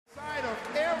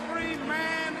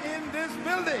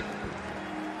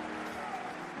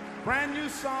Brand new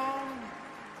song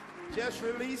just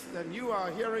released, and you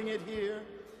are hearing it here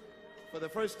for the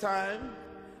first time.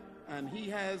 And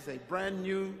he has a brand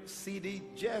new CD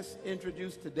just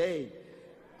introduced today.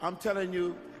 I'm telling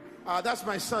you, that's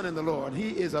my son in the Lord. He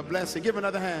is a blessing. Give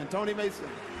another hand. Tony Mason.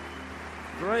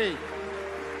 Great.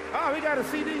 Oh, we got a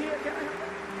CD here. Can I have that?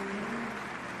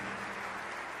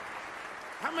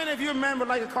 How many of you remember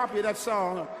like a copy of that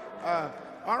song?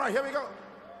 All right, here we go.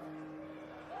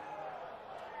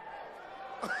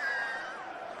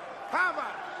 How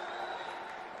about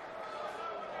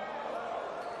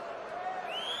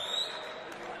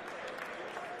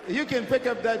it? You can pick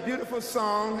up that beautiful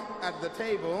song at the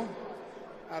table,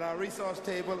 at our resource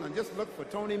table, and just look for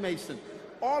Tony Mason.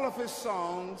 All of his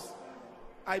songs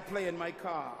I play in my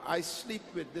car. I sleep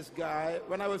with this guy.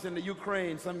 When I was in the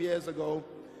Ukraine some years ago,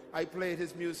 I played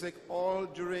his music all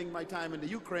during my time in the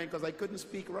Ukraine because I couldn't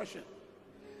speak Russian.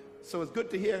 So it's good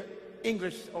to hear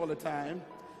English all the time.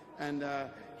 And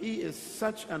he is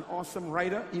such an awesome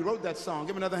writer. He wrote that song.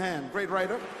 Give him another hand. Great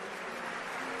writer.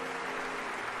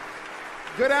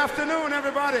 Good afternoon,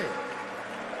 everybody.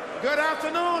 Good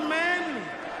afternoon, man.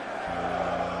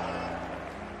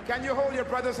 Can you hold your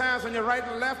brother's hands on your right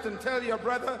and left and tell your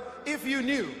brother, if you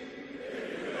knew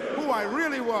who I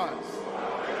really was,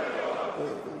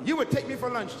 you would take me for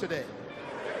lunch today.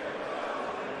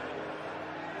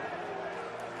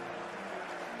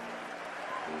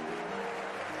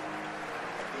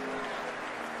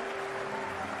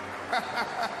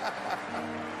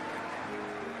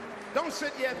 Don't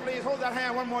sit yet, please. Hold that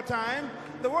hand one more time.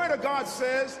 The Word of God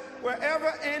says,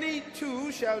 wherever any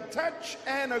two shall touch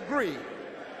and agree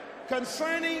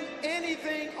concerning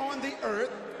anything on the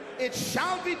earth, it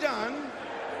shall be done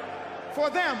for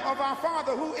them of our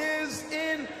Father who is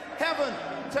in heaven.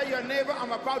 Tell your neighbor,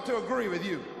 I'm about to agree with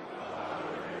you.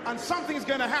 And something's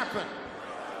going to happen.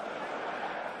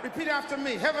 Repeat after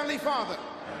me. Heavenly Father,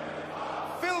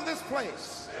 fill this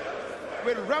place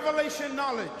with revelation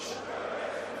knowledge.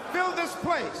 Fill this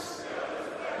place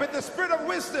with the spirit of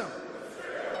wisdom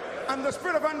and the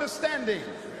spirit of understanding.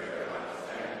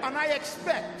 And I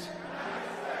expect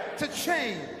to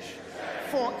change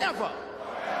forever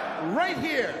right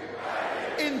here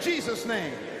in Jesus'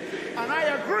 name. And I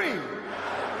agree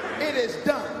it is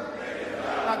done.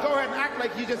 Now go ahead and act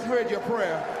like you just heard your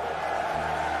prayer.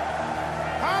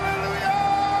 Hallelujah!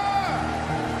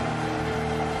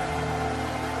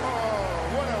 Oh,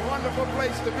 what a wonderful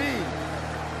place to be.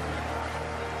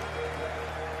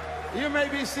 You may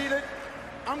be seated.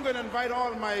 I'm going to invite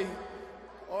all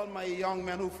my young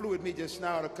men who flew with me just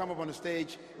now to come up on the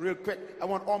stage real quick. I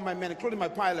want all my men, including my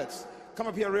pilots, come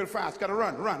up here real fast. Got to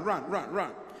run.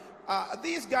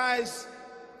 These guys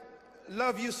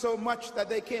love you so much that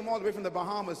they came all the way from the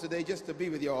Bahamas today just to be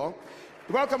with you all.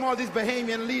 Welcome all these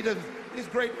Bahamian leaders, these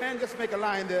great men. Just make a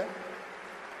line there.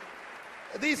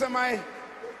 These are my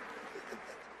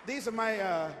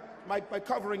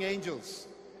covering angels.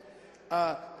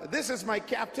 This is my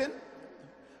captain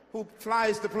who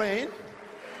flies the plane.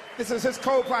 This is his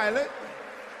co-pilot.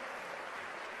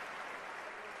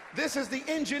 This is the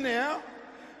engineer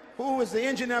who is the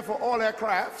engineer for all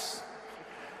aircrafts.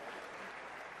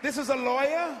 This is a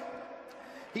lawyer.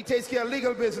 He takes care of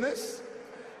legal business.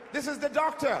 This is the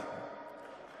doctor.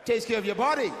 Takes care of your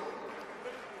body.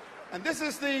 And this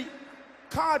is the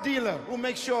car dealer who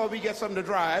makes sure we get something to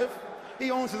drive.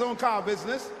 He owns his own car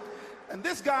business. And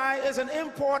this guy is an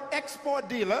import-export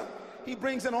dealer. He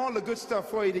brings in all the good stuff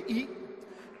for you to eat.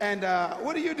 And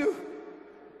what do you do?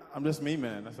 I'm just me,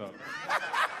 man. That's all.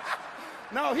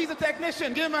 No, he's a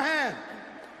technician. Give him a hand.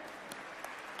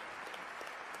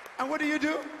 And what do you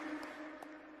do?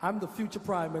 I'm the future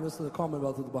Prime Minister of the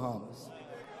Commonwealth of the Bahamas.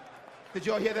 Did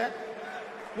y'all hear that?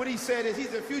 What he said is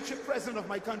he's the future president of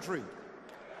my country.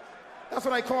 That's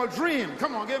what I call dream.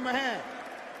 Come on, give him a hand.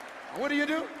 And what do you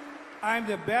do? I'm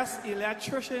the best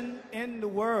electrician in the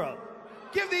world.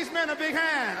 Give these men a big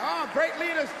hand. Oh, great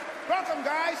leaders. Welcome,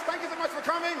 guys. Thank you so much for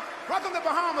coming. Welcome to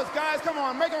Bahamas, guys. Come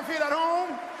on, make them feel at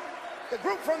home. The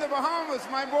group from the Bahamas,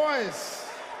 my boys.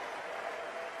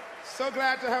 So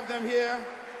glad to have them here.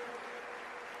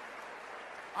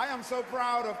 I am so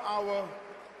proud of our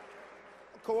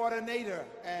coordinator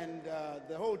and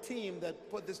the whole team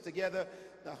that put this together.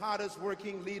 The hardest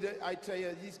working leader. I tell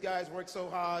you, these guys work so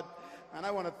hard. And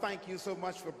I want to thank you so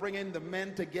much for bringing the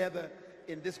men together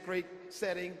in this great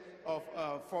setting of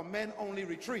for men only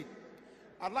retreat.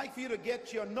 I'd like for you to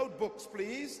get your notebooks,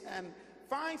 please, and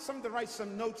find something to write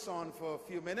some notes on for a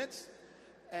few minutes.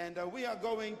 And we are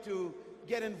going to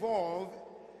get involved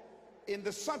in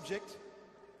the subject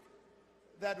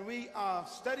that we are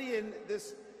studying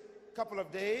this couple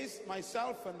of days,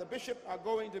 myself and the bishop are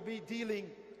going to be dealing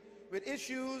with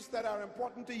issues that are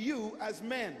important to you as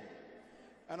men.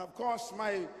 And of course,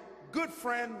 my good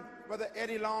friend, Brother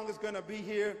Eddie Long, is going to be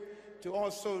here to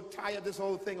also tie up this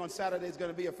whole thing on Saturday. It's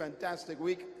going to be a fantastic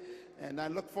week, and I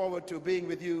look forward to being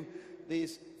with you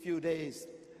these few days.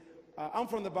 I'm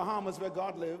from the Bahamas, where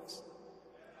God lives.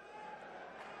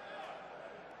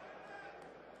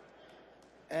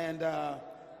 And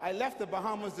I left the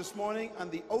Bahamas this morning, and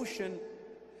the ocean,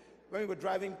 when we were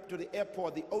driving to the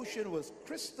airport, the ocean was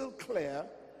crystal clear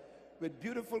with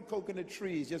beautiful coconut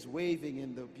trees just waving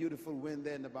in the beautiful wind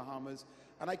there in the Bahamas.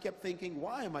 And I kept thinking,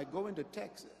 why am I going to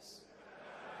Texas?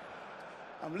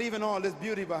 I'm leaving all this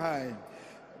beauty behind.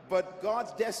 But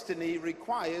God's destiny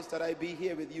requires that I be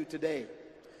here with you today.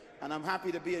 And I'm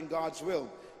happy to be in God's will.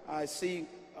 I see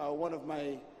one of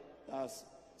my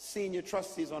senior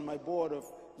trustees on my board of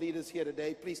leaders here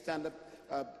today. Please stand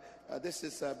up. This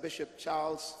is Bishop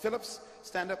Charles Phillips.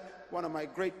 Stand up. One of my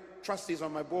great trustees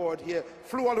on my board here.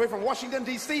 Flew all the way from Washington,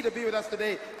 D.C. to be with us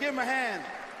today. Give him a hand.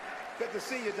 Good to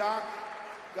see you, Doc.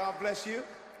 God bless you.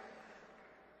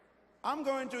 I'm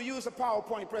going to use a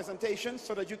PowerPoint presentation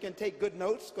so that you can take good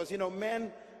notes, because, you know,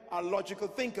 men are logical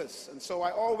thinkers. And so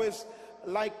I always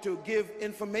like to give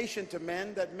information to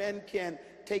men that men can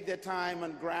take their time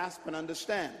and grasp and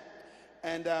understand.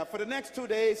 And for the next 2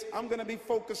 days, I'm going to be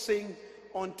focusing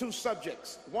on two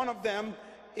subjects. One of them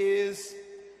is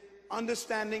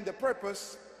understanding the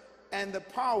purpose and the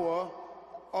power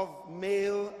of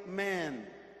male man.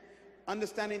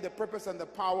 Understanding the purpose and the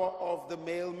power of the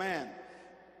male man.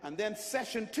 And then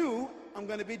session 2, I'm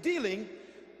going to be dealing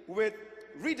with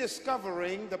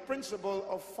rediscovering the principle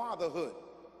of fatherhood.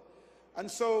 And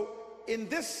so in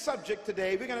this subject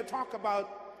today, we're going to talk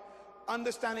about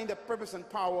understanding the purpose and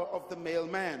power of the male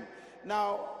man.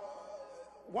 Now,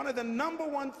 one of the number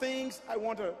one things I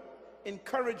want to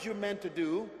encourage you men to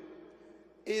do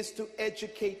is to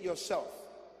educate yourself.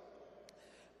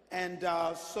 And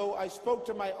so I spoke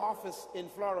to my office in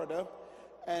Florida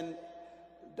and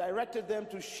directed them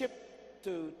to ship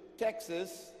to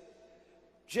Texas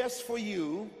just for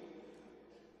you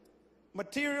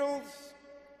materials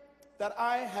that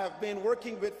I have been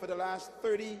working with for the last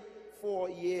 34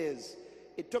 years.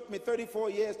 It took me 34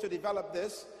 years to develop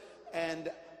this, and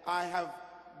I have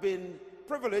been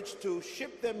privileged to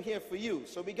ship them here for you.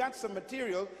 So we got some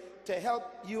material to help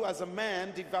you as a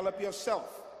man develop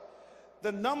yourself.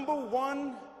 The number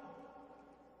one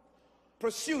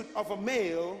pursuit of a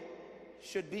male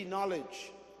should be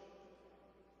knowledge.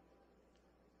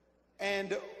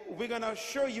 And we're going to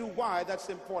show you why that's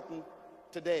important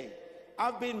today.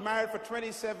 I've been married for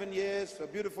 27 years to a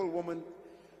beautiful woman.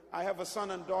 I have a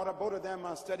son and daughter. Both of them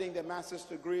are studying their master's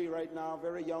degree right now.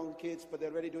 Very young kids, but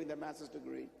they're already doing their master's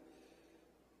degree.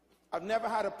 I've never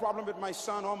had a problem with my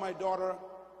son or my daughter.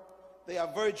 They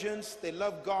are virgins. They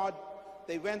love God.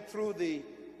 They went through the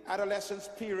adolescence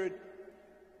period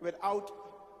without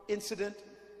incident.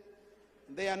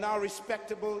 They are now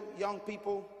respectable young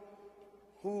people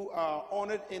who are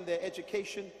honored in their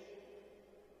education.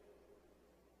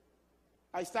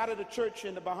 I started a church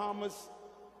in the Bahamas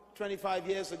 25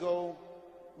 years ago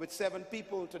with 7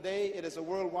 people. Today it is a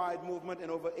worldwide movement in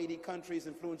over 80 countries,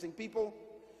 influencing people.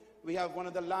 We have one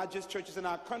of the largest churches in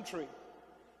our country.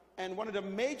 And one of the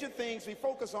major things we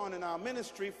focus on in our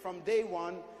ministry from day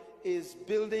one is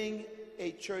building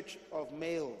a church of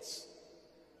males,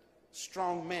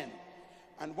 strong men.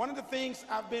 And one of the things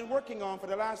I've been working on for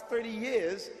the last 30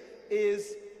 years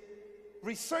is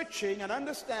researching and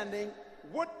understanding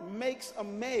what makes a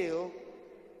male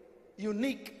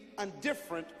unique and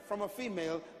different from a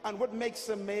female, and what makes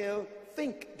a male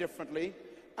think differently,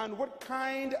 and what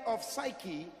kind of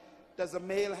psyche does a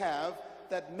male have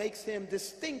that makes him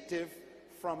distinctive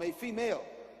from a female.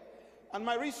 And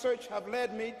my research have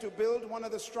led me to build one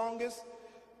of the strongest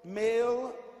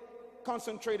male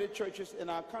concentrated churches in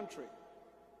our country.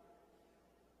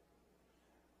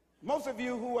 Most of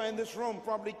you who are in this room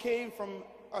probably came from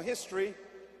a history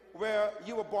where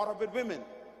you were brought up with women.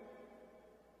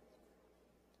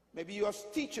 Maybe your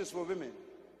teachers were women.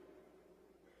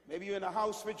 Maybe you're in a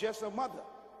house with just a mother.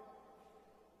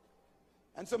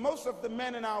 And so most of the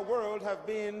men in our world have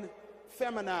been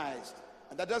feminized.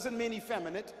 And that doesn't mean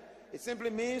effeminate. It simply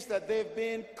means that they've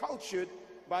been cultured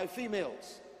by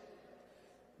females.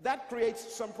 That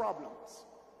creates some problems.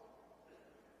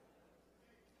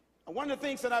 And one of the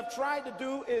things that I've tried to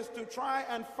do is to try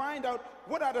and find out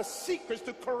what are the secrets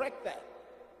to correct that.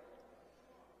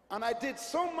 And I did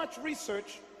so much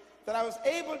research that I was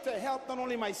able to help not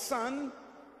only my son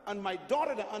and my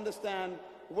daughter to understand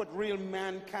what real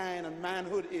mankind and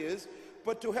manhood is,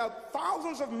 but to help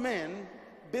thousands of men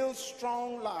build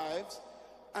strong lives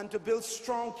and to build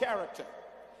strong character.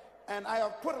 And I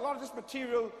have put a lot of this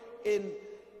material in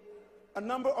a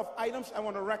number of items I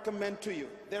want to recommend to you.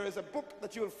 There is a book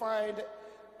that you will find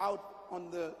out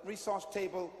on the resource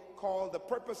table called The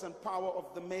Purpose and Power of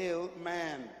the Male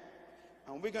Man.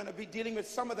 And we're going to be dealing with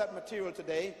some of that material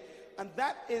today. And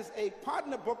that is a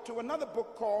partner book to another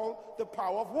book called The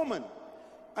Power of Woman.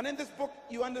 And in this book,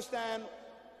 you understand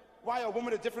why a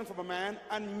woman is different from a man,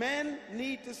 and men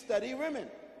need to study women.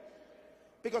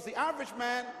 Because the average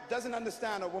man doesn't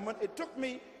understand a woman. It took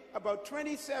me about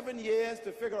 27 years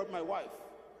to figure out my wife.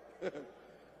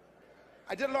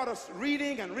 I did a lot of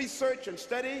reading and research and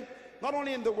study, not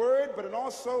only in the Word, but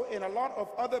also in a lot of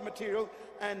other material.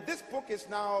 And this book is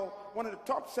now one of the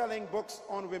top-selling books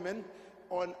on women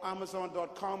on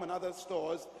Amazon.com and other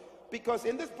stores, because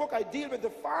in this book I deal with the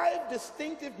 5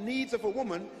 distinctive needs of a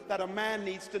woman that a man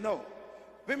needs to know.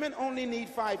 Women only need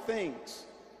 5 things,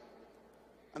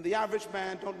 and the average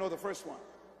man don't know the first one.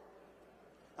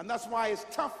 And that's why it's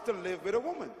tough to live with a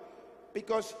woman,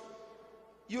 because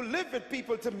you live with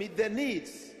people to meet their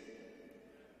needs.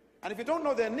 And if you don't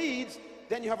know their needs,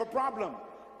 then you have a problem.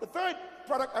 The third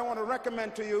product I want to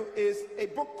recommend to you is a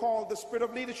book called The Spirit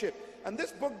of Leadership. And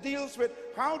this book deals with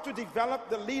how to develop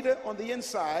the leader on the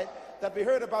inside that we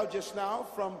heard about just now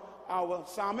from our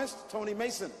psalmist, Tony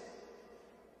Mason.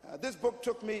 This book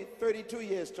took me 32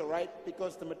 years to write,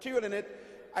 because the material in it,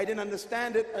 I didn't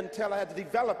understand it until I had to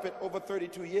develop it over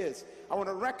 32 years. I want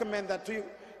to recommend that to you.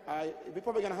 We're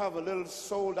probably going to have a little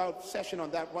sold out session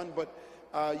on that one, but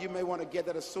you may want to get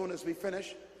that as soon as we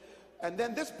finish. And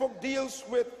then this book deals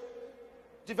with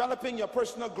developing your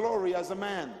personal glory as a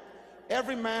man.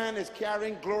 Every man is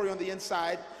carrying glory on the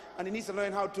inside, and he needs to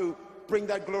learn how to bring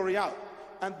that glory out.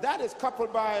 And that is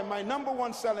coupled by my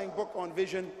 #1 selling book on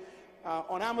vision.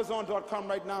 On Amazon.com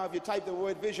right now, if you type the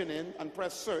word vision in and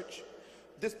press search,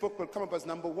 this book will come up as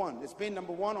 #1. It's been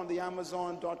 #1 on the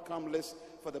Amazon.com list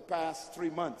for the past 3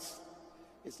 months.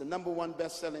 It's the #1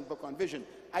 best-selling book on vision.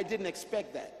 I didn't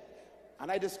expect that.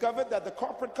 And I discovered that the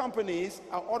corporate companies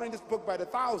are ordering this book by the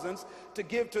thousands to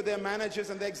give to their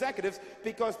managers and their executives,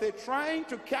 because they're trying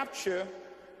to capture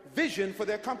vision for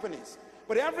their companies.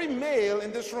 But every male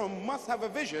in this room must have a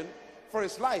vision for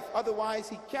his life. Otherwise,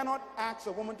 he cannot ask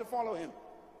a woman to follow him.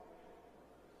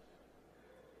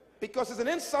 Because it's an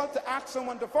insult to ask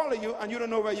someone to follow you and you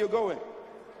don't know where you're going.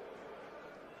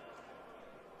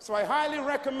 So I highly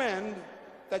recommend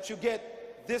that you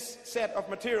get this set of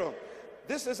material.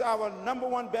 This is our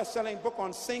 #1 best-selling book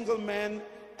on single men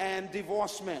and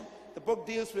divorced men. The book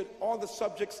deals with all the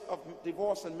subjects of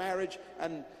divorce and marriage,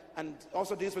 and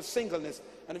also deals with singleness.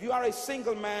 And if you are a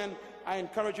single man, I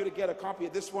encourage you to get a copy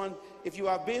of this one. If you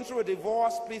have been through a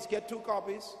divorce, please get 2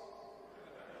 copies.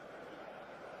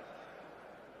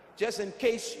 Just in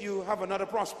case you have another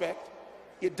prospect,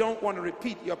 you don't want to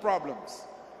repeat your problems.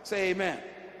 Say amen.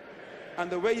 And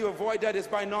the way you avoid that is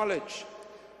by knowledge.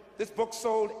 This book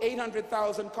sold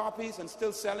 800,000 copies and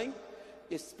still selling.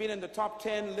 It's been in the top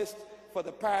 10 list for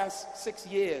the past 6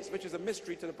 years, which is a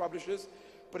mystery to the publishers,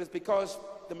 but it's because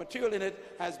the material in it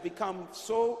has become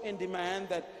so in demand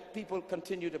that people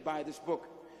continue to buy this book.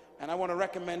 And I want to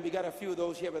recommend, we got a few of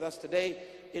those here with us today.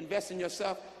 Invest in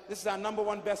yourself. This is our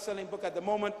 #1 best-selling book at the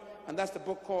moment, and that's the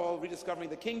book called Rediscovering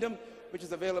the Kingdom, which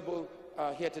is available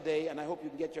here today, and I hope you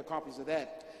can get your copies of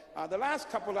that. The last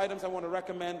couple items I want to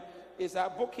recommend is our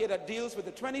book here that deals with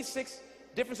the 26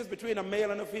 differences between a male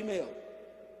and a female.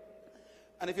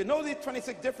 And if you know these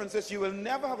 26 differences, you will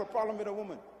never have a problem with a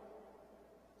woman.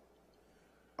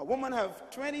 A woman has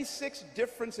 26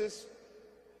 differences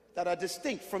that are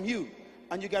distinct from you,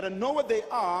 and you got to know what they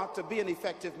are to be an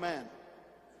effective man.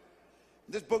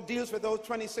 This book deals with those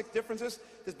 26 differences.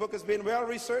 This book has been well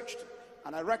researched,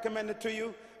 and I recommend it to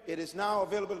you. It is now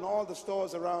available in all the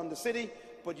stores around the city,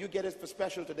 but you get it for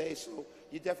special today, so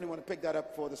you definitely want to pick that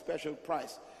up for the special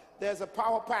price. There's a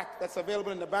power pack that's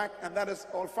available in the back, and that is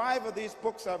all 5 of these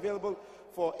books are available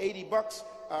for $80.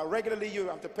 Regularly, you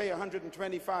have to pay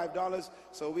 $125,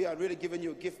 so we are really giving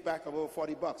you a gift back of over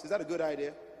 $40. Is that a good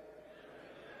idea?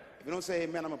 If you don't say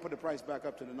amen, I'm going to put the price back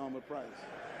up to the normal price.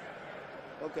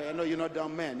 Okay, I know you're not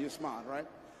dumb men, you're smart, right?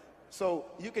 So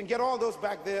you can get all those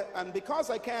back there, and because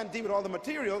I can't deal with all the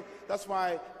material, that's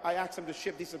why I asked them to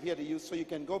ship these up here to you, so you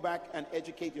can go back and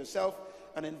educate yourself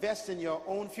and invest in your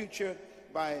own future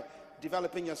by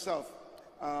developing yourself.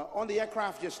 On the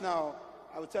aircraft just now,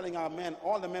 I was telling our men,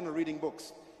 all the men are reading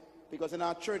books, because in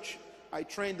our church, I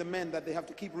train the men that they have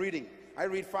to keep reading. I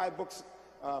read 4 books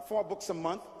a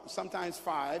month, sometimes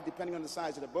 5, depending on the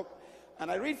size of the book. And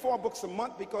I read 4 books a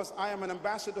month because I am an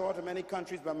ambassador to many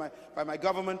countries by my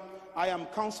government. I am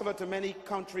counselor to many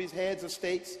countries, heads of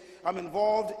states. I'm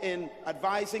involved in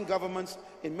advising governments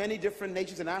in many different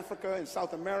nations in Africa, in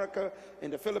South America,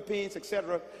 in the Philippines,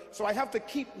 etc. So I have to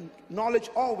keep knowledge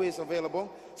always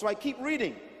available. So I keep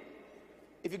reading.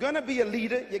 If you're going to be a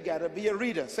leader, you got to be a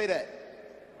reader. Say that.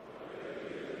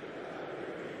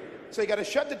 So you got to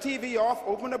shut the TV off,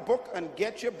 open a book, and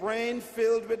get your brain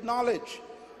filled with knowledge.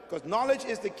 Because knowledge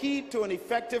is the key to an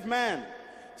effective man.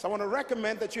 So I want to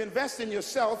recommend that you invest in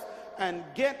yourself and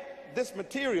get this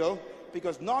material,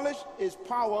 because knowledge is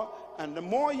power, and the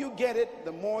more you get it,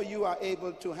 the more you are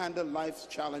able to handle life's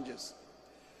challenges.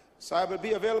 So I will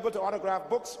be available to autograph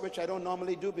books, which I don't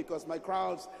normally do because my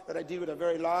crowds that I deal with are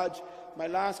very large. My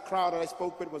last crowd that I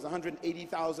spoke with was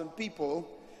 180,000 people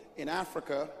in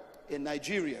Africa, in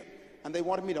Nigeria, and they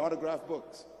wanted me to autograph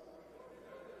books.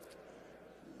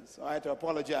 So I had to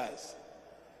apologize.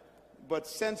 But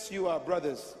since you are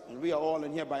brothers, and we are all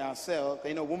in here by ourselves, there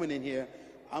ain't no woman in here,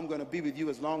 I'm going to be with you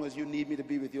as long as you need me to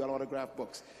be with you. I'll autograph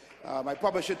books. My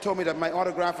publisher told me that my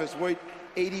autograph is worth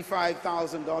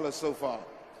 $85,000 so far.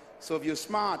 So if you're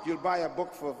smart, you'll buy a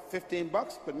book for 15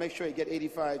 bucks, but make sure you get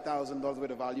 $85,000 worth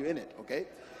of value in it, okay?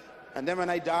 And then when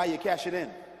I die, you cash it in.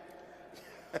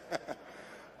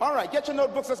 All right, get your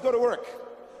notebooks, let's go to work.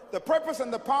 The purpose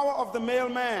and the power of the male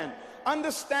man.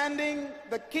 Understanding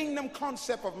the kingdom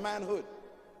concept of manhood.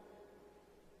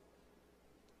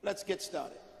 Let's get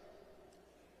started.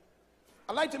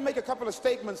 I'd like to make a couple of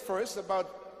statements first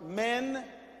about men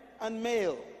and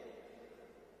male.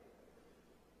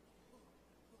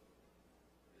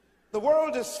 The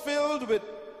world is filled with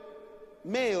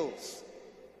males,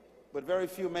 but very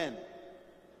few men.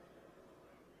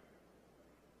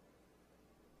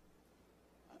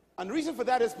 And the reason for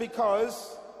that is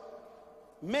because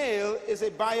male is a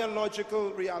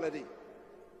biological reality.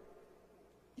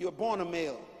 You're born a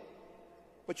male,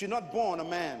 but you're not born a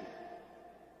man.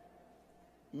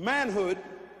 Manhood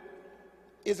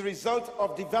is a result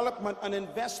of development and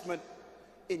investment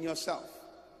in yourself.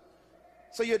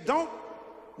 So you don't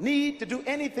need to do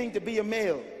anything to be a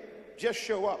male. Just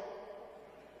show up.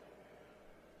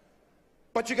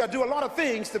 But you got to do a lot of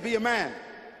things to be a man.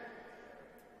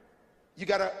 You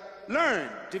got to learn,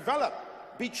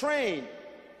 develop, be trained.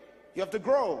 You have to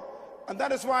grow. And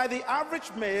that is why the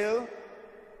average male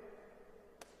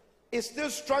is still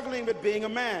struggling with being a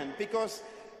man, because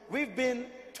we've been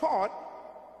taught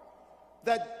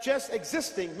that just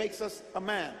existing makes us a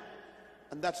man.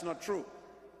 And that's not true.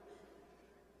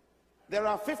 There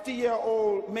are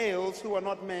 50-year-old males who are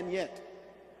not men yet.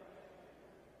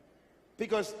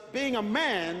 Because being a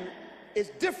man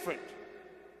is different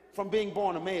from being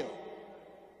born a male.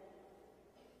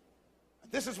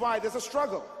 This is why there's a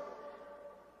struggle.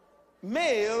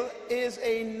 Male is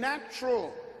a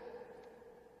natural,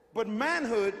 but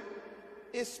manhood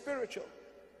is spiritual.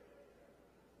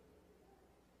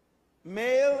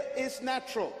 Male is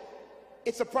natural.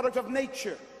 It's a product of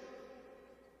nature.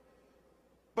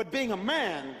 But being a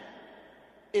man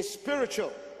is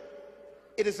spiritual.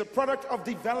 It is a product of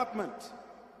development.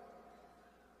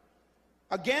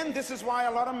 Again, this is why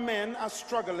a lot of men are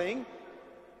struggling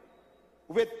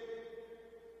with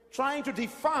trying to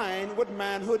define what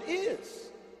manhood is.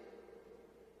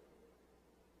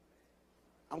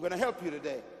 I'm going to help you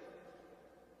today.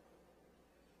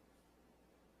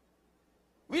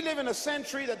 We live in a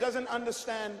century that doesn't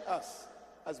understand us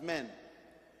as men.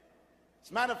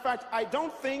 As a matter of fact, I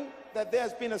don't think that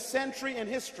there's been a century in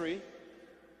history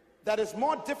that is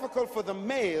more difficult for the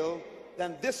male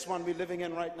than this one we're living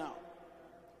in right now.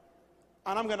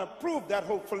 And I'm going to prove that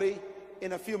hopefully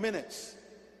in a few minutes.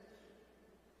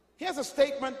 Here's a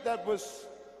statement that was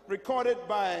recorded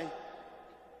by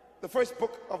the first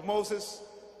book of Moses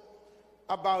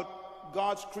about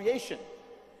God's creation.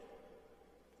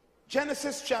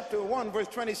 Genesis chapter 1 verse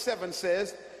 27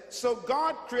 says, "So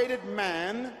God created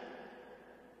man,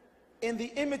 in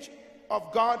the image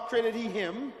of God created he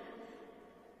him,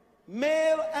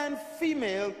 male and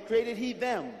female created he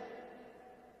them."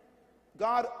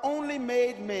 God only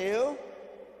made male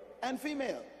and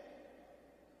female.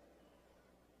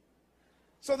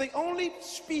 So the only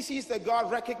species that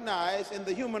God recognized in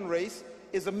the human race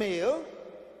is a male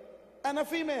and a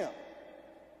female.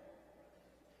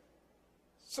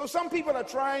 So some people are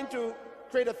trying to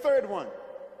create a third one.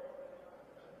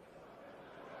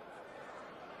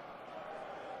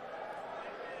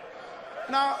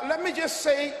 Now, let me just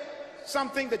say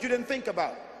something that you didn't think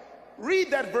about.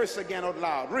 Read that verse again out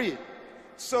loud. Read.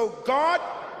 So God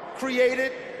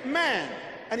created man,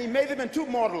 and he made them in two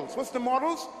models. What's the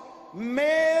models?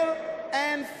 Male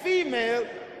and female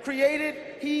created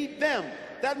he them.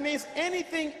 That means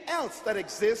anything else that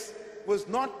exists was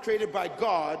not created by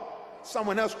God.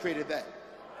 Someone else created that.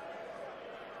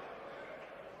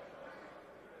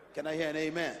 Can I hear an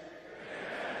amen?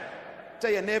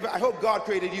 Tell your neighbor, I hope God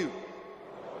created you.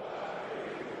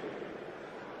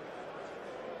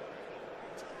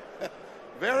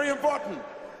 Very important.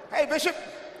 Hey, Bishop,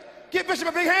 give Bishop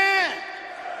a big hand.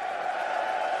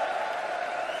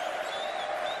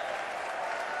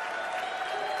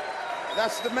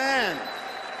 That's the man.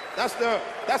 That's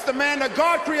the man that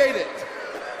God created.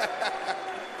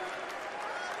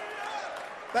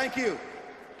 Thank you.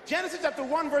 Genesis chapter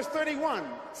 1 verse 31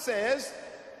 says,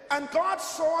 and God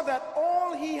saw that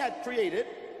all he had created,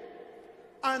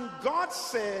 and God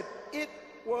said it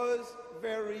was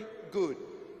very good.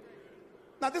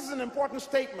 Now this is an important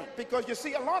statement, because you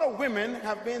see, a lot of women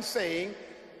have been saying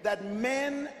that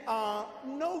men are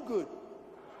no good.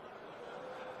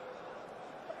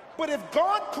 But if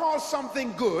God calls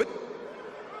something good,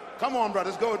 come on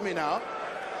brothers, go with me now,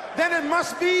 then it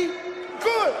must be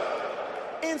good.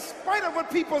 In spite of what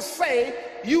people say,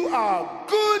 you are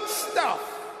good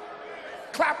stuff.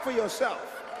 Clap for yourself.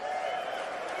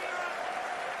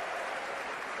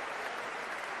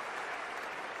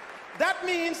 That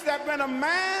means that when a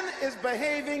man is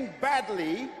behaving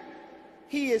badly,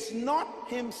 he is not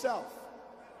himself.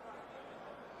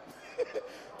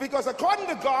 Because according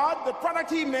to God, the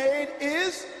product he made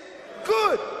is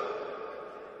good.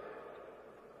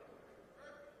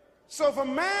 So if a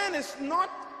man is not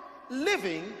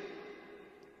living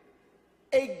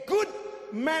a good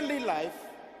manly life,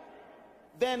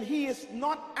 then he is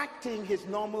not acting his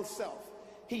normal self.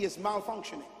 He is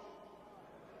malfunctioning.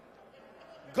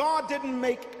 God didn't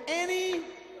make any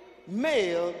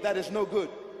male that is no good.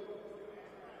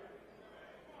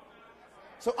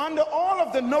 So under all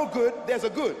of the no good, there's a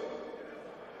good.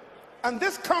 And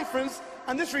this conference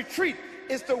and this retreat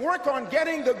is to work on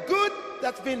getting the good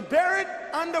that's been buried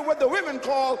under what the women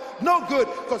call no good,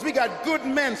 because we got good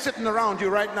men sitting around you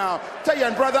right now. Tell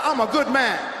your brother, I'm a good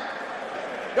man.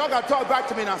 Y'all got to talk back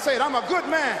to me now. Say it, I'm a good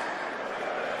man.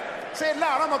 Say it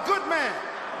loud, I'm a good man.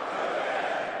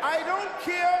 I don't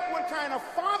care what kind of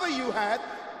father you had.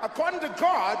 According to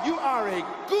God, you are a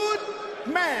good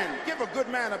man. Give a good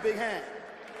man a big hand.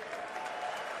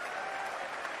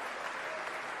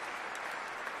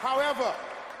 However,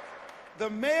 the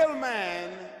male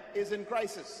man is in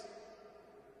crisis.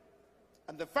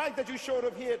 And the fact that you showed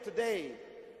up here today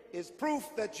is proof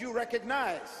that you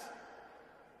recognize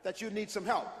that you need some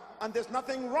help. And there's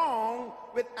nothing wrong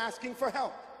with asking for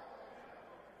help.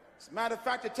 As a matter of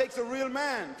fact, it takes a real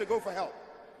man to go for help.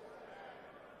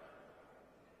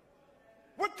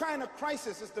 What kind of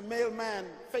crisis is the male man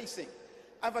facing?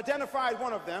 I've identified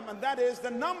one of them, and that is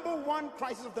the number one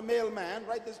crisis of the male man,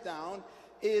 write this down,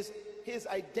 is his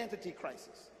identity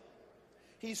crisis.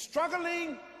 He's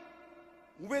struggling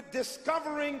with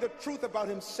discovering the truth about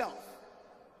himself.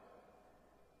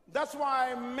 That's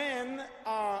why men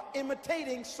are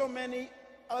imitating so many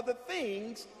other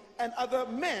things and other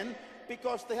men,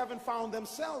 because they haven't found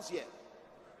themselves yet.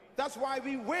 That's why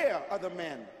we wear other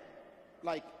men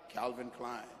like Calvin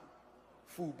Klein,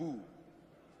 Fubu,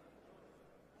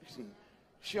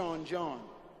 Sean John.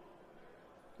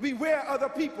 We wear other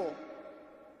people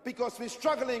because we're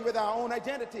struggling with our own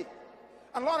identity.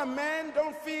 A lot of men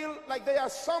don't feel like they are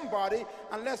somebody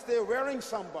unless they're wearing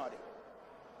somebody.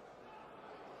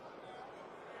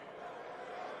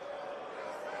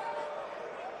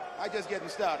 I'm just getting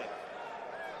started.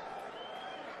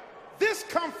 This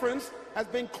conference has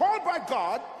been called by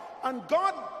God, and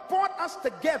God brought us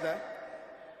together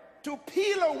to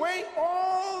peel away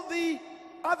all the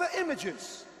other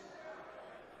images.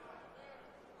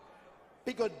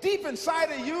 Because deep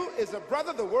inside of you is a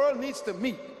brother the world needs to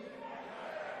meet.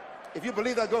 If you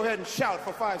believe that, go ahead and shout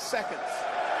for 5 seconds.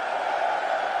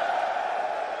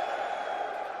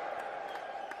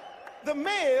 The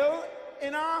male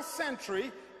in our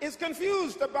century is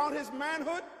confused about his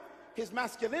manhood, his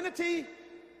masculinity,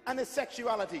 and his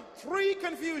sexuality. 3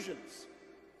 confusions.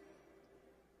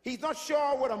 He's not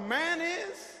sure what a man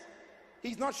is.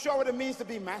 He's not sure what it means to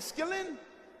be masculine.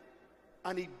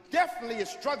 And he definitely is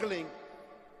struggling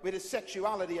with his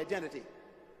sexuality identity.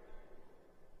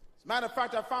 As a matter of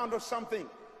fact, I found out something.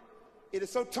 It is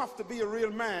so tough to be a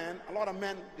real man, a lot of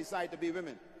men decide to be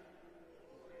women.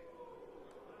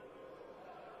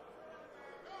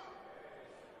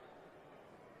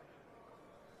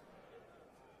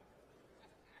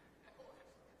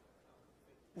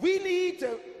 We need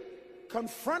to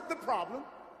confront the problem,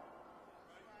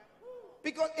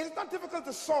 because it's not difficult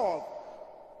to solve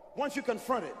once you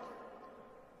confront it.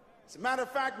 As a matter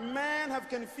of fact, man have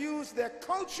confused their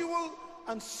cultural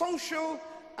and social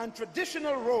and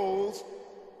traditional roles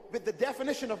with the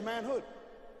definition of manhood.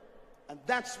 And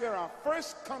that's where our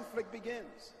first conflict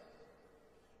begins.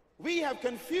 We have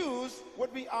confused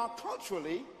what we are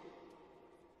culturally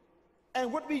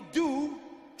and what we do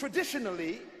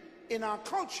traditionally in our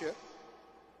culture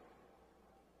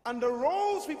and the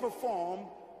roles we perform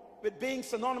with being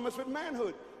synonymous with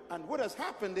manhood. And what has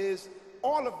happened is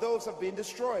all of those have been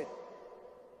destroyed.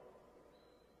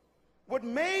 What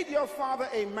made your father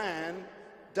a man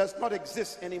does not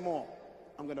exist anymore.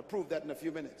 I'm going to prove that in a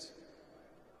few minutes.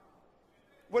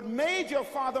 What made your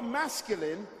father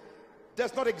masculine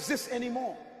does not exist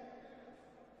anymore.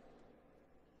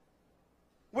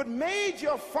 What made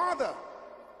your father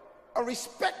a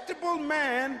respectable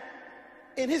man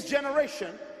in his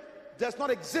generation does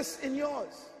not exist in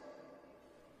yours.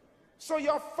 So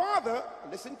your father,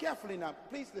 listen carefully now,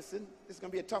 please listen, this is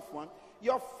going to be a tough one.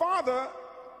 Your father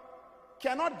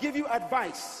cannot give you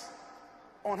advice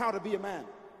on how to be a man.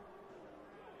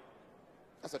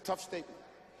 That's a tough statement.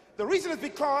 The reason is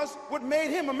because what made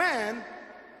him a man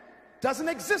doesn't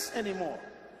exist anymore.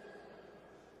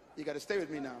 You got to stay with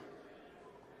me now.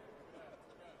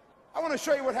 I want to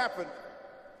show you what happened.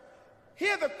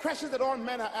 Here are the questions that all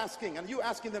men are asking, and you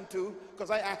asking them too, because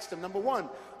I asked them. Number one,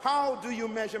 how do you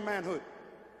measure manhood?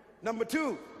 Number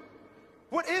two,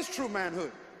 what is true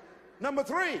manhood? Number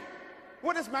three,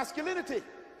 what is masculinity?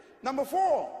 Number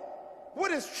four,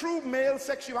 what is true male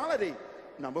sexuality?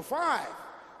 Number five,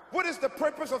 what is the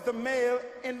purpose of the male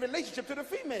in relationship to the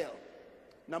female?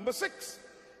 Number six,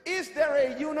 is there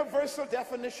a universal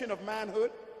definition of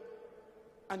manhood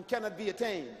and can it be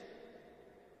attained?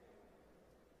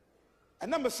 And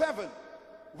number seven,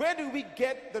 where do we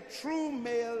get the true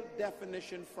male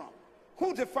definition from?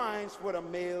 Who defines what a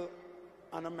male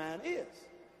and a man is?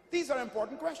 These are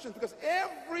important questions because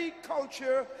every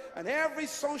culture and every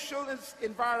social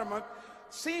environment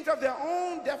seems to have their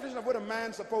own definition of what a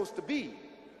man's supposed to be.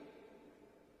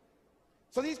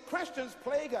 So these questions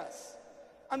plague us.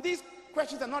 And these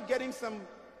questions are not getting some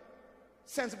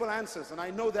sensible answers. And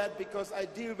I know that because I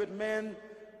deal with men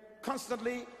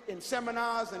constantly in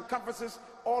seminars and conferences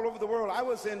all over the world. I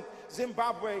was in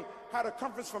Zimbabwe, had a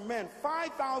conference for men,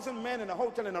 5,000 men in a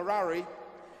hotel in Harare,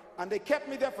 and they kept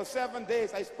me there for 7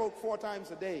 days. I spoke 4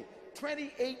 times a day,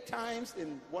 28 times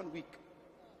in 1 week.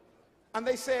 And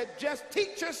they said, just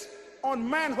teach us on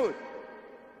manhood.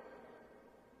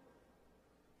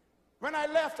 When I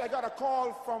left, I got a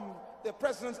call from the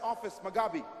president's office,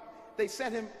 Mugabe. They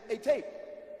sent him a tape.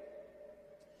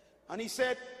 And he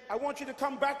said, I want you to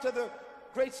come back to the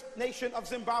great nation of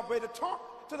Zimbabwe to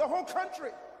talk to the whole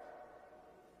country.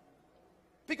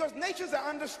 Because nations are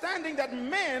understanding that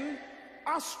men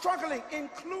are struggling,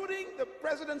 including the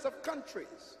presidents of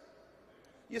countries.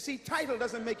 You see, title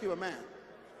doesn't make you a man.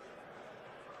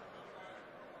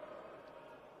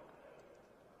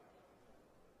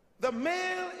 The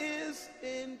male is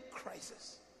in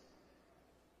crisis.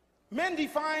 Men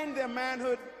define their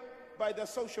manhood by their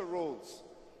social roles.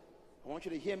 I want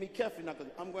you to hear me carefully now,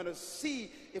 because I'm going to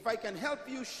see if I can help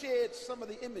you shed some of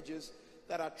the images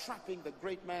that are trapping the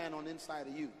great man on the inside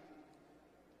of you.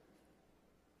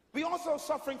 We're also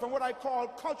suffering from what I call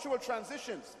cultural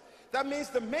transitions. That means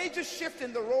the major shift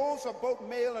in the roles of both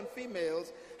male and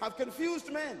females have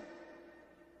confused men.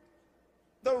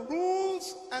 The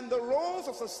rules and the roles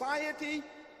of society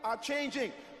are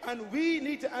changing, and we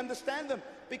need to understand them,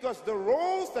 because the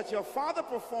roles that your father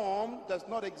performed does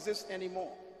not exist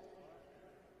anymore.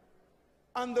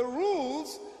 And the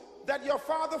rules that your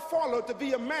father followed to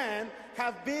be a man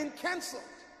have been canceled.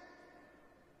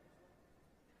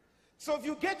 So if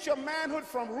you get your manhood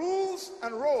from rules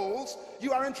and roles,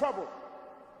 you are in trouble.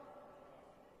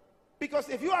 Because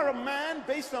if you are a man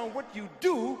based on what you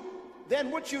do, then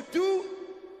what you do,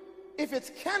 if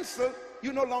it's canceled,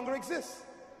 you no longer exist.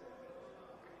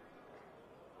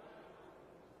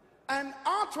 And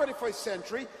our 21st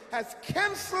century has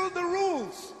canceled the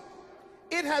rules.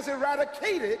 It has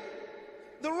eradicated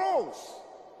the roles.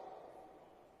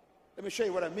 Let me show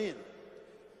you what I mean.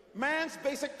 Man's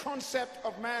basic concept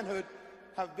of manhood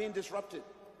have been disrupted.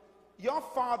 Your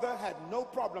father had no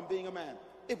problem being a man.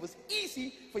 It was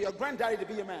easy for your granddaddy to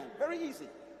be a man. Very easy.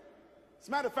 As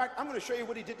a matter of fact, I'm going to show you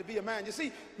what he did to be a man. You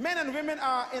see, men and women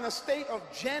are in a state of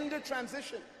gender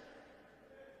transition.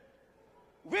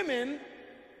 Women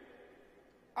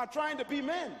are trying to be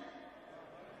men.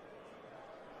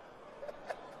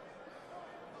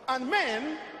 And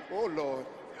men, oh Lord,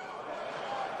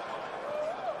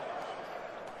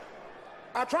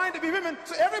 are trying to be women.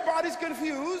 So everybody's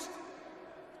confused.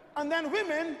 And then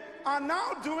women are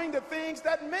now doing the things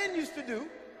that men used to do.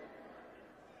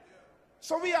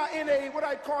 So we are in a, what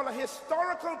I call a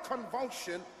historical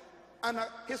convulsion and a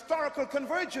historical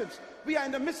convergence. We are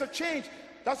in the midst of change.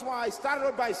 That's why I started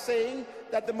out by saying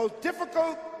that the most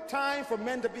difficult time for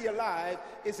men to be alive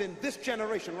is in this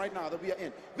generation right now that we are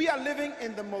in. We are living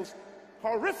in the most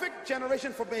horrific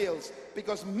generation for males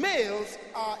because males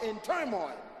are in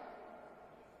turmoil.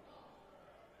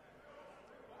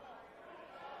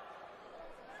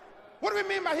 What do we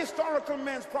mean by historical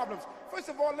men's problems? First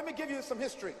of all, let me give you some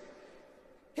history.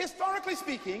 Historically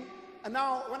speaking, and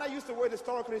now when I use the word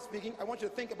historically speaking, I want you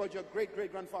to think about your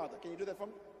great-great-grandfather. Can you do that for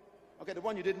me? Okay, the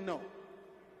one you didn't know.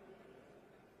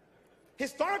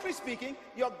 Historically speaking,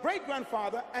 your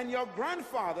great-grandfather and your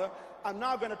grandfather, I'm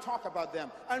now going to talk about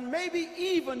them. And maybe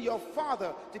even your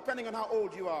father, depending on how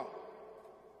old you are.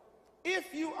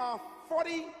 If you are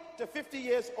 40 to 50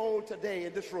 years old today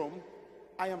in this room,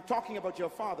 I am talking about your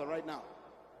father right now.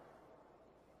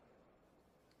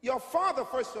 Your father,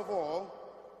 first of all,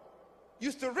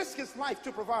 used to risk his life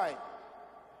to provide.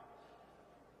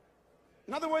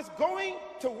 In other words, going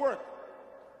to work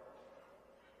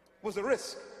was a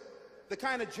risk. The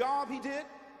kind of job he did,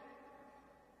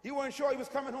 he wasn't sure he was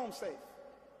coming home safe.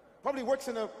 Probably works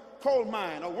in a coal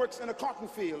mine or works in a cotton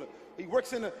field. He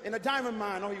works in a diamond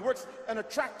mine or he works in a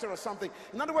tractor or something.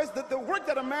 In other words, the work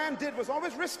that a man did was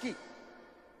always risky.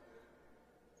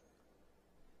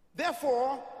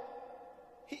 Therefore,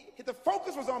 the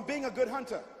focus was on being a good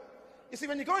hunter. You see,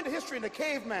 when you go into history in the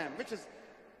caveman, which is,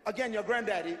 again, your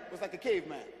granddaddy was like a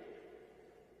caveman.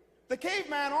 The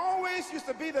caveman always used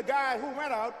to be the guy who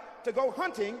went out to go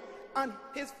hunting, and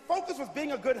his focus was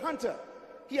being a good hunter.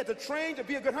 He had to train to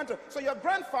be a good hunter. So your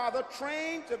grandfather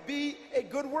trained to be a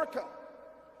good worker.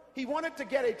 He wanted to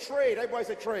get a trade. Everybody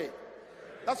say trade.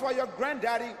 That's why your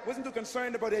granddaddy wasn't too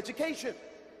concerned about education.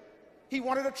 He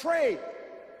wanted a trade.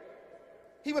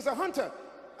 He was a hunter.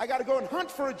 I got to go and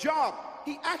hunt for a job.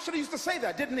 He actually used to say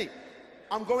that, didn't he?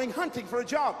 I'm going hunting for a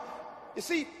job. You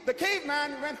see, the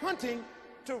caveman went hunting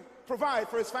to provide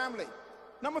for his family.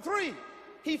 Number three,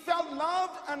 he felt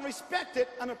loved and respected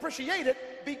and appreciated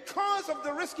because of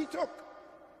the risk he took.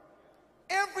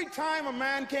 Every time a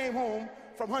man came home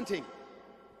from hunting,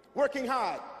 working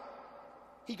hard,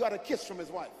 he got a kiss from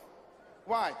his wife.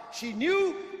 Why? She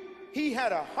knew he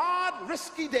had a hard,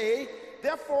 risky day,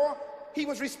 therefore he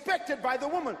was respected by the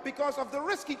woman because of the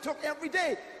risk he took every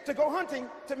day to go hunting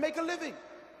to make a living.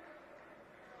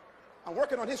 I'm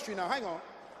working on history now, hang on.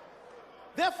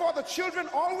 Therefore, the children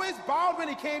always bowed when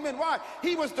he came in. Why?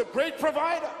 He was the great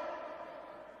provider.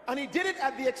 And he did it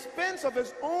at the expense of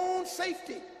his own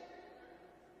safety.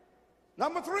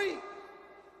 Number three,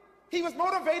 he was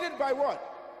motivated by what?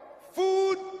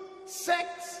 Food,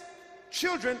 sex,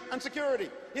 children, and security.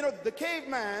 You know, the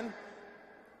caveman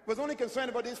was only concerned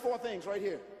about these four things right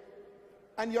here.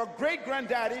 And your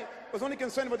great-granddaddy was only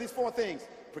concerned about these four things: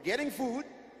 for getting food,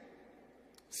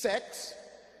 sex,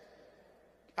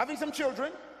 having some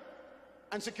children,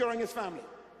 and securing his family,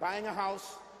 buying a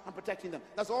house and protecting them.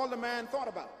 That's all the man thought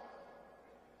about.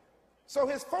 So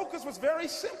his focus was very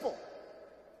simple.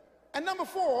 And number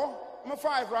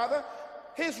five rather,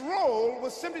 his role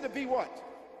was simply to be what?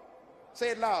 Say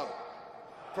it loud.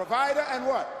 Provider and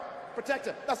what?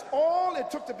 Protector. That's all it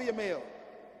took to be a male.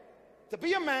 To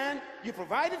be a man, you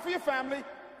provided for your family,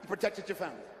 you protected your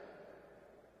family.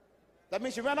 That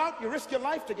means you went out, you risked your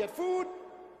life to get food,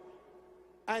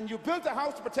 and you built a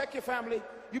house to protect your family,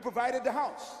 you provided the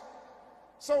house.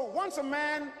 So once a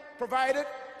man provided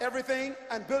everything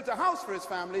and built a house for his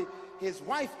family, his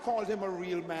wife called him a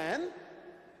real man,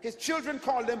 his children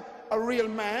called him a real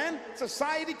man,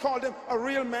 society called him a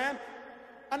real man.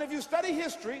 And if you study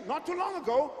history, not too long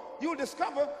ago, you'll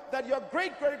discover that your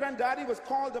great-great-granddaddy was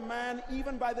called a man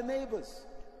even by the neighbors.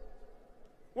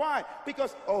 Why?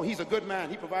 Because, oh, he's a good man.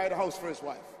 He provided a house for his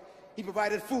wife. He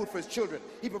provided food for his children.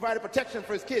 He provided protection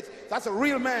for his kids. That's a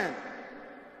real man.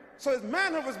 So his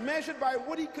manhood was measured by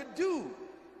what he could do.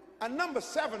 And number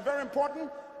seven, very important,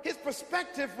 his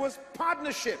perspective was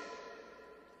partnership.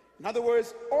 In other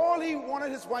words, all he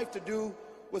wanted his wife to do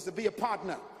was to be a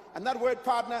partner. And that word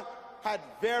partner had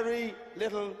very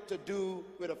little to do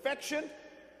with affection,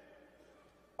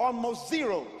 almost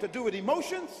zero to do with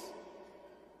emotions.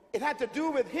 It had to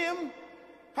do with him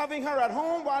having her at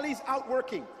home while he's out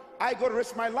working. I go to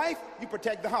risk my life, you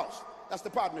protect the house. That's the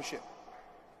partnership.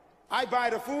 I buy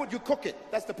the food, you cook it.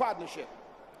 That's the partnership.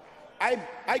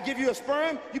 I give you a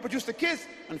sperm, you produce the kids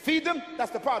and feed them.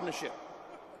 That's the partnership.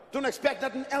 Don't expect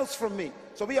nothing else from me.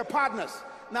 So we are partners.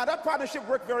 Now that partnership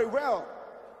worked very well.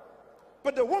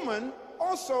 But the woman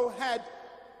also had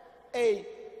a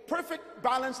perfect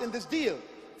balance in this deal.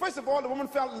 First of all, the woman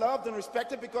felt loved and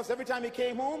respected because every time he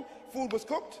came home, food was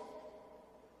cooked.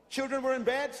 Children were in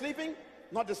bed sleeping,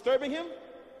 not disturbing him.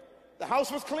 The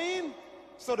house was clean.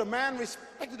 So the man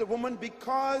respected the woman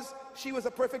because she was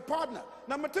a perfect partner.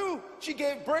 Number two, she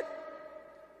gave birth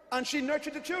and she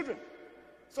nurtured the children.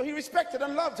 So he respected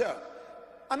and loved her.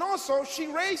 And also, she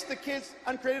raised the kids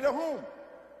and created a home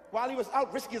while he was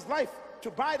out risking his life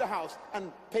to buy the house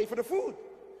and pay for the food.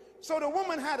 So the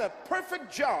woman had a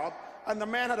perfect job and the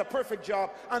man had a perfect job,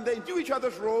 and they knew each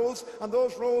other's roles, and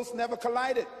those roles never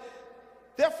collided.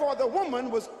 Therefore, the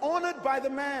woman was honored by the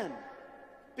man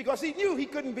because he knew he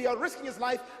couldn't be out risking his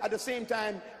life at the same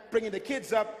time bringing the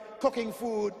kids up, cooking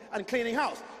food, and cleaning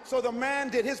house. So the man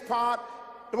did his part,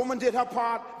 the woman did her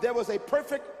part. There was a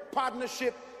perfect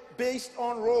partnership based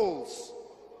on roles.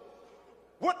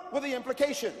 What were the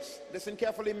implications? Listen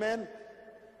carefully, men.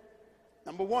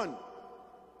 Number one,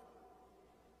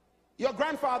 your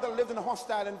grandfather lived in a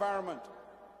hostile environment.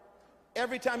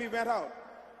 Every time he went out,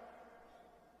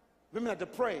 women had to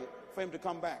pray for him to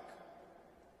come back.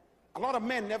 A lot of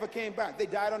men never came back. They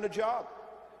died on the job.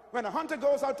 When a hunter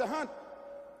goes out to hunt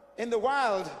in the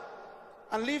wild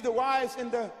and leave the wives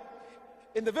in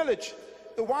the village,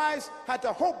 the wives had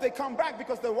to hope they come back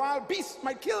because the wild beasts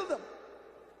might kill them.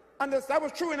 And that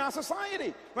was true in our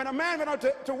society. When a man went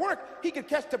out to work, he could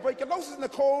catch tuberculosis in the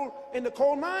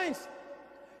coal mines.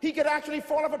 He could actually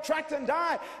fall off a tractor and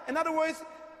die. In other words,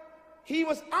 he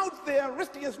was out there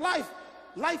risking his life.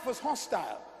 Life was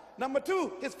hostile. Number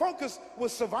two, his focus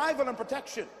was survival and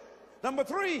protection. Number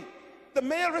three, the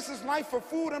male risked his life for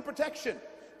food and protection.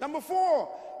 Number four,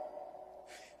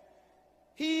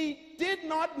 he did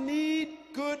not need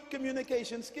good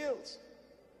communication skills.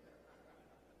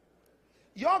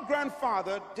 Your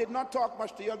grandfather did not talk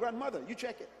much to your grandmother. You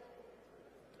check it.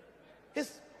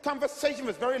 His conversation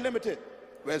was very limited.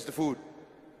 Where's the food?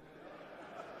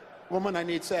 Woman, I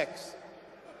need sex.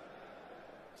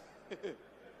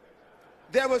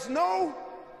 There was no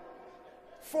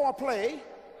foreplay.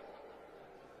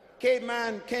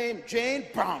 Caveman came, Jane,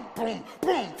 boom, boom,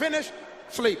 boom, finish,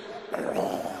 sleep.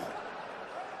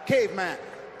 Caveman.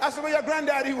 That's the way your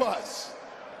granddaddy was.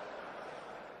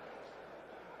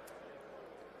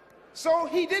 So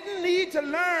he didn't need to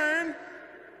learn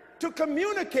to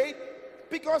communicate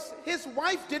because his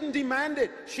wife didn't demand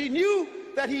it. She knew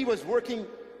that he was working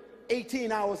 18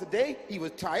 hours a day. He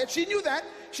was tired. She knew that.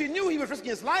 She knew he was risking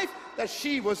his life, that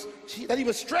he was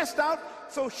stressed out.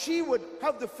 So she would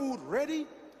have the food ready,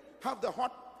 have the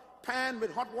hot pan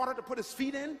with hot water to put his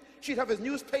feet in. She'd have his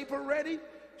newspaper ready.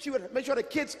 She would make sure the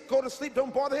kids go to sleep,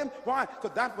 don't bother him. Why?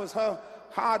 Because that was her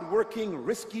hard-working,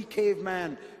 risky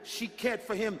caveman. She cared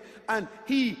for him, and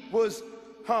he was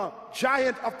her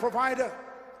giant of provider.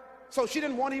 So she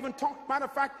didn't want to even talk. Matter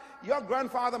of fact, your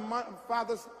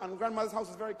father's and grandmother's house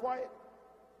is very quiet.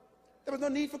 There was no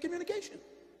need for communication.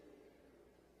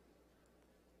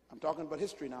 I'm talking about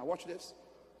history now. Watch this.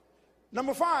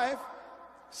 Number five,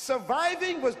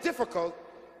 surviving was difficult,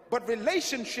 but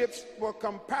relationships were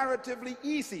comparatively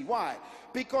easy. Why?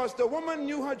 Because the woman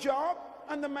knew her job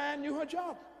and the man knew her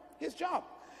job, his job.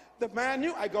 The man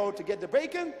knew, I go to get the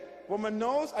bacon. Woman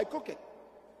knows, I cook it.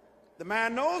 The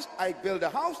man knows, I build a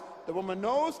house. The woman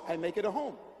knows, I make it a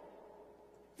home.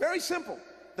 Very simple.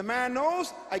 The man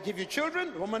knows, I give you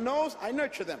children. The woman knows, I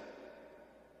nurture them.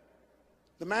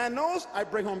 The man knows, I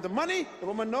bring home the money. The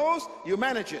woman knows, you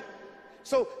manage it.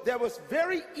 So there was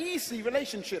very easy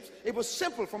relationships. It was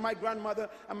simple for my grandmother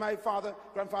and my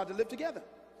grandfather to live together.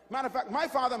 Matter of fact, my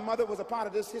father and mother was a part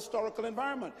of this historical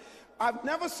environment. I've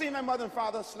never seen my mother and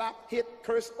father slap, hit,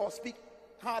 curse, or speak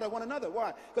hard at one another.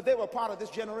 Why? Because they were part of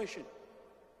this generation.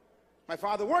 My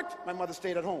father worked, my mother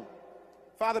stayed at home.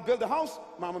 Father built a house,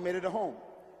 mama made it a home.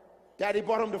 Daddy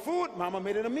brought home the food, mama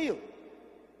made it a meal.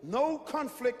 No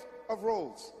conflict of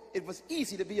roles. It was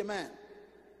easy to be a man.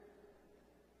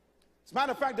 As a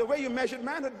matter of fact, the way you measured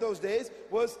manhood in those days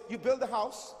was you build the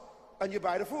house and you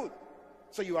buy the food.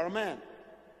 So you are a man.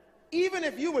 Even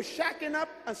if you were shacking up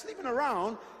and sleeping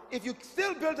around, if you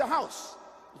still built a house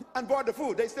and bought the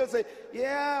food, they still say,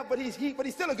 yeah, but he's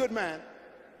still a good man.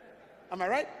 Am I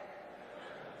right?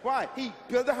 Why? He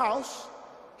built a house,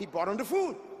 he bought him the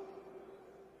food.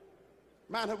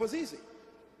 Manhood was easy.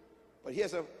 But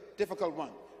here's a difficult one.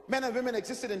 Men and women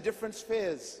existed in different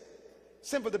spheres.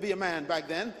 Simple to be a man back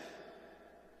then.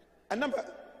 And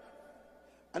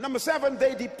number seven,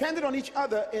 they depended on each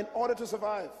other in order to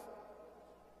survive.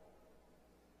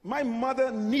 My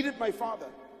mother needed my father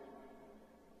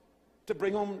to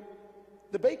bring home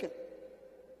the bacon,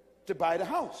 to buy the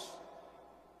house,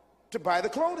 to buy the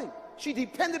clothing. She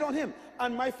depended on him.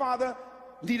 And my father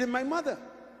needed my mother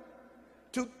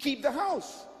to keep the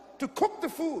house. to cook the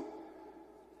food,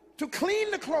 to clean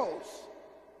the clothes.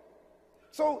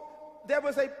 So there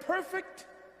was a perfect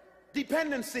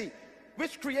dependency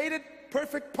which created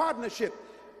perfect partnership,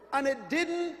 and it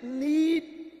didn't need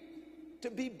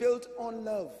to be built on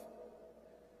love.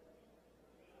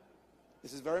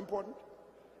 This is very important.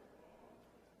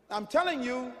 I'm telling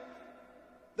you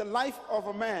the life of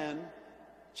a man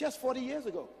just 40 years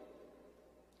ago.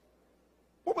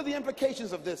 What were the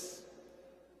implications of this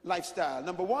lifestyle?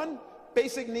 Number one,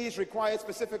 basic needs required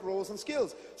specific roles and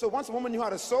skills. So once a woman knew how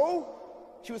to sew,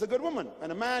 she was a good woman.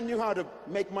 And a man knew how to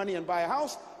make money and buy a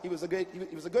house, he was a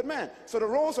good man. So the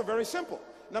roles are very simple.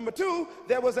 Number two,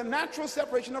 there was a natural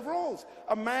separation of roles.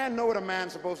 A man knew what a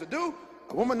man's supposed to do.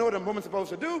 A woman knew what a woman's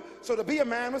supposed to do. So to be a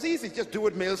man was easy. Just do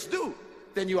what males do.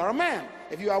 Then you are a man.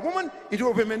 If you are a woman, you do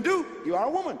what women do. You are a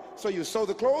woman. So you sew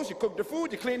the clothes, you cook the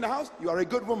food, you clean the house. You are a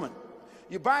good woman.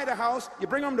 You buy the house, you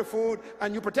bring them the food,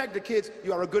 and you protect the kids.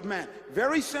 You are a good man.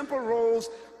 Very simple roles.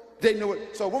 They knew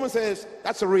it. So a woman says,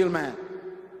 that's a real man.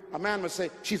 A man would say,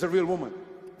 she's a real woman.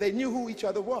 They knew who each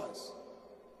other was.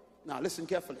 Now listen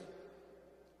carefully.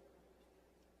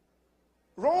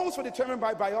 Roles were determined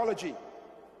by biology.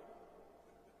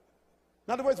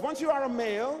 In other words, once you are a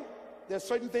male, there's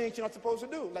certain things you're not supposed to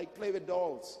do, like play with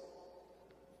dolls.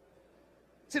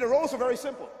 See, the roles are very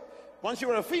simple. Once you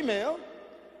were a female,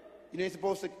 you ain't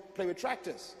supposed to play with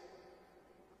tractors.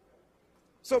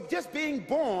 So just being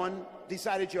born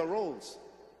decided your roles.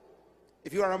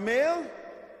 If you are a male,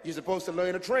 you're supposed to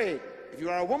learn a trade. If you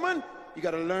are a woman, you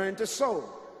got to learn to sew.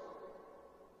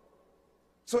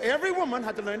 So every woman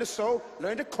had to learn to sew,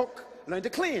 learn to cook, learn to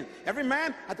clean. Every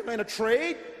man had to learn a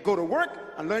trade, go to work,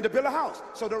 and learn to build a house.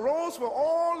 So the roles were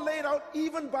all laid out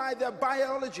even by their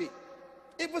biology.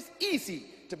 It was easy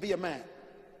to be a man.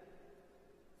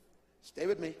 Stay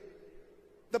with me.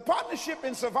 The partnership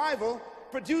in survival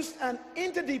produced an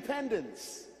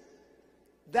interdependence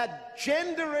that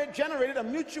generated a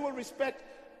mutual respect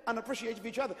and appreciation of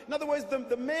each other. In other words,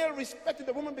 the male respected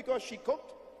the woman because she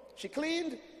cooked, she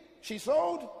cleaned, she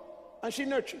sewed, and she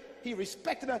nurtured. He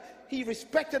respected her. He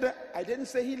respected her. I didn't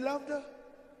say he loved her.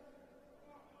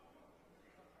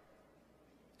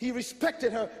 He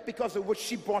respected her because of what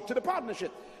she brought to the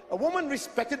partnership. A woman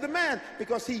respected the man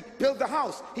because he built the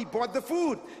house, he bought the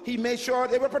food, he made sure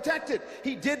they were protected.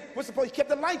 He did what's supposed, he kept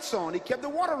the lights on, he kept the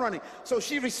water running. So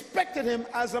she respected him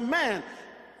as a man.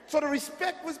 So the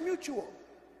respect was mutual.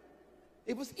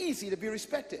 It was easy to be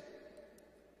respected.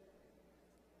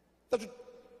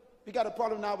 We got a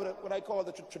problem now with what I call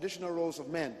the traditional roles of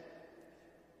men.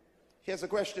 Here's a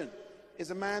question.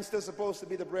 Is a man still supposed to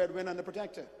be the breadwinner and the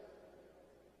protector?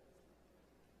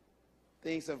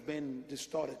 Things have been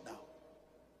distorted now.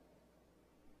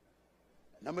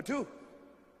 Number two,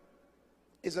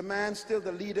 is a man still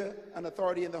the leader and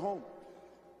authority in the home?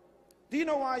 Do you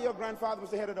know why your grandfather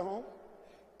was the head of the home?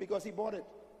 Because he bought it.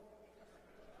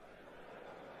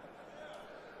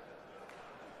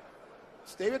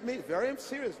 Stay with me, very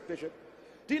serious, Bishop.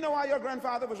 Do you know why your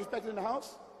grandfather was respected in the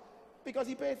house? Because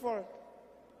he paid for it.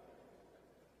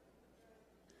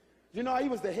 Do you know why he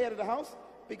was the head of the house?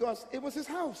 Because it was his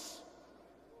house.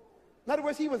 In other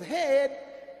words, he was head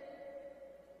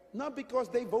not because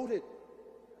they voted.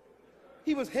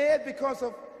 He was head because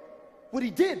of what he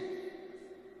did.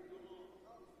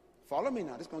 Follow me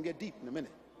now, this is going to get deep in a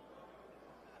minute.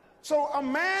 So a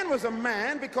man was a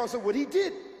man because of what he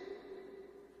did.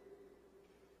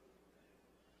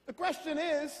 The question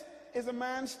is a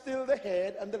man still the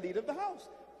head and the leader of the house?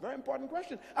 Very important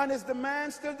question. And is the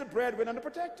man still the breadwinner and the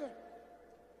protector?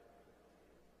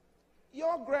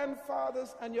 Your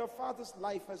grandfather's and your father's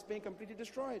life has been completely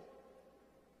destroyed.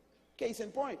 Case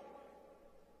in point.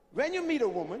 When you meet a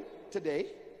woman today,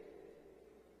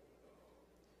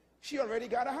 she already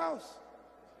got a house.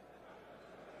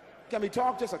 Can we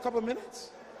talk just a couple of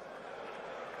minutes?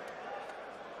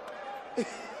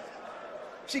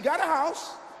 She got a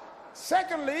house.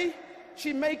 Secondly,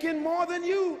 she making more than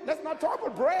you. Let's not talk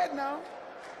about bread now.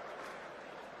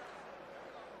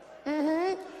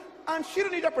 And she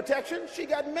don't need a protection. She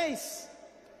got mace.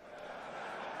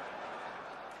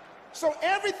 So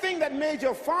everything that made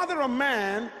your father a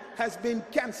man has been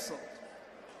canceled.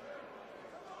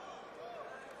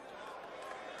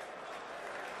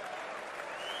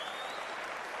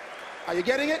 Are you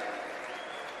getting it?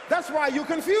 That's why you're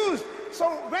confused. So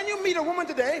when you meet a woman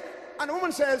today and a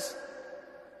woman says,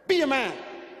 be a man,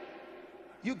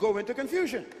 you go into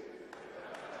confusion.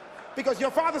 Because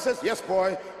your father says, yes,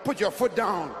 boy, put your foot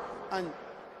down. And,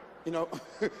 you know,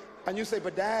 and you say,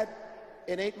 but Dad,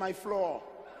 it ain't my floor.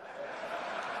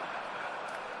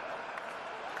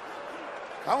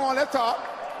 Come on, let's talk.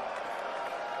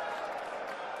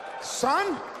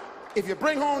 Son, if you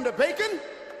bring home the bacon,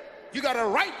 you got a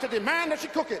right to demand that she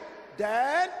cook it.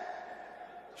 Dad,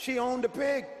 she owned the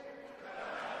pig.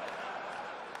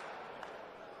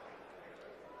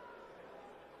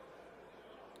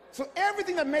 So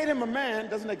everything that made him a man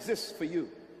doesn't exist for you.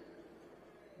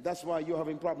 That's why you're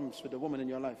having problems with the woman in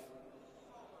your life.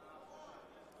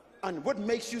 And what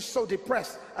makes you so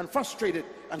depressed and frustrated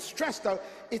and stressed out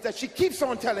is that she keeps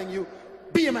on telling you,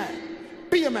 be a man,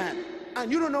 be a man.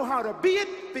 And you don't know how to be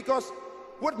it because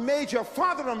what made your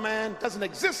father a man doesn't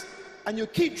exist, and you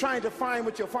keep trying to find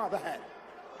what your father had.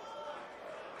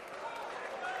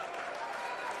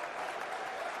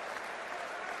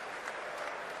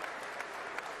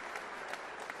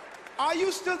 Are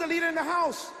you still the leader in the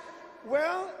house?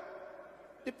 Well,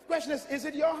 the question is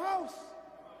it your house?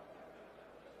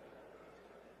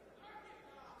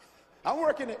 I'm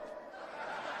working it.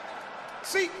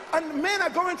 See, and men are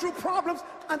going through problems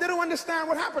and they don't understand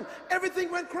what happened.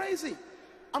 Everything went crazy.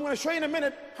 I'm going to show you in a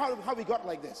minute how we got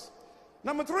like this.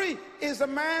 Number 3, is a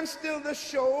man still to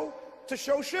show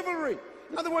chivalry?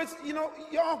 In other words, you know,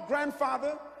 your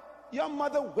grandfather, your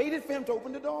mother waited for him to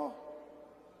open the door.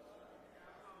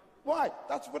 Why?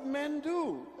 That's what men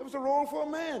do. It was a role for a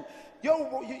man.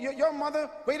 Your mother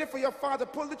waited for your father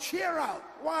to pull the chair out.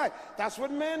 Why? That's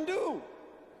what men do.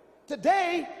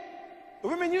 Today, the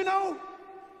women you know,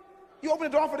 you open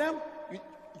the door for them.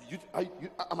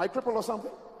 Am I crippled or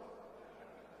something?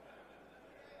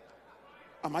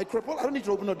 Am I crippled? I don't need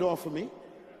to open the door for me.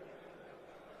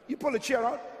 You pull the chair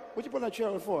out. What you pull that chair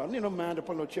out for? I don't need no man to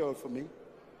pull no chair out for me.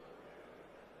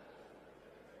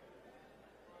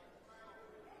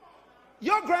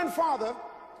 Your grandfather,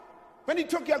 when he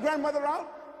took your grandmother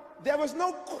out, there was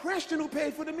no question who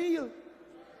paid for the meal.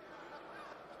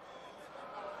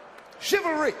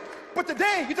 Chivalry. But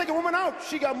today, you take a woman out,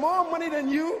 she got more money than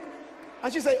you,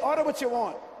 and she say, order what you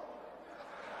want.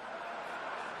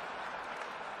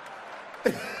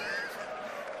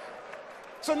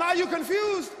 So now you're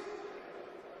confused.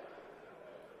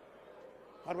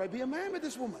 How do I be a man with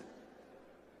this woman?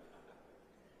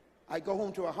 I go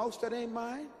home to a house that ain't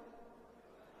mine.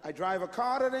 I drive a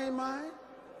car that ain't mine.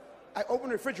 I open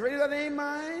the refrigerator that ain't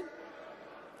mine.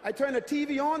 I turn the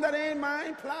TV on that ain't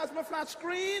mine. Plasma flat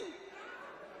screen.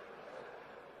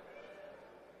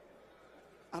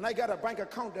 And I got a bank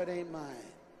account that ain't mine.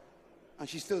 And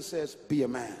she still says, be a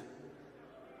man.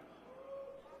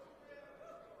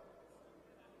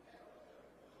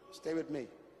 Stay with me.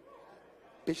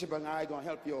 Bishop and I are going to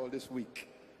help you all this week.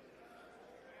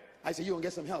 I said, you're going to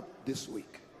get some help this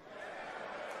week.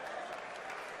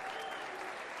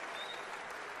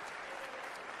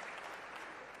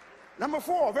 Number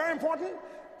 4, very important,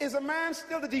 is a man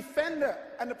still the defender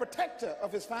and the protector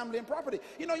of his family and property?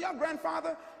 You know, your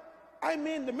grandfather, I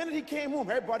mean, the minute he came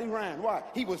home, everybody ran. Why?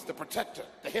 He was the protector,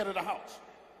 the head of the house.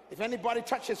 If anybody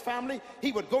touched his family,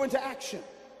 he would go into action.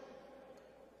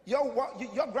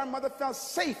 Your grandmother felt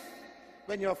safe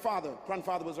when your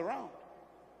grandfather was around.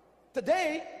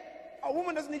 Today, a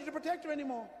woman doesn't need you to protect her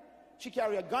anymore. She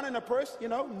carry a gun in her purse, you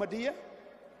know, Medea.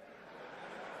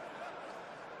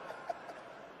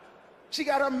 She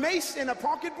got a mace in a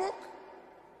pocketbook.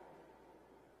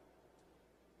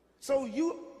 So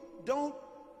you don't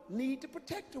need to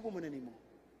protect a woman anymore.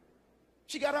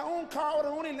 She got her own car with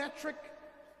her own electric,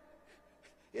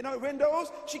 you know,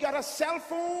 windows. She got a cell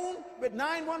phone with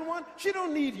 911. She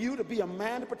don't need you to be a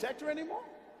man to protect her anymore.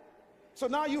 So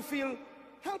now you feel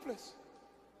helpless.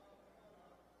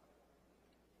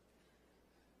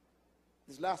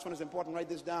 This last one is important. Write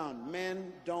this down.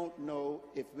 Men don't know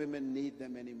if women need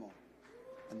them anymore.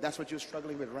 And that's what you're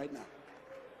struggling with right now.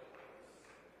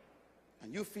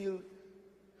 And you feel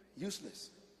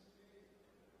useless.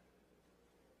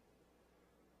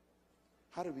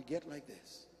 How do we get like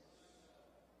this?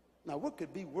 Now, what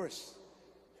could be worse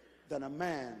than a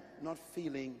man not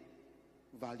feeling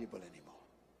valuable anymore?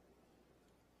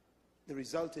 The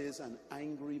result is an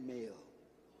angry male.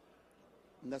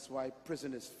 And that's why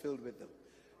prison is filled with them.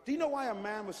 Do you know why a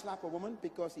man will slap a woman?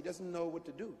 Because he doesn't know what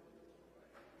to do.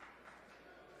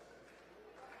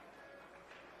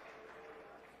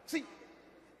 See,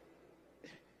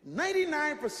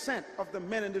 99% of the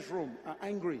men in this room are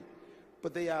angry,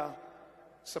 but they are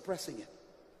suppressing it.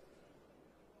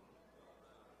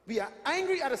 We are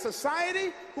angry at a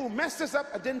society who messed us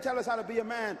up and didn't tell us how to be a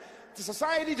man. The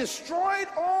society destroyed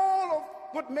all of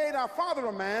what made our father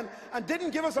a man and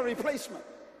didn't give us a replacement.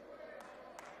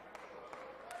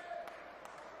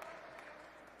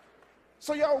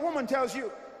 So your woman tells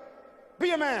you,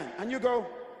 be a man, and you go,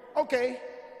 okay,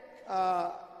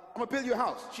 I'm gonna build you a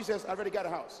house. She says, I already got a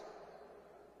house.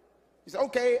 He said,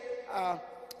 okay, I'll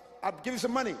give you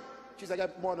some money. She said, I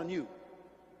got more than you.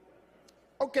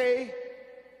 Okay,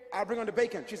 I'll bring on the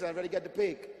bacon. She said, I already got the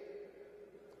pig.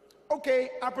 Okay,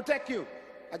 I'll protect you.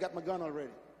 I got my gun already.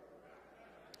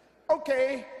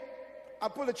 Okay,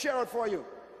 I'll pull the chair out for you.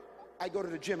 I go to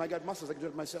the gym. I got muscles. I can do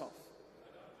it myself.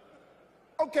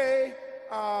 Okay,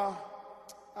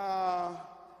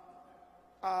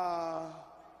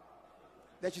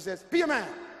 then she says, be a man.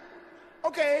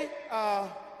 Okay,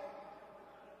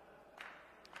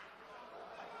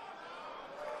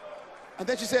 and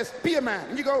then she says, be a man.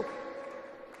 And you go,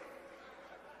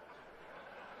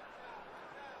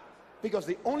 because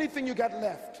the only thing you got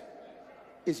left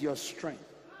is your strength.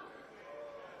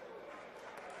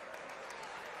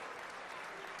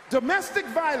 Domestic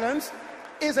violence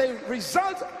is a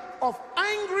result of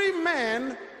angry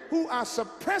men who are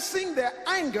suppressing their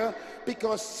anger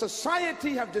because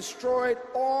society have destroyed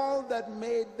all that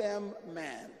made them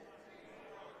man.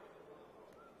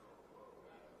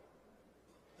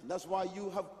 And that's why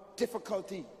you have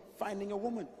difficulty finding a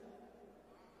woman.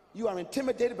 You are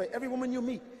intimidated by every woman you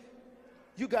meet.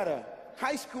 You got a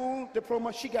high school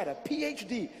diploma, she got a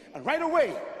PhD, and right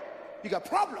away you got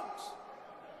problems.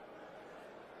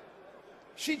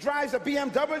 She drives a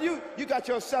BMW, you got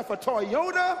yourself a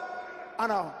Toyota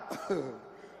and a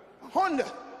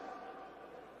Honda.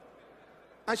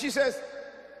 And she says,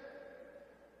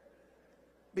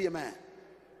 be a man.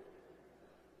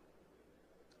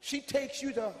 She takes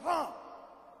you to her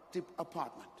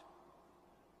apartment.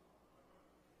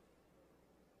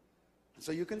 And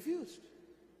so you're confused.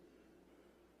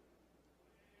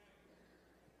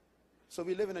 So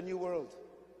we live in a new world.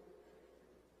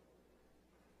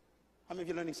 How many of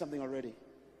you are learning something already?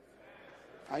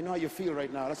 I know how you feel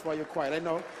right now. That's why you're quiet. I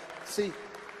know. See,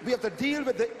 we have to deal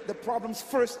with the problems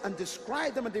first and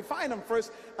describe them and define them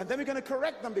first, and then we're going to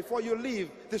correct them before you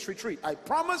leave this retreat. I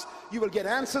promise you will get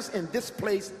answers in this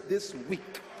place this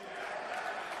week.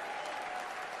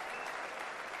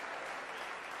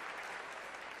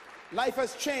 Life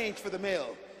has changed for the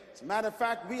male. As a matter of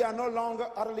fact, we are no longer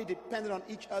utterly dependent on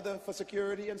each other for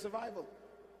security and survival,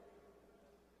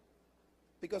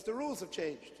 because the rules have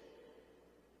changed.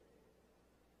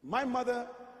 My mother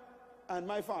and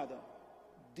my father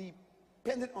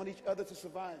depended on each other to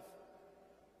survive.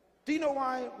 Do you know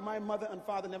why my mother and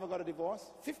father never got a divorce?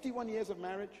 51 years of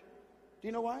marriage. Do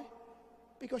you know why?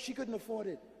 Because she couldn't afford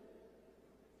it.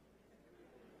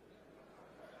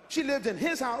 She lived in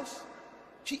his house.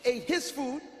 She ate his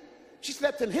food. She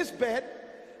slept in his bed.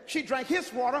 She drank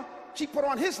his water. She put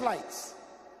on his lights.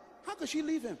 How could she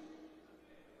leave him?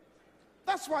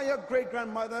 That's why your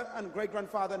great-grandmother and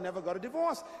great-grandfather never got a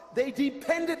divorce. They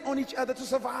depended on each other to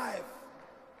survive.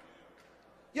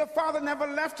 Your father never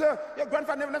left her. Your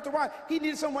grandfather never left her. Why? He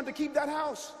needed someone to keep that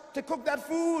house, to cook that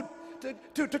food,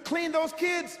 to clean those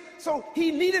kids. So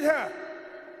he needed her.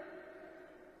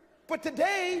 But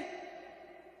today,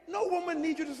 no woman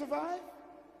needs you to survive.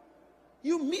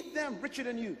 You meet them richer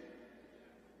than you.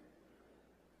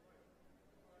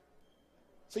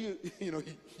 So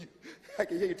I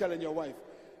can hear you telling your wife,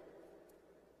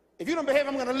 if you don't behave,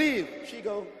 I'm going to leave. She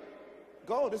go,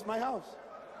 this is my house.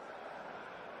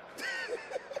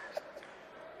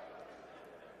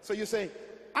 So you say,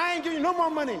 I ain't giving you no more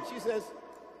money. She says,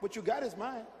 what you got is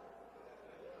mine.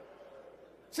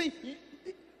 See,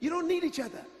 you don't need each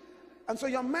other. And so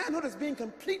your manhood is being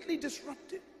completely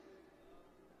disrupted.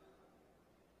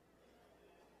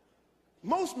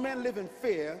 Most men live in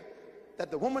fear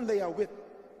that the woman they are with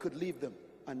could leave them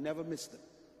and never miss them.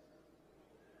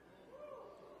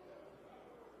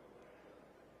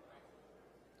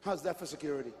 How's that for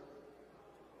security?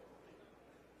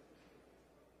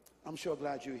 I'm sure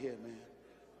glad you're here, man.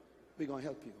 We're going to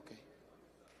help you, okay?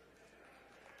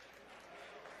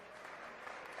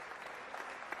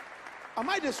 Am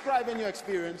I describing your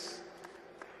experience?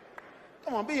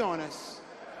 Come on, be honest.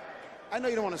 I know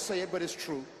you don't want to say it, but it's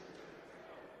true.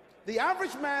 The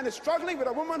average man is struggling with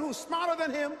a woman who's smarter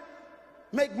than him,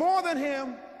 make more than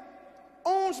him,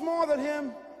 owns more than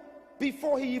him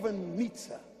before he even meets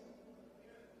her.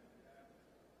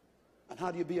 And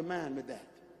how do you be a man with that?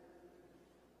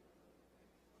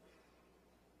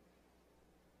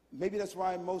 Maybe that's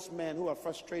why most men who are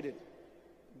frustrated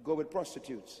go with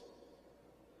prostitutes.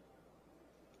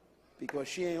 Because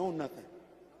she ain't own nothing.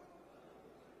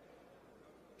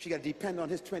 She got to depend on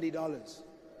his $20.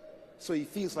 So he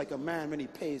feels like a man when he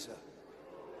pays her.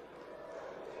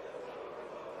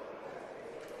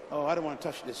 Oh, I don't want to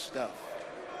touch this stuff.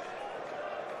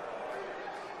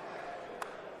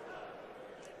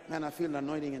 Man, I feel an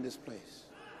anointing in this place.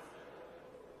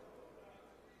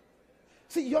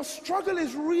 See, your struggle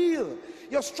is real.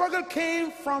 Your struggle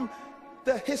came from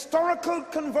the historical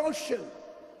convulsion,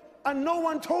 and no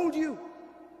one told you.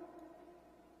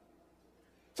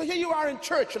 So here you are in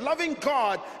church, loving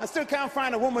God, and still can't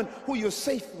find a woman who you're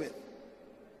safe with.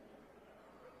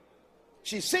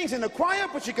 She sings in the choir,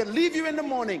 but she can leave you in the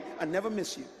morning and never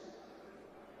miss you.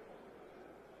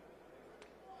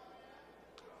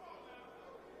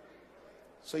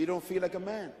 So you don't feel like a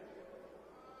man.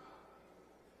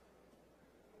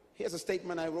 Here's a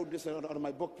statement. I wrote this out of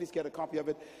my book. Please get a copy of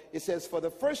it. It says, for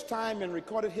the first time in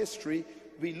recorded history,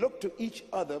 we look to each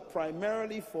other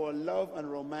primarily for love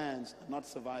and romance, not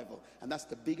survival. And that's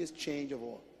the biggest change of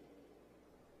all.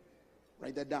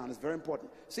 Write that down. It's very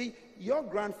important. See, your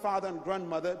grandfather and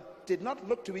grandmother did not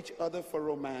look to each other for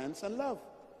romance and love.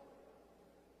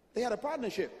 They had a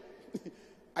partnership.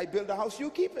 I build a house,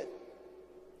 you keep it.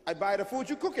 I buy the food,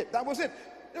 you cook it. That was it.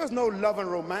 There was no love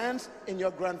and romance in your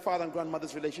grandfather and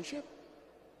grandmother's relationship.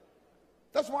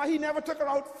 That's why he never took her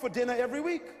out for dinner every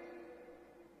week.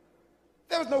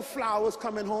 There was no flowers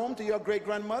coming home to your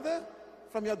great-grandmother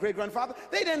from your great-grandfather.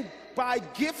 They didn't buy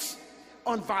gifts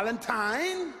on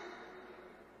Valentine.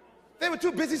 They were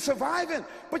too busy surviving.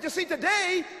 But you see,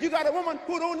 today, you got a woman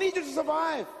who don't need you to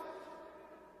survive.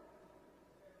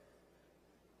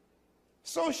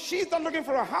 So she's not looking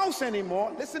for a house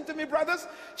anymore. Listen to me, brothers.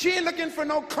 She ain't looking for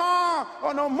no car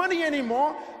or no money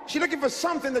anymore. She's looking for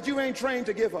something that you ain't trained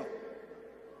to give her.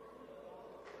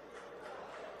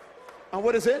 And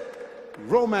what is it?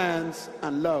 Romance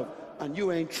and love. And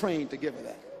you ain't trained to give her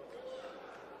that.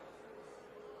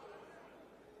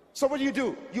 So what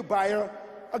do? You buy her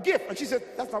a gift. And she said,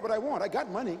 that's not what I want. I got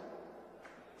money.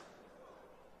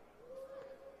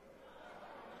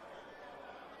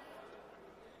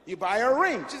 You buy her a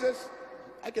ring. She says,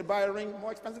 I could buy a ring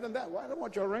more expensive than that. Why? I don't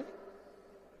want your ring.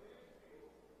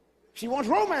 She wants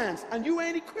romance, and you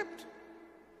ain't equipped.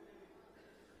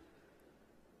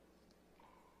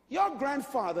 Your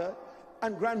grandfather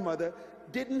and grandmother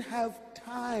didn't have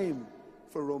time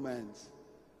for romance.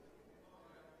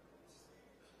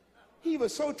 He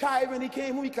was so tired when he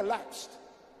came home, he collapsed.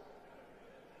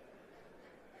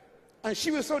 And she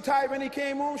was so tired when he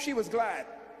came home, she was glad.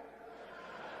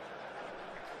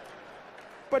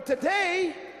 But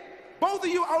today, both of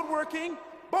you out working,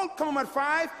 both come home at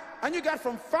 5, and you got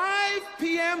from 5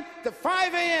 p.m. to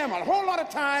 5 a.m., a whole lot of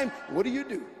time. What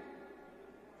do?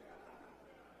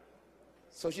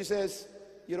 So she says,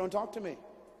 you don't talk to me.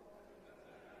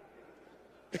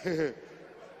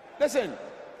 Listen,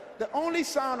 the only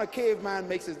sound a caveman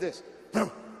makes is this.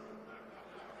 So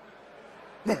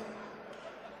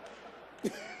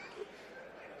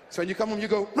when you come home, you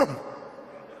go,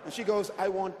 and she goes, I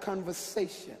want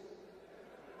conversation.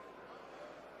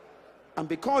 And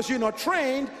because you're not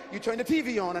trained, you turn the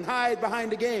TV on and hide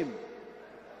behind the game.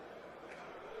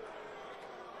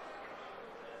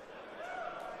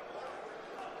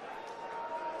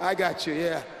 I got you,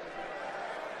 yeah.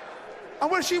 And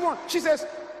what does she want? She says,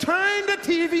 turn the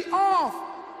TV off.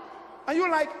 And you're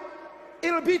like,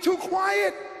 it'll be too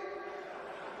quiet.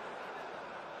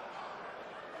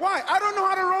 Why? I don't know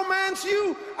how to romance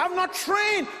you. I'm not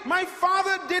trained. My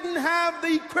father didn't have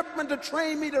the equipment to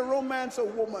train me to romance a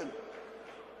woman.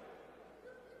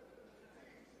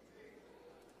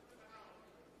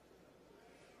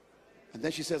 And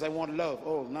then she says, I want love.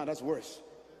 Oh, no, that's worse.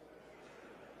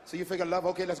 So you figure love,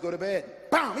 okay, let's go to bed.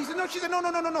 Bam! He said, no. She said,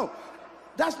 no.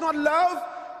 That's not love.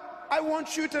 I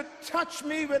want you to touch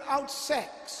me without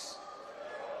sex.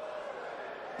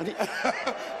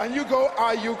 And you go,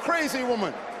 are you crazy,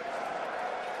 woman?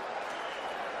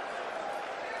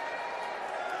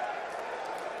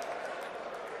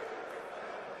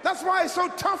 That's why it's so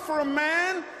tough for a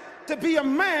man to be a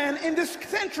man in this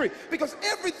century, because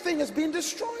everything has been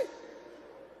destroyed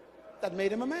that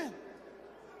made him a man.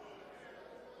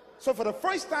 So for the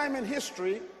first time in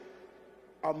history,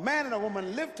 a man and a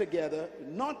woman live together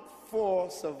not for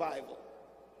survival.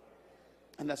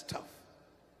 And that's tough,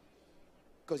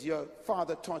 because your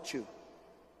father taught you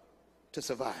to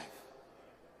survive.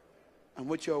 And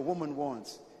what your woman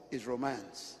wants is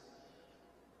romance.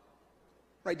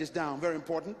 Write this down, very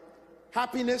important.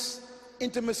 Happiness,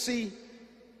 intimacy,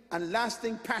 and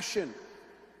lasting passion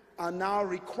are now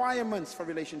requirements for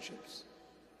relationships.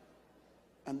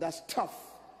 And that's tough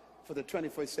for the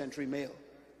 21st century male.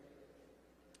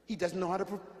 He doesn't know how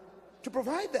to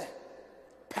provide that.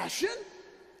 Passion,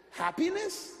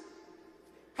 happiness.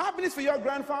 Happiness for your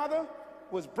grandfather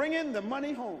was bringing the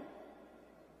money home.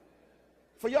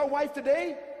 For your wife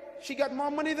today, she got more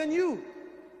money than you.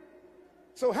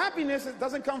 So happiness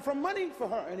doesn't come from money for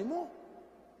her anymore.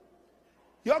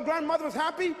 Your grandmother was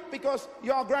happy because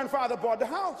your grandfather bought the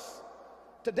house.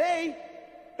 Today,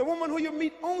 The woman who you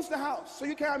meet owns the house, so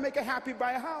you can't make her happy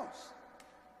by a house.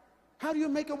 How do you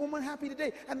make a woman happy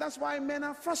today? And that's why men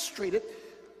are frustrated,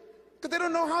 because they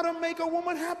don't know how to make a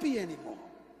woman happy anymore.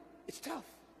 It's tough.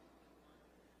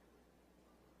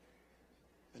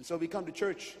 And so we come to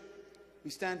church,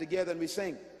 we stand together and we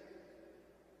sing,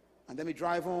 and then we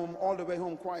drive home, all the way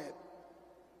home quiet,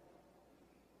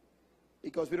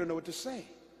 because we don't know what to say.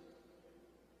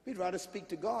 We'd rather speak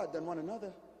to God than one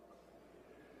another.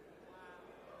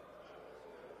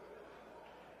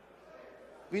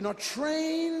 We're not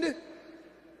trained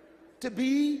to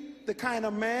be the kind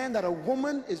of man that a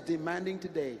woman is demanding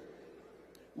today.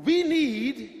 We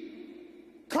need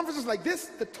conferences like this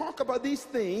to talk about these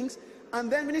things, and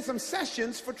then we need some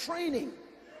sessions for training.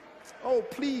 Oh,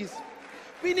 please.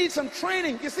 We need some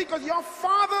training. You see, because your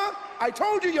father, I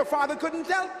told you your father couldn't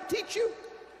teach you.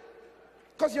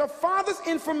 Because your father's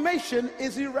information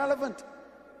is irrelevant.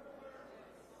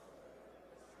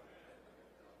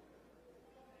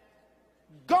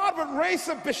 God would raise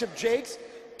up Bishop Jakes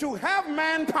to have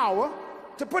manpower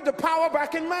to put the power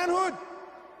back in manhood.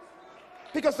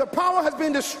 Because the power has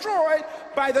been destroyed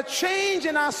by the change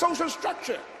in our social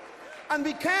structure. And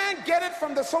we can't get it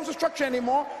from the social structure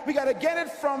anymore. We got to get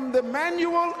it from the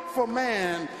manual for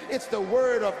man. It's the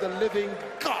word of the living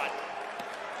God.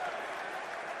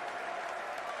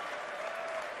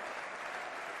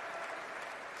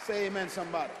 Say amen,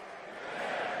 somebody.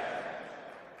 Amen.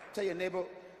 Tell your neighbor,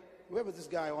 where was this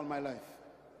guy all my life?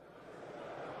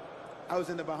 I was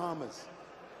in the Bahamas.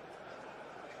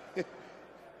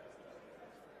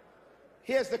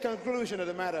 Here's the conclusion of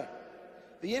the matter.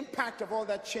 The impact of all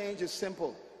that change is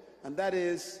simple, and that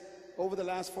is, over the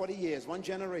last 40 years, one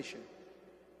generation,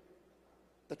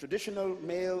 the traditional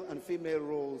male and female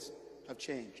roles have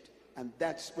changed, and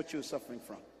that's what you're suffering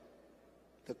from.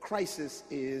 The crisis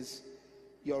is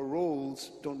your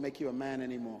roles don't make you a man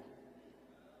anymore.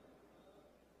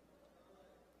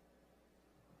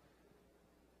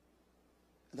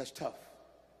 And that's tough.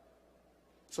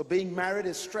 So being married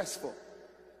is stressful.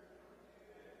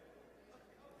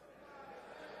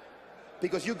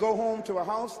 Because you go home to a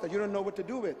house that you don't know what to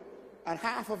do with, and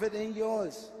half of it ain't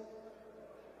yours.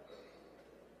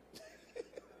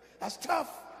 That's tough.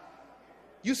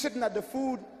 You sitting at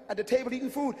the table eating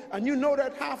food, and you know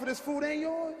that half of this food ain't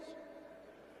yours.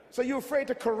 So you're afraid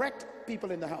to correct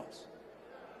people in the house.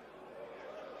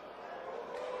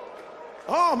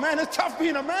 Oh man, it's tough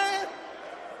being a man.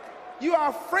 You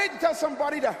are afraid to tell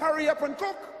somebody to hurry up and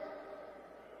cook.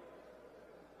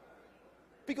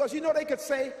 Because you know they could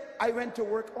say, I went to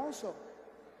work also.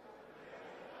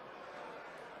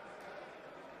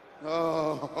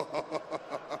 Oh,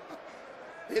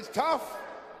 it's tough.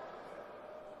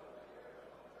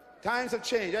 Times have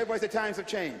changed. Everybody say times have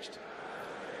changed.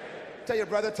 Tell your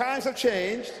brother, times have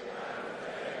changed,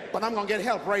 but I'm going to get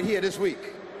help right here this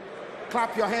week.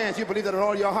 Clap your hands. You believe that with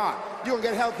all your heart. You're going to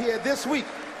get help here this week.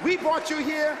 We brought you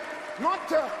here not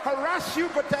to harass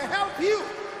you, but to help you.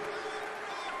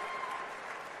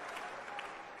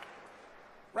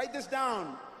 Write this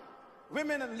down.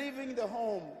 Women are leaving the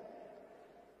home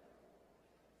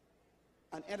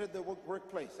and entered the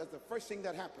workplace. That's the first thing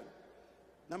that happened.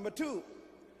 Number two,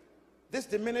 this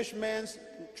diminished man's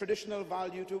traditional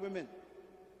value to women.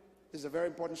 This is a very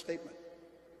important statement.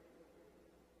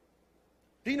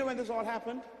 Do you know when this all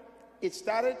happened? It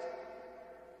started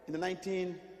in the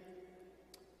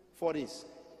 1940s.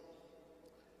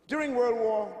 During World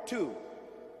War II,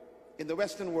 in the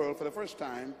Western world, for the first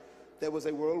time, there was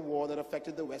a world war that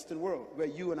affected the Western world, where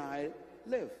you and I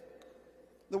live.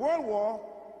 The World War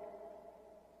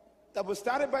that was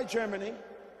started by Germany,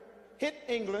 hit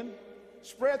England,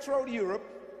 spread throughout Europe,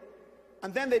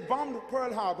 and then they bombed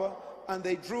Pearl Harbor, and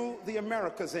they drew the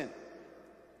Americas in.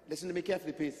 Listen to me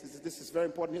carefully, please. This is very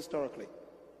important historically.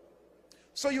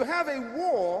 So you have a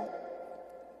war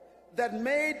that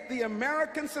made the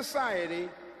American society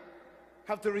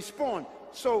have to respond.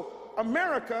 So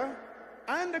America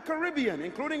and the Caribbean,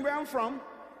 including where I'm from,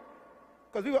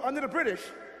 because we were under the British,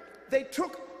 they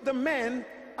took the men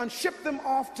and shipped them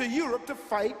off to Europe to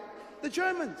fight the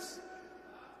Germans.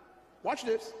 Watch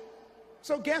this.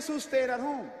 So guess who stayed at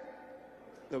home?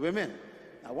 The women.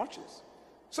 Now watch this.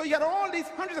 So you got all these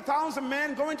hundreds of thousands of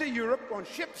men going to Europe on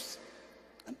ships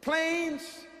and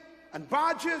planes and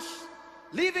barges,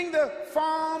 leaving the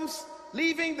farms,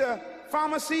 leaving the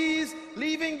pharmacies,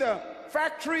 leaving the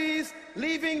factories,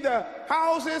 leaving the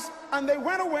houses, and they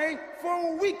went away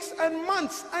for weeks and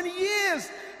months and years.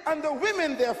 And the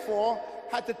women, therefore,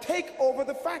 had to take over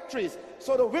the factories.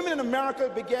 So the women in America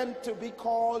began to be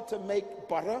called to make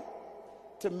butter,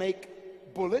 to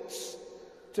make bullets,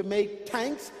 to make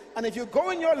tanks. And if you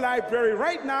go in your library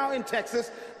right now in Texas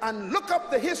and look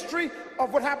up the history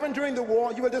of what happened during the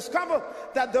war, you will discover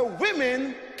that the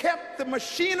women kept the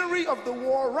machinery of the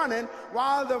war running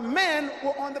while the men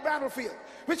were on the battlefield.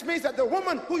 Which means that the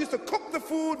woman who used to cook the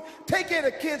food, take care of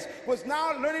the kids, was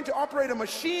now learning to operate a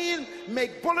machine,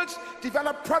 make bullets,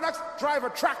 develop products, drive a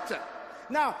tractor.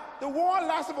 Now, the war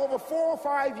lasted over 4 or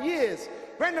 5 years.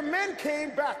 When the men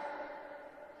came back,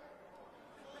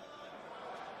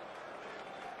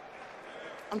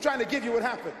 I'm trying to give you what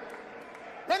happened.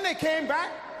 When they came back,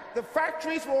 the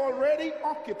factories were already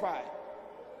occupied.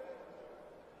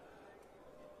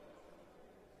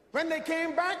 When they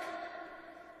came back,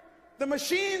 the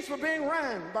machines were being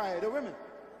ran by the women.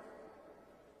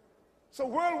 So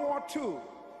World War II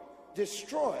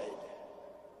destroyed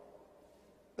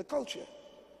the culture.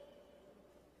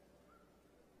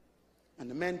 And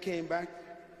the men came back,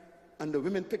 and the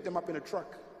women picked them up in a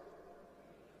truck.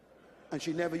 And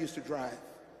she never used to drive.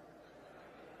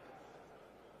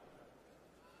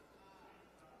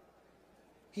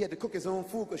 He had to cook his own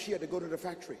food because she had to go to the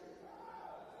factory.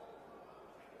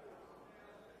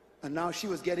 And now she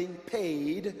was getting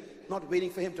paid, not waiting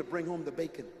for him to bring home the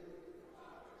bacon.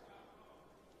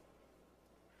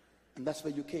 And that's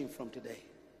where you came from today.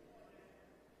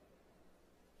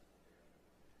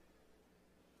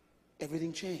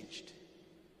 Everything changed.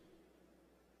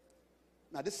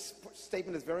 Now this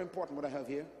statement is very important, what I have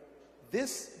here.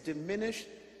 This diminished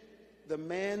the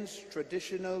man's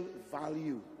traditional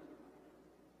value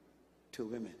to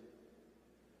women.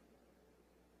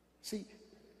 See,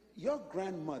 your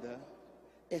grandmother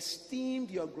esteemed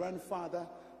your grandfather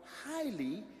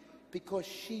highly because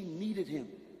she needed him.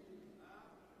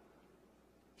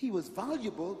 He was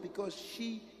valuable because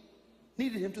she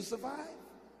needed him to survive.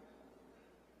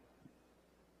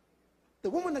 The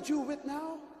woman that you're with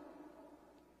now,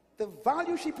 the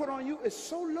value she put on you is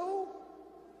so low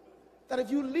that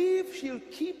if you leave, she'll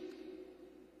keep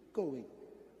going.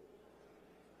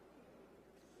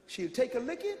 She'll take a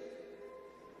licking,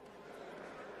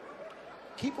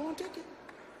 keep on taking.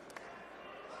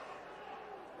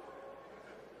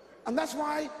 And that's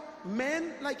why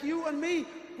men like you and me,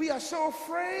 we are so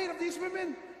afraid of these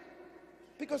women,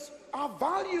 because our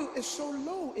value is so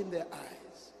low in their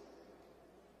eyes.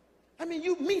 I mean,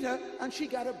 you meet her and she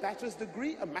got a bachelor's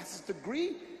degree, a master's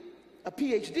degree, a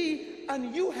PhD,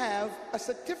 and you have a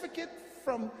certificate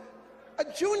from a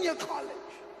junior college.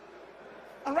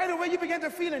 And right away you begin to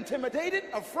feel intimidated,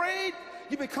 afraid,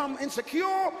 you become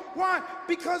insecure. Why?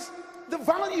 Because the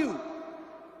value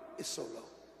is so low.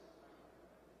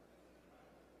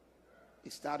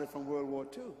 It started from World War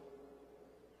II,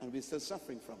 and we're still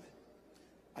suffering from it.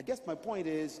 I guess my point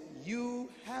is, you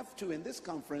have to, in this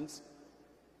conference,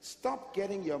 stop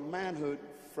getting your manhood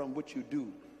from what you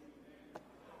do.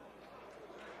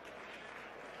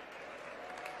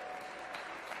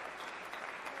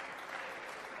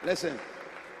 Listen,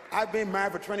 I've been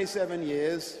married for 27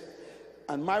 years,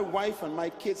 and my wife and my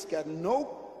kids got no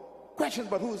questions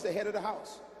about who's the head of the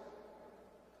house.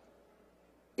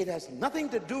 It has nothing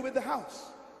to do with the house.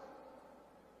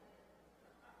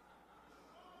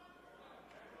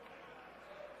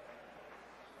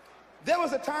 There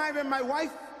was a time when my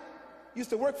wife used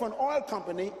to work for an oil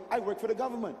company. I worked for the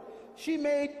government. She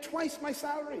made twice my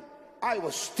salary. I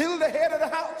was still the head of the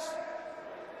house.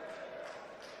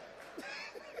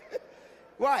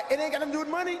 Why? It ain't got nothing to do with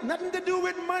money. Nothing to do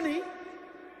with money.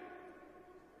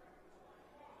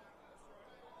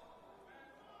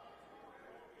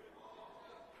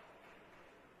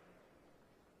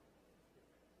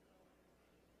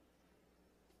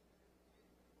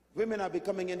 Women are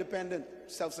becoming independent,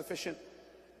 self-sufficient.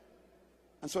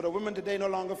 And so the women today no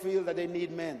longer feel that they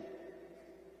need men.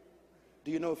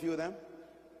 Do you know a few of them?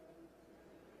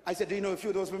 I said, do you know a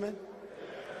few of those women?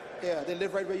 Yeah, they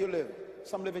live right where you live.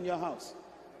 Some live in your house.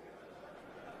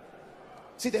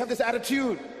 See, they have this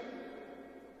attitude.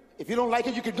 If you don't like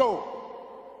it, you could go.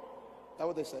 That's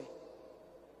what they say.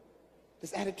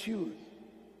 This attitude.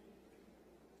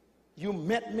 You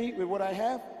met me with what I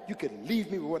have, you could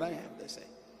leave me with what I have, they say.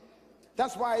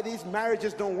 That's why these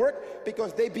marriages don't work,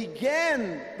 because they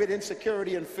began with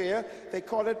insecurity and fear. They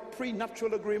call it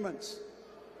prenuptial agreements.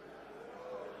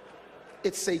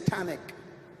 It's satanic.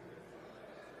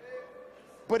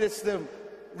 But it's the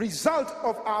result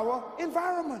of our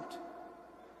environment.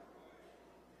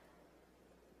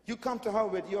 You come to her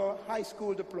with your high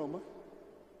school diploma.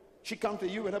 She come to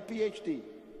you with her PhD.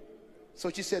 So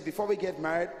she said, before we get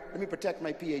married, let me protect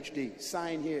my PhD.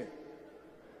 Sign here.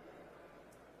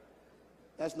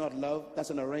 That's not love, that's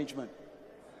an arrangement.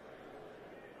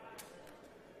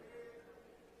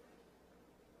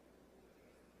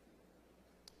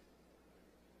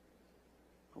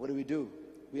 What do?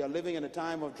 We are living in a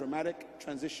time of dramatic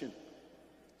transition,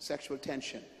 sexual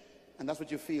tension. And that's what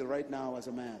you feel right now as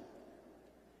a man.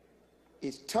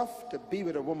 It's tough to be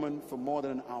with a woman for more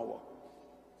than an hour.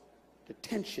 The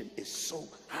tension is so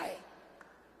high.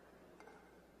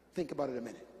 Think about it a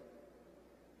minute.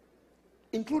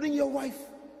 Including your wife.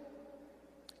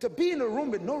 To be in a room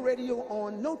with no radio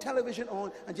on, no television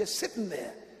on, and just sitting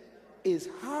there is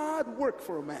hard work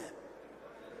for a man.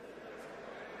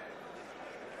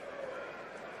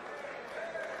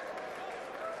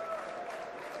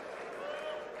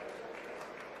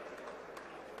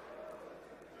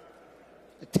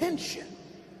 The tension.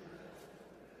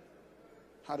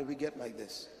 How did we get like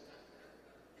this?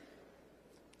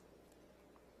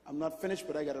 I'm not finished,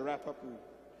 but I got to wrap up and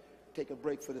take a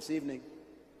break for this evening.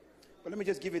 But let me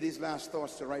just give you these last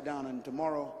thoughts to write down. And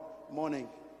tomorrow morning,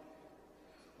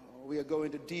 we are going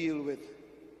to deal with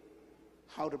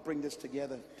how to bring this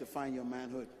together to find your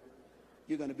manhood.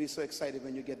 You're going to be so excited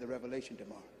when you get the revelation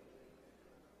tomorrow.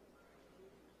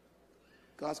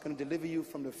 God's going to deliver you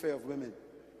from the fear of women.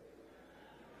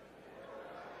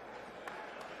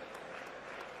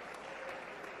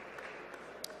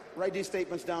 Write these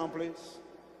statements down, please.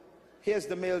 Here's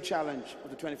the male challenge of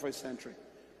the 21st century.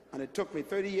 And it took me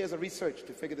 30 years of research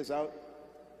to figure this out.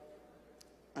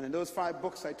 And in those 5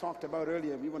 books I talked about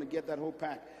earlier, we want to get that whole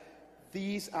pack.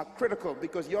 These are critical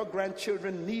because your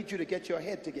grandchildren need you to get your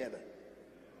head together.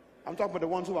 I'm talking about the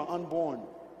ones who are unborn.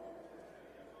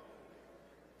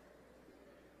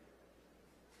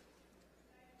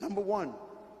 Number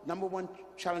one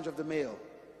challenge of the male.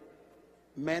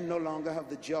 Men no longer have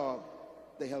the job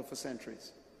they held for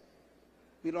centuries.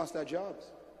 We lost our jobs.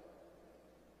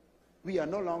 We are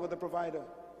no longer the provider.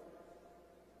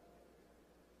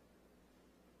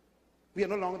 We are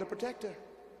no longer the protector.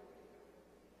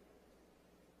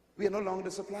 We are no longer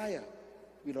the supplier.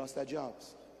 We lost our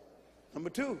jobs. Number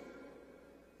 2,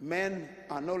 men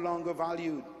are no longer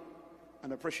valued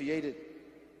and appreciated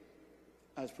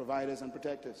as providers and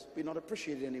protectors. We're not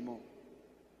appreciated anymore.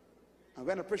 And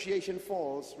when appreciation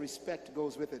falls, respect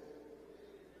goes with it.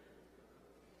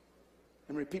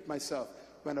 And repeat myself.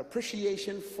 When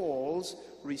appreciation falls,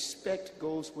 respect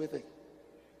goes with it.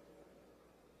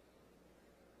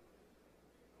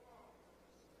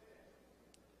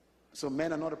 So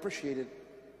men are not appreciated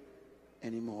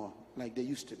anymore like they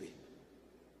used to be.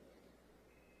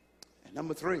 And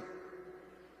number 3,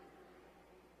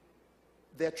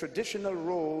 their traditional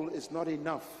role is not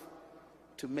enough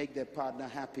to make their partner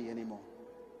happy anymore.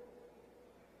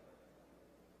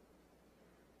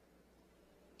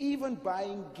 Even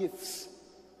buying gifts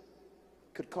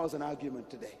could cause an argument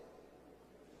today.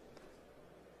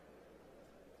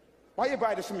 Why you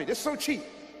buy this for me? This is so cheap.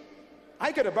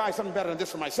 I could have buy something better than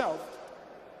this for myself.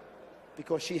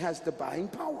 Because she has the buying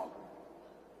power.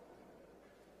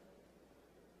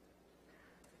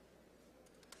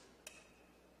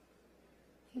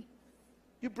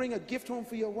 You bring a gift home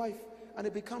for your wife and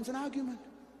it becomes an argument.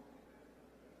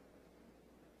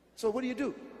 So what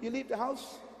do? You leave the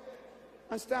house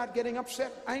and start getting upset,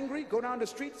 angry, go down the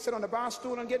street, sit on the bar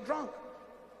stool and get drunk.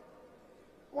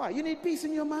 Why? You need peace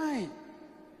in your mind.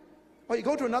 Or you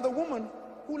go to another woman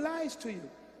who lies to you.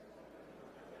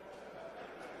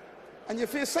 And you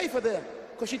feel safer there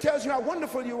because she tells you how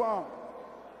wonderful you are.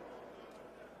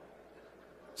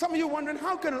 Some of you wondering,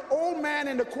 how can an old man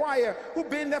in the choir who's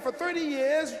been there for 30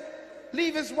 years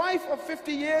leave his wife of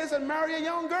 50 years and marry a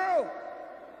young girl?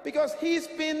 Because he's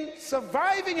been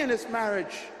surviving in his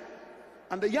marriage.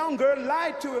 And the young girl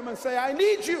lied to him and said, I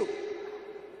need you.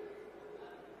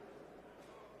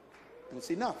 And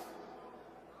it's enough.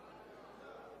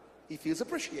 He feels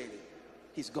appreciated.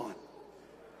 He's gone.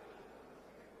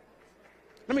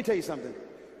 Let me tell you something.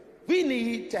 We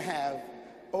need to have,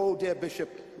 oh dear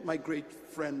Bishop, my great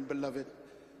friend, beloved,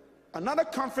 another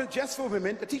conference just for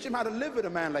women to teach them how to live with a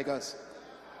man like us.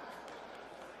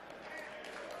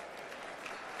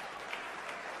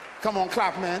 Come on,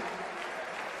 clap, man.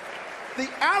 The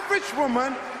average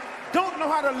woman don't know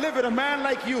how to live with a man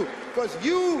like you because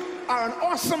you are an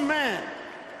awesome man.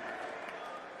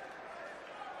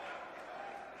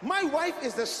 My wife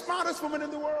is the smartest woman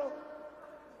in the world.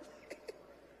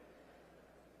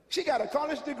 She got a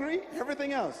college degree,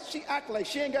 everything else. She act like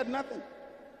she ain't got nothing.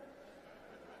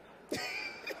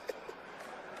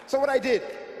 So what I did,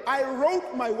 I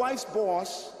wrote my wife's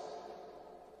boss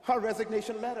her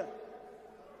resignation letter.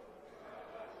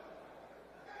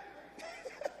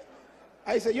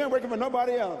 I said, you ain't working for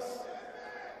nobody else.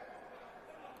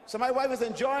 So my wife is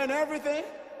enjoying everything.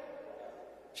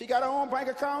 She got her own bank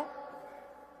account.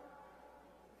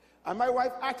 And my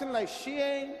wife acting like she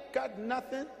ain't got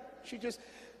nothing. She just,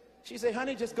 She said,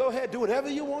 honey, just go ahead, do whatever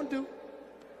you want to do.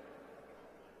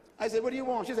 I said, what do you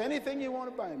want? She said, anything you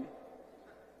want to buy me.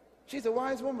 She's a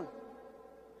wise woman.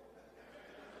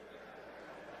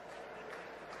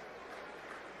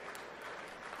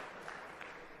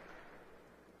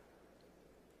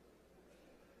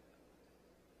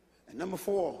 And number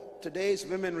 4, today's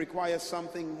women require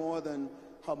something more than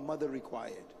her mother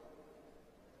required.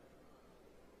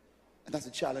 And that's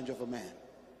the challenge of a man.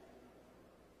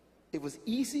 It was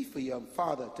easy for your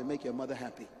father to make your mother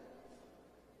happy.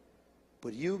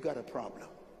 But you got a problem.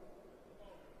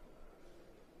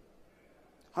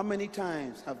 How many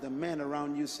times have the men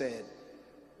around you said,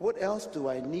 what else do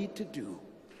I need to do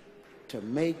to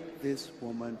make this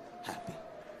woman happy?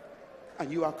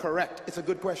 And you are correct. It's a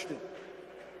good question.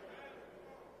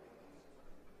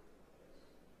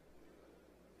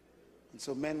 And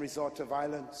so men resort to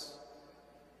violence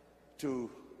to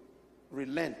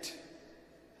relent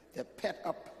their pent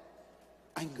up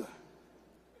anger.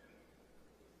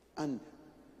 And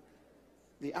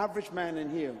the average man in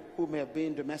here who may have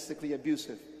been domestically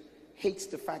abusive hates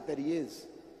the fact that he is,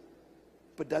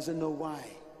 but doesn't know why.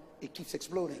 It keeps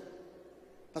exploding.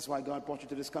 That's why God brought you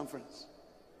to this conference.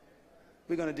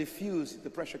 We're going to diffuse the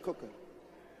pressure cooker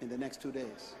in the next 2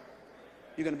 days.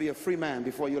 You're going to be a free man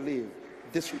before you leave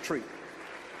this retreat.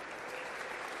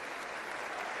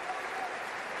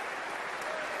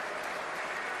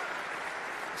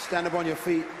 Stand up on your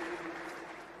feet.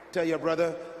 Tell your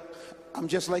brother, I'm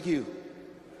just like you.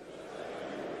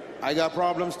 I got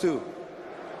problems too.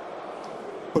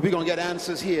 But we're going to get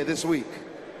answers here this week.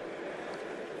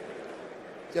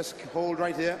 Just hold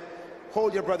right there.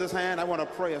 Hold your brother's hand. I want to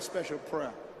pray a special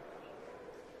prayer.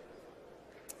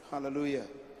 Hallelujah.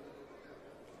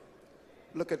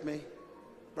 Look at me.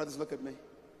 Brothers, look at me.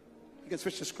 You can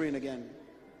switch the screen again,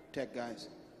 tech guys.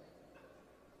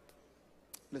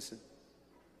 Listen.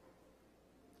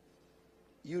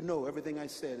 You know everything I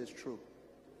said is true.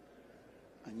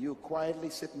 And you're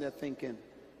quietly sitting there thinking,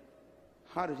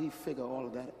 how did he figure all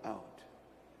of that out?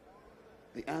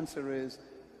 The answer is,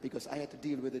 because I had to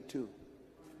deal with it too.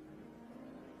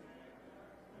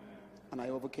 And I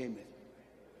overcame it.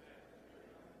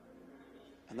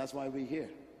 And that's why we're here.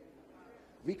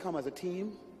 We come as a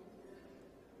team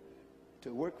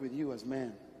to work with you as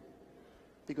men.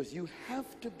 Because you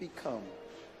have to become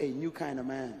a new kind of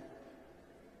man.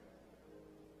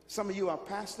 Some of you are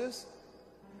pastors,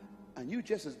 and you're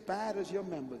just as bad as your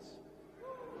members.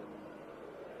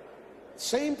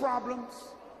 Same problems,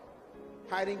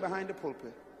 hiding behind the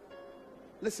pulpit.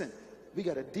 Listen, we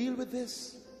got to deal with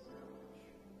this,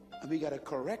 and we got to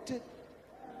correct it,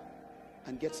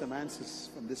 and get some answers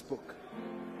from this book.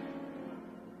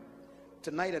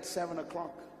 Tonight at 7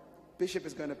 o'clock, Bishop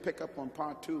is going to pick up on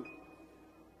part 2.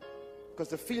 Because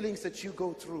the feelings that you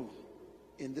go through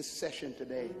in this session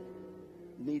today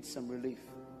need some relief.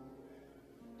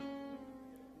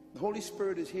 The Holy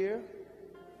Spirit is here,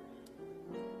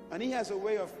 and he has a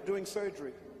way of doing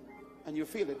surgery, and you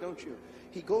feel it, don't you?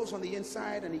 He goes on the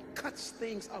inside and he cuts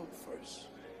things out first.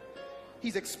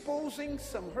 He's exposing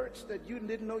some hurts that you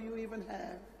didn't know you even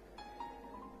had.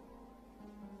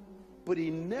 But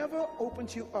he never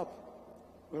opens you up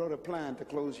without a plan to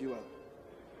close you up.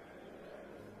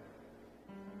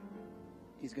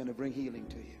 He's going to bring healing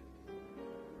to you.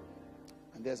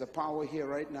 And there's a power here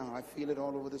right now. I feel it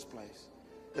all over this place.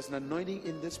 There's an anointing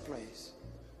in this place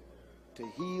to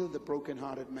heal the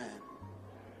brokenhearted man.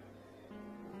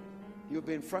 You've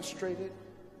been frustrated.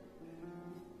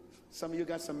 Some of you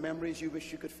got some memories you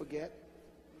wish you could forget.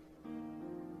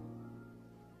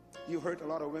 You hurt a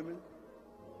lot of women.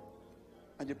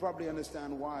 And you probably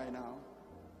understand why now.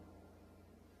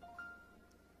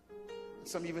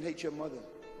 Some even hate your mother.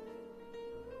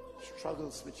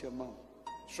 Struggles with your mom.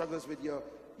 Struggles with your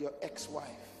ex-wife.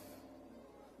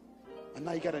 And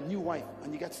now you got a new wife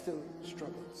and you got still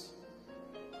struggles.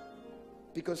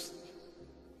 Because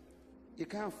you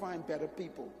can't find better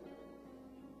people.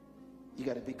 You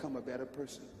got to become a better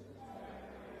person.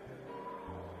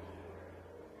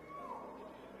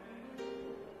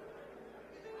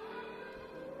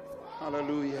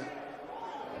 Hallelujah.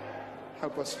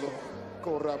 Help us, Lord.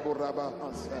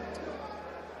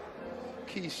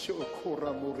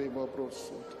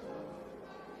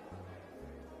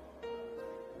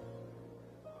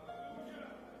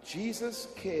 Jesus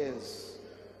cares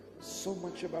so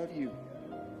much about you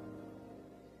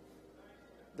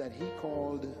that he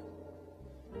called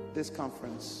this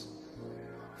conference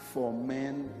for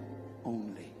men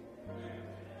only.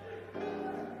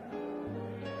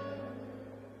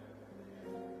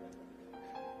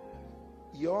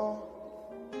 Your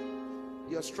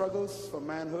struggles for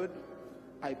manhood,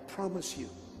 I promise you,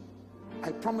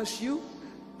 I promise you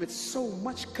with so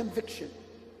much conviction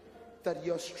that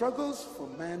your struggles for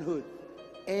manhood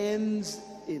ends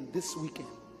in this weekend.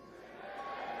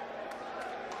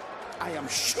 I am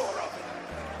sure of it.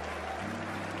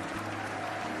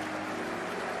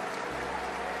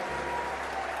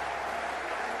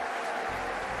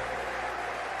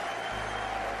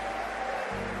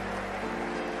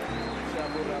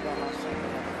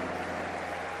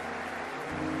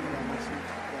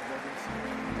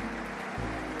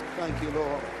 Thank you,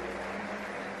 Lord.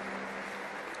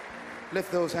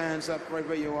 Lift those hands up right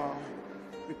where you are.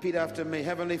 Repeat after me.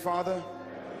 Heavenly Father,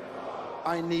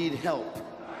 I need help.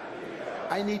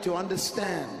 I need to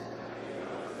understand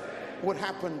what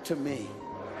happened to me.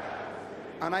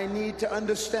 And I need to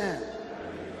understand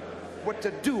what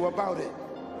to do about it.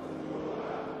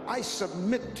 I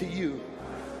submit to you.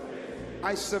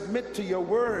 I submit to your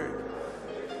word.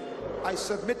 I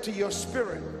submit to your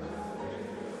spirit.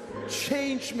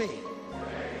 Change me.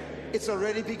 It's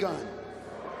already begun.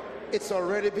 It's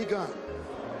already begun.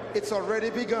 It's already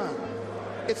begun.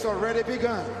 It's already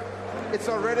begun. It's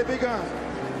already begun.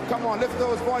 Come on, lift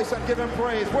those voices and give him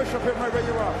praise. Worship him right where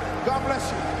you are. God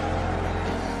bless you.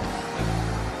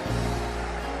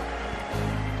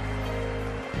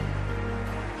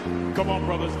 Come on,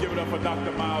 brothers, give it up for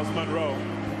Dr. Myles Munroe.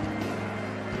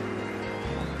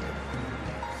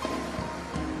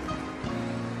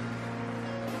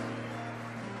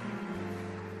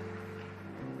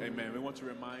 Amen. We want to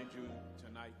remind you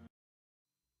tonight.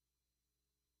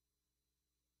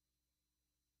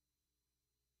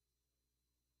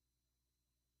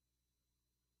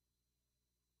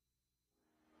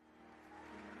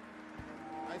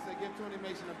 I say give Tony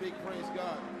Mason a big praise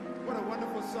God. What a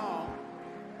wonderful song.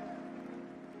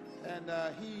 And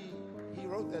he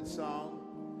wrote that song.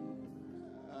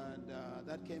 And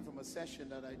that came from a session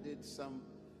that I did some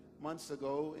months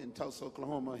ago in Tulsa,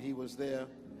 Oklahoma. He was there.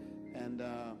 And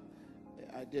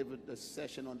I did a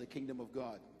session on the kingdom of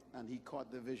God. And he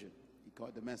caught the vision. He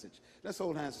caught the message. Let's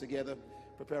hold hands together.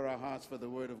 Prepare our hearts for the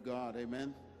word of God.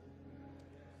 Amen.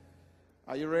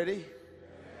 Are you ready?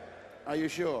 Are you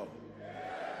sure?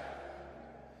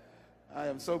 I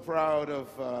am so proud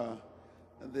of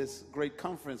this great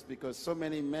conference because so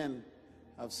many men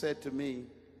have said to me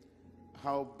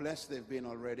how blessed they've been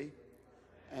already.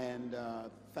 And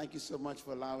thank you so much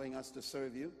for allowing us to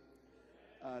serve you.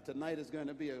 Tonight is going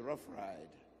to be a rough ride,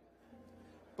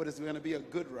 but it's going to be a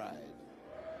good ride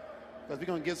because we're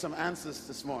going to get some answers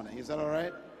this morning. Is that all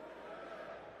right?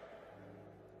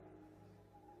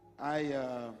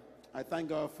 I thank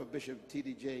God for Bishop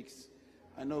T.D. Jakes.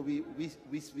 I know we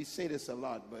say this a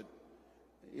lot, but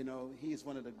you know, he is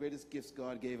one of the greatest gifts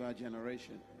God gave our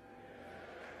generation.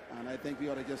 And I think we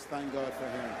ought to just thank God for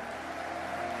him.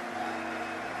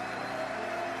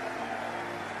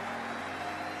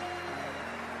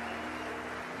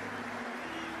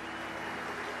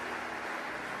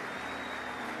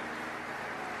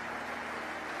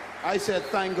 I said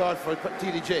thank God for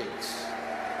T.D. Jakes.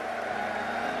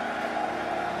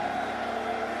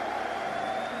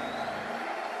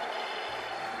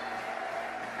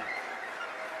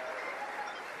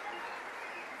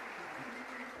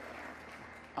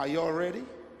 Are you all ready?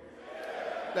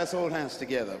 Let's hold hands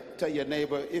together. Tell your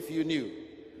neighbor, if you knew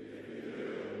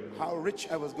how rich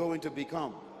I was going to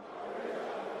become,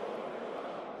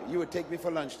 you would take me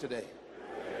for lunch today.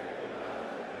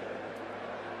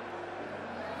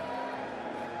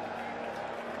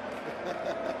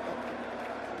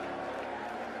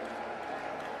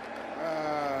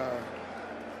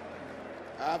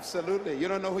 Absolutely. You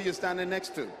don't know who you're standing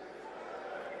next to.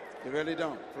 You really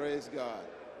don't. Praise God.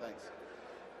 Thanks.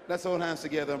 Let's hold hands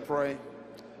together and pray.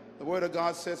 The word of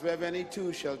God says, wherever any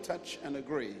two shall touch and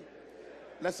agree.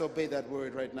 Let's obey that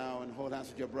word right now and hold hands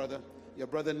with your brother. Your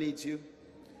brother needs you.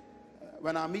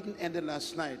 When our meeting ended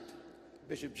last night,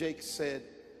 Bishop Jakes said,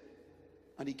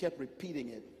 and he kept repeating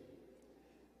it,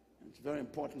 it's a very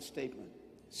important statement,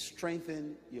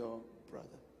 strengthen your brother.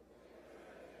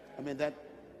 I mean, that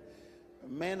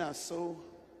men are so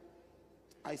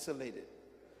isolated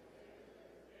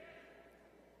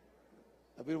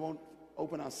that we won't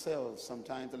open ourselves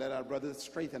sometimes to let our brothers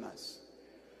strengthen us.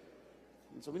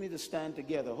 And so we need to stand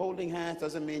together. Holding hands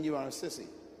doesn't mean you are a sissy.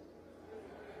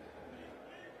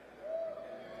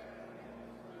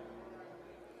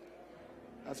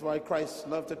 That's why Christ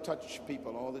loved to touch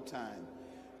people all the time,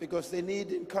 because they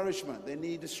need encouragement. They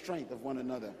need the strength of one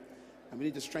another, and we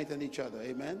need to strengthen each other.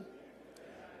 Amen.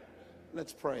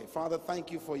 Let's pray. Father,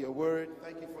 thank you for your word.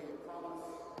 Thank you for your promise.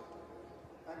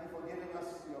 Thank you for giving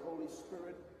us your Holy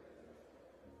Spirit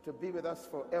to be with us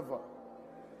forever.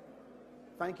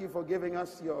 Thank you for giving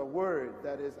us your word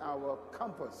that is our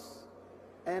compass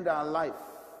and our life.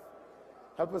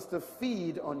 Help us to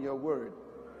feed on your word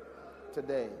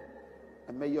today.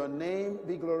 And may your name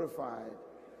be glorified.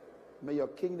 May your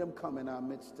kingdom come in our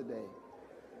midst today.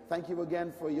 Thank you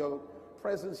again for your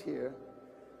presence here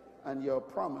and your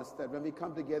promise that when we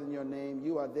come together in your name,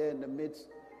 you are there in the midst,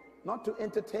 not to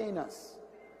entertain us,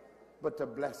 but to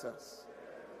bless us.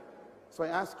 So I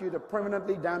ask you to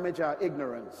permanently damage our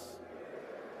ignorance.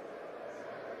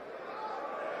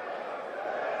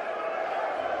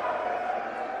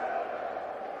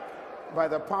 By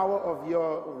the power of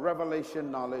your revelation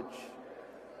knowledge,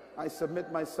 I submit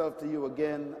myself to you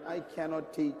again. I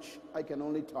cannot teach, I can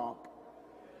only talk.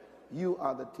 You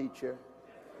are the teacher.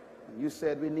 And you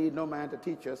said we need no man to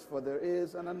teach us, for there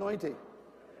is an anointing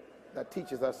that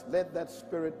teaches us. Let that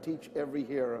Spirit teach every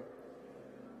hearer.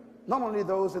 Not only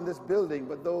those in this building,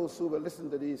 but those who will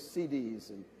listen to these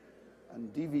CDs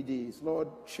and DVDs. Lord,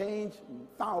 change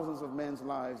thousands of men's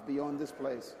lives beyond this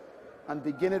place and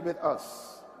begin it with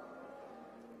us.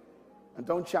 And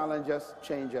don't challenge us,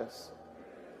 change us.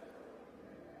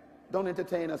 Don't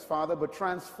entertain us, Father, but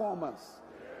transform us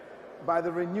by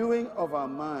the renewing of our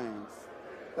minds,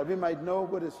 that we might know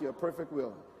what is your perfect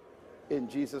will. In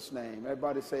Jesus' name.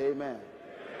 Everybody say amen.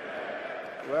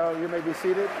 Amen. Well, you may be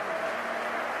seated.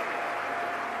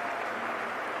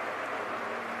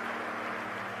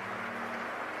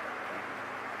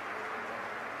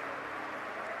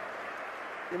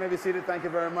 You may be seated. Thank you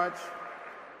very much.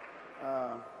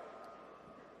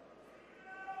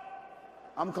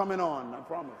 I'm coming on, I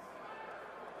promise.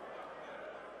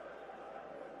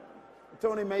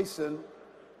 Tony Mason,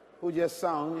 who just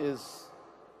sung, is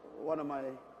one of my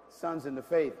sons in the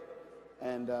faith.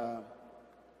 And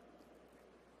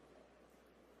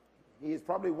he is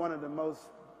probably one of the most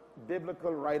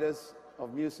biblical writers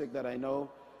of music that I know.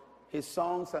 His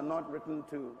songs are not written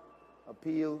to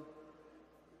appeal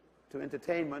to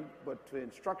entertainment, but to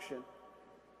instruction.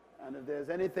 And if there's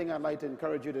anything I'd like to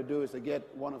encourage you to do is to get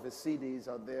one of his CDs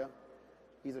out there.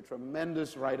 He's a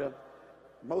tremendous writer.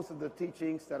 Most of the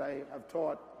teachings that I have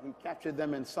taught, he captured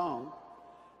them in song,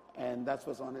 and that's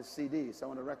what's on his CD. So I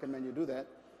want to recommend you do that.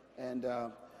 And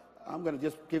I'm going to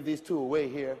just give these two away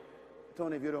here.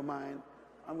 Tony, if you don't mind,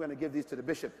 I'm going to give these to the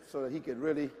bishop so that he can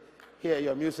really hear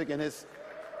your music in his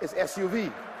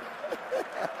SUV.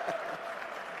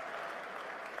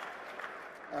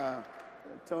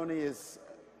 Tony is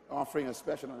offering a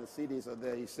special on the CDs out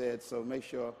there, he said, so make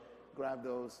sure, grab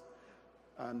those.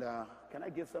 And can I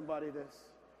give somebody this?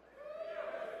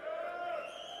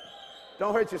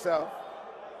 Don't hurt yourself.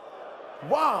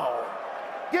 Wow!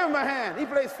 Give him a hand. He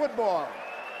plays football.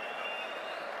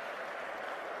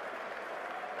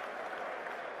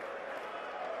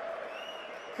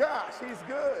 Gosh, he's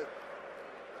good.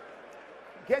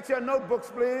 Get your notebooks,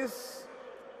 please,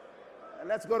 and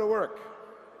let's go to work.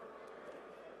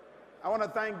 I want to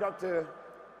thank Dr.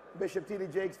 Bishop T.D.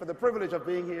 Jakes for the privilege of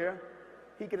being here.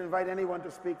 He can invite anyone to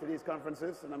speak to these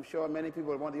conferences, and I'm sure many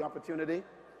people want the opportunity.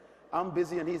 I'm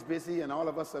busy and he's busy and all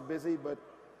of us are busy, but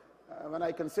when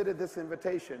I considered this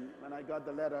invitation, when I got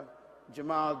the letter,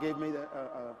 Jamal gave me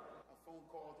a phone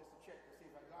call just to check to see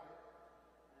if I got it.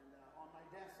 And on my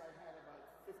desk I had about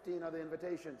 15 other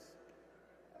invitations.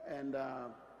 And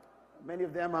many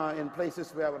of them are in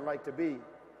places where I would like to be,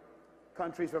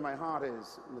 countries where my heart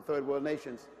is, in the third world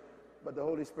nations. But the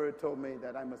Holy Spirit told me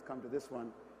that I must come to this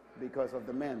one because of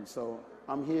the men. So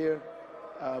I'm here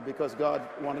because God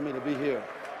wanted me to be here.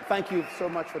 Thank you so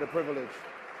much for the privilege.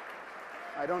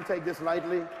 I don't take this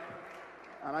lightly,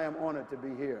 and I am honored to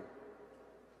be here.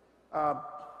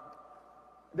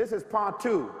 This is part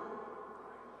 2.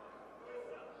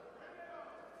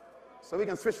 So we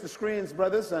can switch the screens,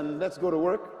 brothers, and let's go to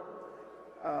work.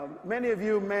 Many of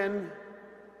you men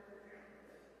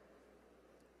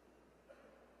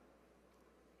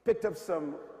picked up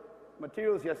some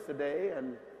materials yesterday,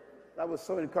 and that was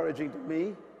so encouraging to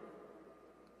me,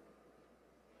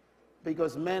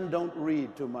 because men don't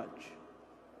read too much.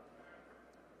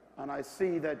 And I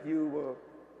see that you were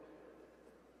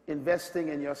investing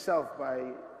in yourself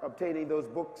by obtaining those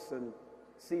books and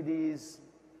CDs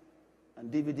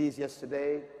and DVDs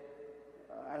yesterday.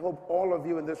 I hope all of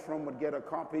you in this room would get a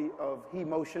copy of He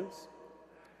Motions.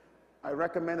 I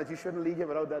recommend that you shouldn't leave here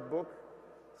without that book.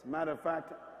 As a matter of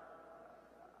fact,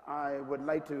 I would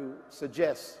like to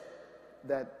suggest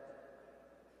that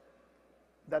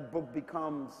that book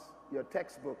becomes your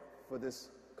textbook for this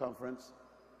conference,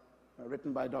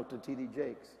 written by Dr. T.D.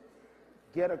 Jakes.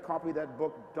 Get a copy of that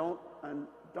book. Don't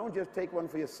just take one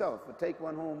for yourself, but take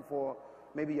one home for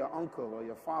maybe your uncle or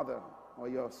your father or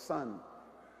your son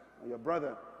or your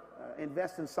brother.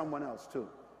 invest in someone else too.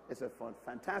 It's a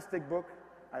fantastic book.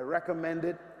 I recommend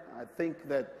it. I think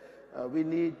that we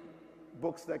need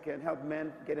books that can help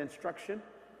men get instruction.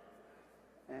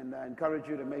 And I encourage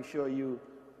you to make sure you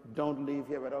don't leave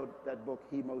here without that book,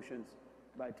 He Motions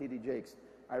by T.D. Jakes.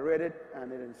 I read it,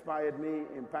 and it inspired me,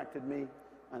 impacted me,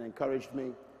 and encouraged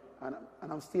me. And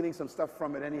I'm stealing some stuff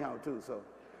from it anyhow, too. So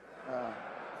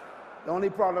the only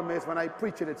problem is when I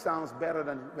preach it, it sounds better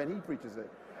than when he preaches it.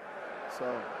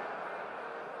 So,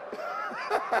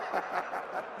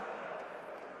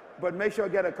 but make sure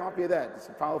you get a copy of that. It's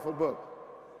a powerful book.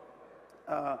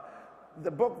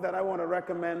 The book that I want to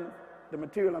recommend, the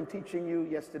material I'm teaching you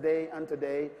yesterday and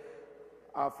today,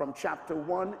 are from chapter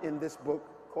 1 in this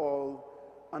book called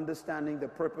Understanding the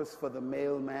Purpose for the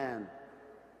Male Man.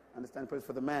 Understanding the Purpose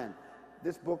for the Man.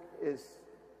 This book is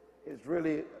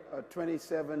really a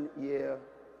 27-year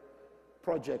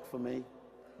project for me,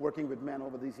 working with men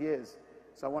over these years.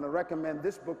 So I want to recommend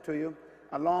this book to you,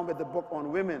 along with the book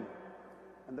on women.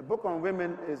 And the book on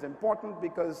women is important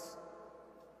because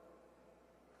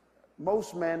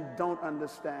most men don't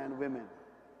understand women.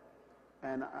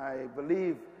 And I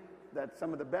believe that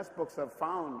some of the best books I've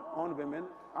found on women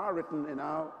are written in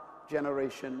our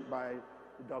generation by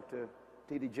Dr.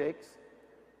 T.D. Jakes.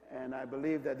 And I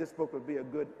believe that this book will be a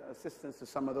good assistance to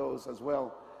some of those as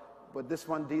well. But this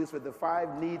one deals with the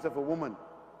 5 needs of a woman.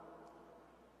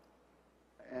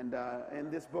 And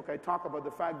in this book, I talk about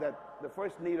the fact that the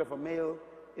first need of a male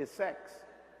is sex.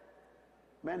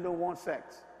 Men don't want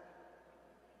sex.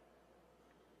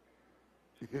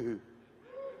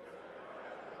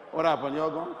 What happened? Y'all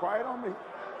going quiet on me?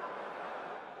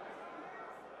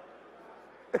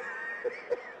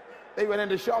 They went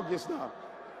into shock just now.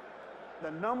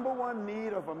 The number one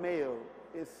need of a male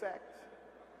is sex.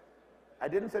 I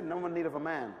didn't say the number one need of a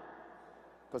man,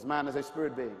 because man is a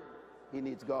spirit being. He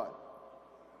needs God.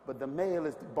 But the male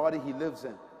is the body he lives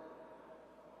in.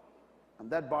 And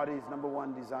that body's number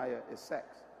one desire is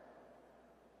sex.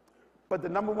 But the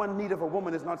number one need of a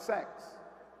woman is not sex.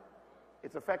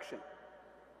 It's affection.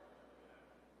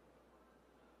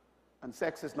 And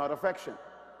sex is not affection.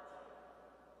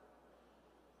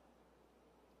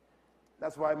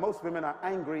 That's why most women are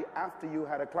angry after you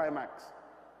had a climax.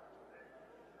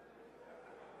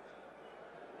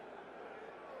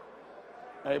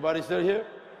 Everybody still here?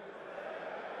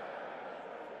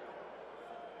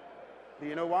 Do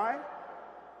you know why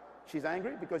she's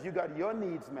angry? Because you got your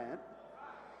needs met.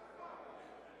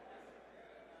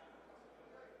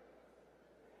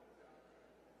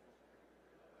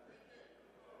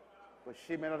 But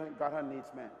she may not have got her needs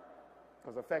met,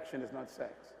 because affection is not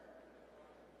sex.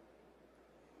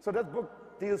 So that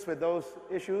book deals with those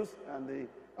issues and the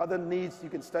other needs. You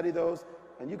can study those,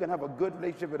 and you can have a good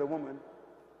relationship with a woman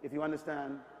if you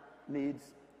understand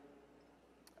needs.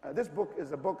 This book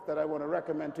is a book that I want to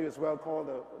recommend to you as well, called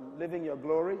Living Your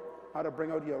Glory, How to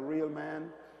Bring Out Your Real Man,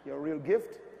 Your Real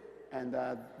Gift. And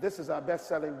this is our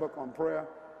best-selling book on prayer.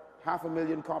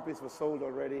 500,000 copies were sold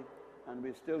already, and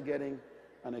we're still getting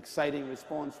an exciting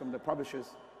response from the publishers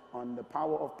on the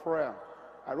power of prayer.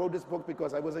 I wrote this book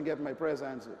because I wasn't getting my prayers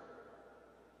answered.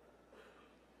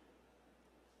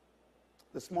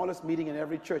 The smallest meeting in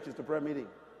every church is the prayer meeting.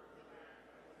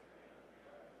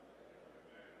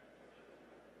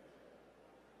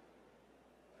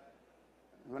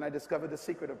 When I discovered the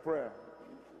secret of prayer,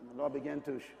 the Lord began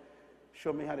to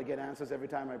show me how to get answers every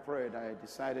time I prayed. I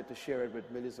decided to share it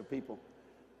with millions of people.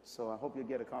 So I hope you'll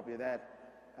get a copy of that.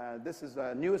 This is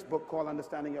the newest book called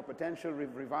Understanding Your Potential,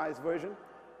 revised version.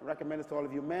 I recommend it to all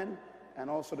of you men. And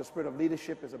also The Spirit of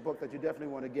Leadership is a book that you definitely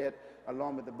want to get,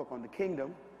 along with the book on the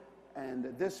kingdom.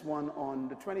 And this one on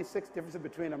the 26 differences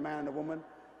between a man and a woman,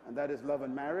 and that is love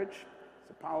and marriage.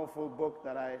 It's a powerful book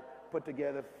that I put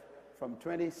together from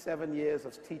 27 years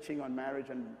of teaching on marriage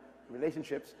and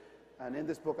relationships. And in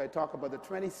this book, I talk about the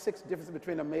 26 differences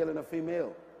between a male and a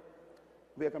female.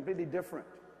 We are completely different.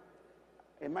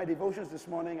 In my devotions this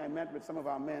morning, I met with some of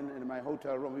our men in my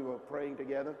hotel room. We were praying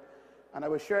together, and I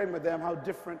was sharing with them how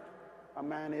different a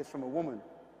man is from a woman.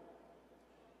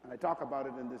 And I talk about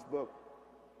it in this book.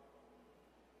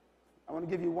 I want to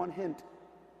give you one hint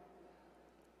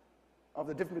of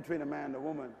the difference between a man and a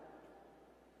woman.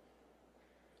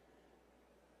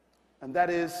 And that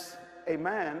is, a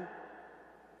man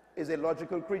is a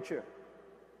logical creature.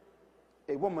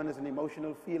 A woman is an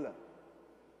emotional feeler.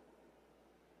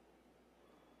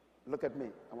 Look at me.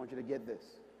 I want you to get this.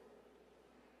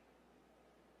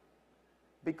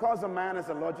 Because a man is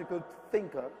a logical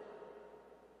thinker,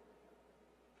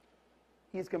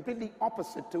 he is completely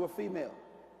opposite to a female.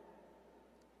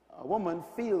 A woman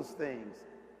feels things.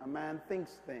 A man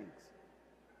thinks things.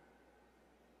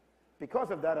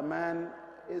 Because of that, a man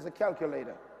is a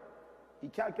calculator. He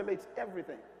calculates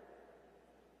everything.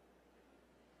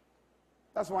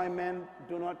 That's why men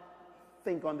do not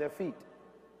think on their feet.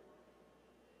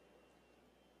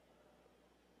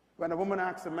 When a woman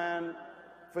asks a man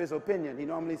for his opinion, he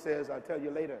normally says, "I'll tell you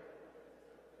later."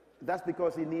 That's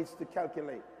because he needs to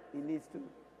calculate. He needs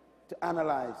to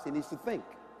analyze. He needs to think.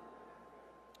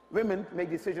 Women make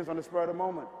decisions on the spur of the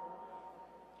moment.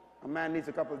 A man needs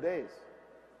a couple of days.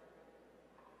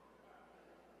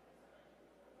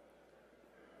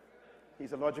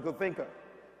 He's a logical thinker.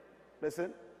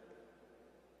 Listen.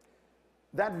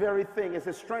 That very thing is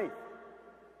his strength.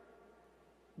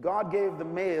 God gave the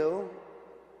male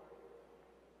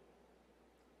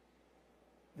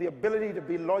the ability to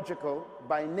be logical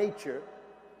by nature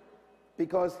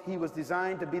because he was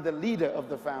designed to be the leader of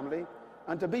the family.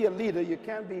 And to be a leader, you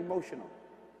can't be emotional.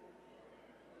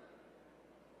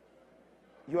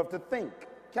 You have to think,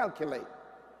 calculate.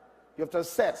 You have to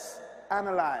assess,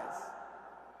 analyze.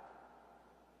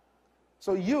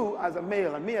 So you as a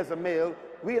male and me as a male,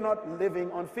 we are not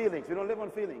living on feelings. We don't live on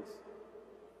feelings.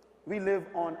 We live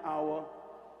on our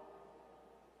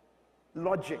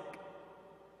logic.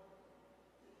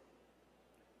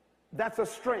 That's a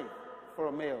strength for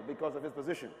a male because of his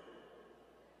position.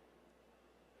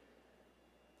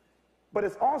 But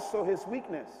it's also his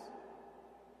weakness.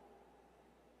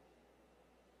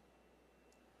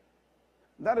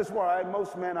 That is why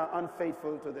most men are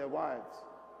unfaithful to their wives.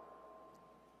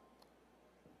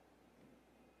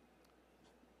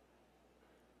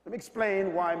 Let me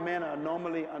explain why men are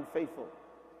normally unfaithful.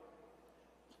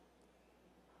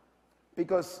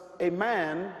 Because a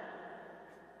man,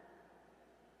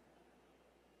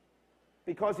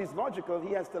 because he's logical,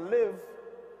 he has to live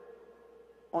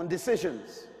on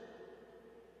decisions.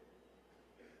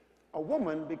 A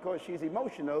woman, because she's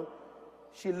emotional,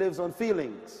 she lives on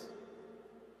feelings.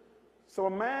 So a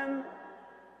man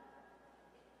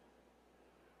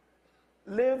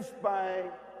lives by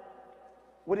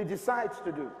what he decides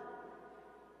to do.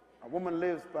 A woman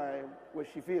lives by what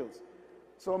she feels.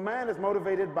 So a man is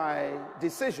motivated by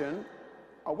decision.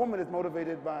 A woman is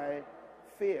motivated by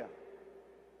fear.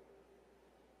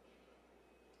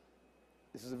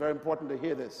 This is very important to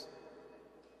hear this.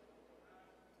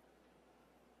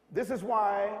 This is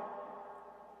why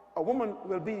a woman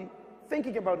will be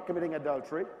thinking about committing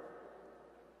adultery,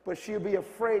 but she'll be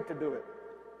afraid to do it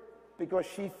because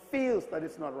she feels that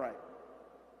it's not right.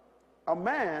 A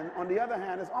man, on the other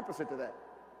hand, is opposite to that.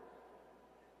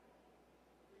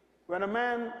 When a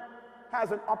man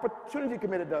has an opportunity to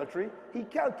commit adultery, he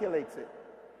calculates it.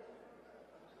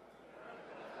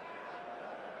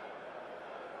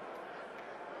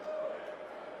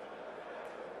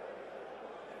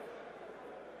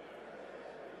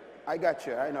 I got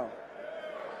you, I know.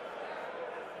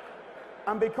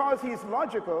 And because he's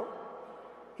logical,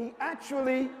 he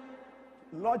actually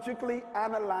logically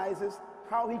analyzes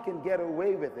how he can get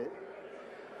away with it.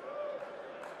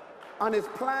 And his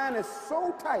plan is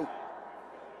so tight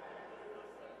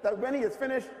that when he is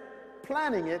finished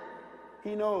planning it,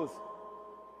 he knows,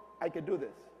 I could do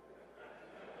this.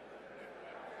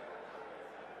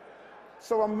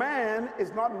 So a man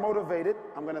is not motivated,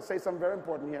 I'm going to say something very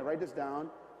important here, write this down,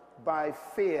 by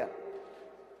fear.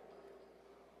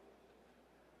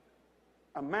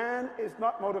 A man is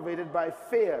not motivated by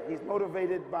fear. He's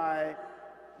motivated by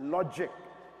logic.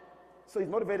 So he's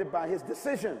motivated by his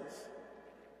decisions.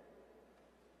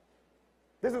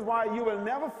 This is why you will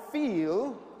never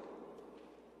feel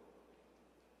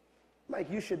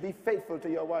like you should be faithful to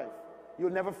your wife.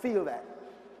 You'll never feel that.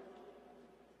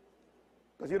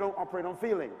 Because you don't operate on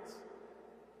feelings.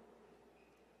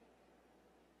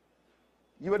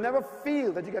 You will never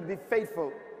feel that you got to be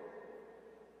faithful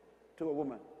to a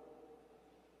woman.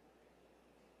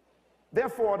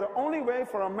 Therefore, the only way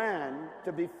for a man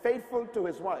to be faithful to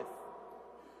his wife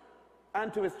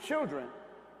and to his children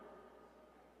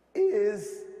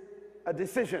is a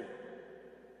decision.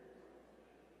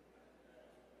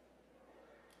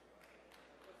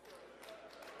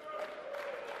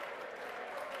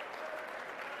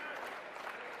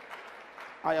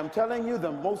 I am telling you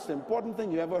the most important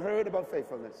thing you ever heard about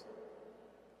faithfulness.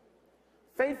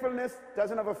 Faithfulness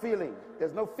doesn't have a feeling.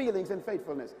 There's no feelings in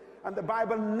faithfulness. And the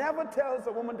Bible never tells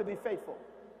a woman to be faithful.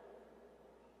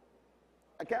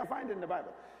 I can't find it in the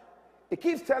Bible. It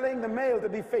keeps telling the male to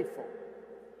be faithful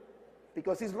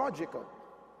because he's logical.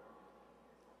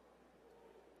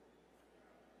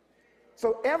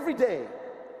 So every day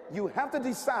you have to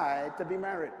decide to be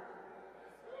married.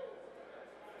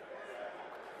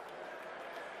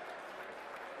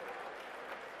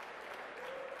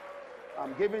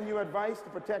 I'm giving you advice to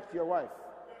protect your wife.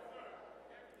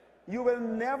 You will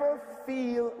never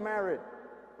feel married.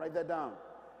 Write that down.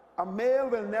 A male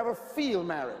will never feel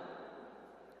married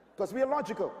because we are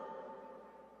logical.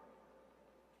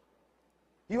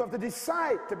 You have to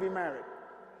decide to be married.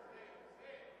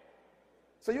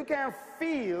 So you can't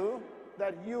feel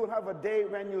that you'll have a day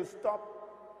when you stop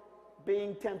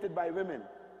being tempted by women.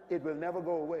 It will never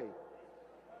go away.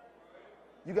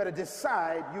 You got to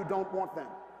decide you don't want them.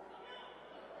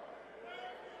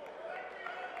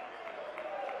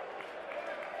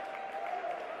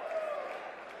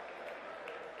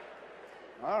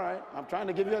 All right, I'm trying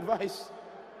to give you advice.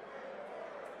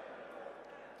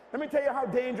 Let me tell you how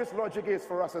dangerous logic is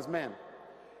for us as men.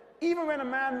 Even when a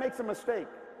man makes a mistake,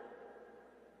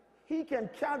 he can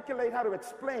calculate how to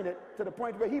explain it to the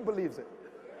point where he believes it.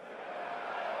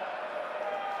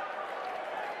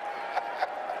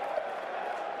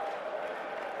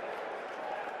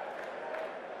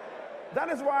 That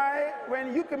is why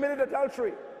when you committed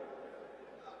adultery,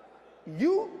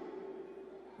 you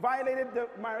violated the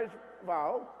marriage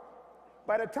vow.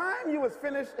 By the time you was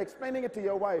finished explaining it to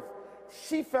your wife,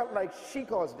 she felt like she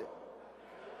caused it.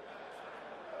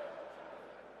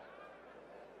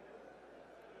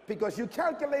 Because you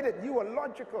calculated, you were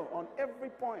logical on every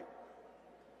point.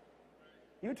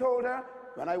 You told her,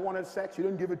 when I wanted sex, you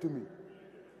didn't give it to me.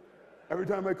 Every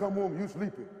time I come home, you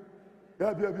sleeping.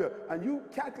 Yeah. And you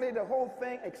calculated the whole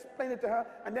thing, explained it to her,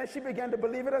 and then she began to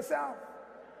believe it herself.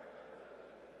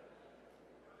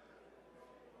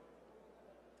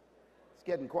 It's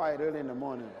getting quiet early in the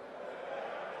morning.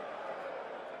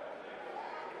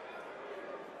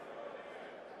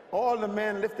 All the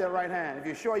men lift their right hand. If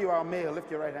you're sure you are a male,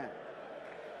 lift your right hand.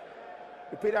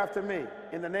 Repeat after me.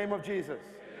 In the name of Jesus,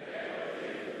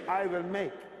 I will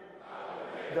make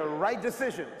the right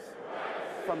decisions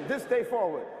from this day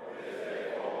forward.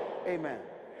 Amen.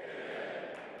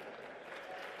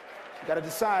 You got to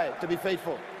decide to be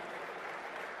faithful.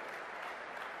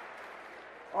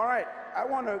 All right, I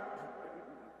want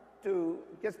to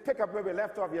just pick up where we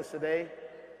left off yesterday,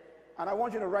 and I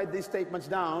want you to write these statements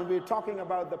down. We're talking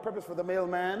about the purpose for the male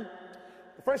man.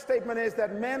 The first statement is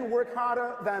that men work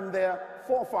harder than their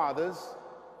forefathers,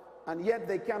 and yet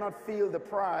they cannot feel the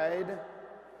pride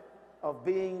of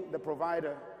being the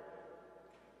provider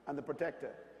and the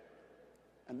protector.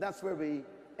 And that's where we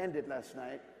ended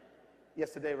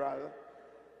yesterday rather,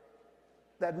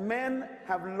 that men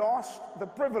have lost the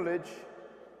privilege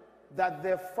that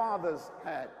their fathers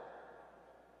had.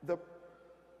 The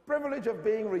privilege of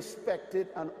being respected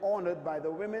and honored by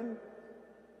the women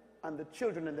and the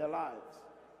children in their lives.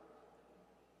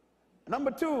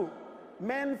 Number two,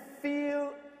 men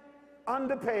feel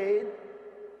underpaid,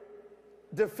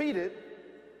 defeated,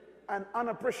 and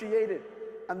unappreciated,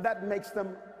 and that makes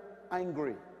them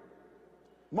angry.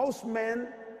 Most men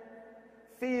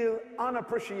feel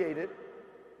unappreciated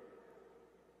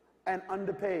and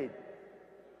underpaid,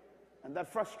 and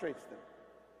that frustrates them.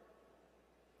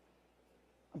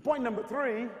 And point number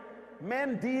three,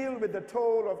 men deal with the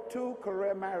toll of 2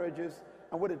 career marriages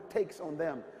and what it takes on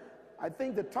them. I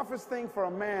think the toughest thing for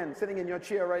a man sitting in your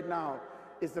chair right now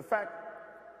is the fact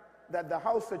that the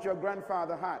house that your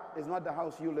grandfather had is not the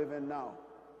house you live in now.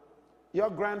 Your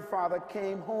grandfather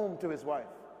came home to his wife.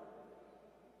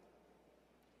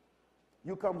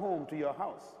 You come home to your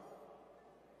house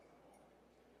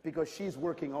because she's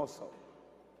working also.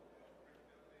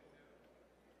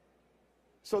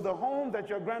 So the home that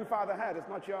your grandfather had is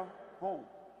not your home,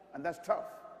 and that's tough.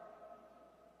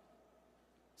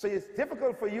 So it's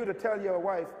difficult for you to tell your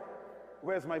wife,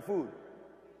 where's my food?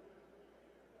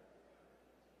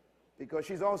 Because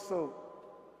she's also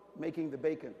making the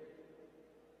bacon.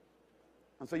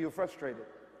 And so you're frustrated.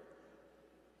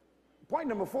 Point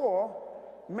number 4,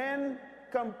 men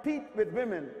compete with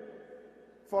women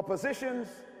for positions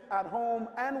at home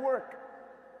and work.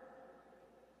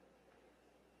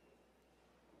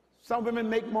 Some women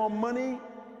make more money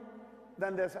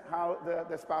than their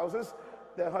spouses,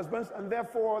 their husbands, and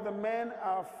therefore the men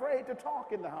are afraid to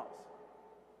talk in the house.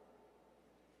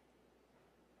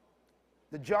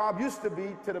 The job used to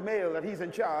be to the male that he's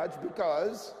in charge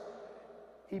because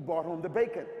he brought home the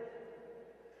bacon.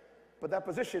 But that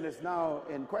position is now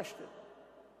in question.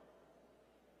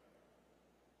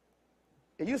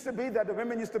 It used to be that the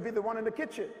women used to be the one in the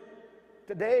kitchen.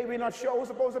 Today, we're not sure who's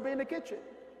supposed to be in the kitchen.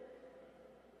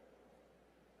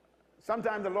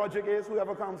 Sometimes the logic is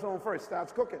whoever comes home first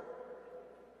starts cooking.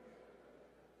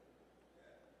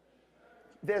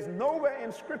 There's nowhere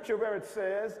in Scripture where it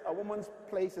says a woman's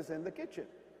place is in the kitchen.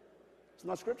 It's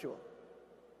not scriptural.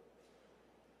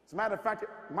 As a matter of fact,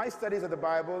 my studies of the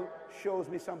Bible shows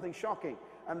me something shocking,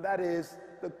 and that is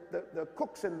the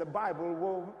cooks in the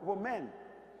Bible were men.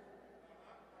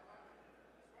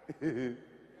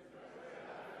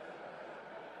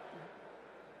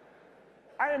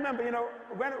 I remember, you know,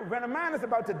 when a man is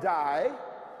about to die,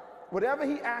 whatever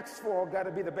he asks for got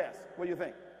to be the best. What do you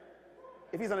think?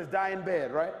 If he's on his dying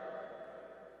bed, right?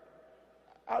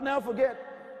 I'll never forget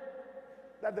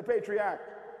that the patriarch,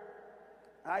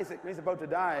 Isaac, when he's about to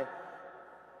die,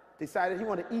 decided he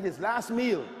wanted to eat his last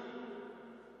meal.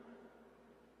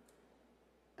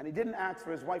 And he didn't ask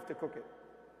for his wife to cook it.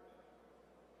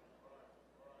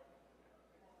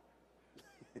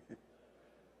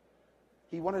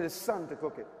 He wanted his son to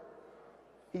cook it.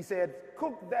 He said,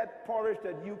 cook that porridge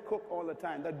that you cook all the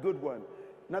time, that good one.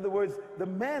 In other words, the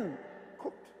men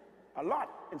cooked a lot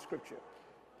in Scripture.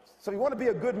 So if you want to be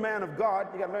a good man of God,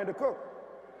 you got to learn to cook.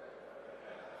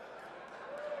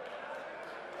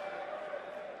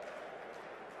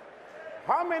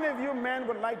 How many of you men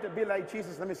would like to be like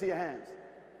Jesus? Let me see your hands.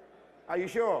 Are you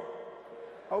sure?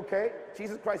 Okay,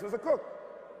 Jesus Christ was a cook.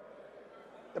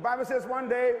 The Bible says one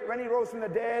day when he rose from the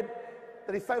dead,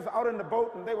 that he fell out in the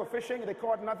boat and they were fishing and they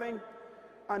caught nothing.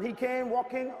 And he came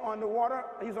walking on the water.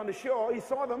 He was on the shore. He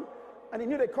saw them and he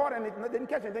knew they caught and they didn't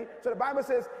catch anything. So the Bible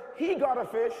says he got a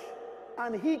fish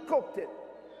and he cooked it.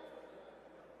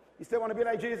 You still want to be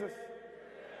like Jesus?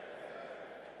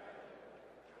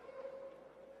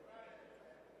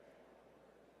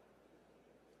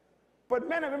 But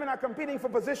men and women are competing for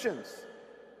positions,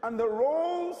 and the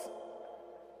roles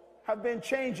have been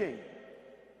changing.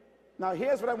 Now,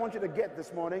 here's what I want you to get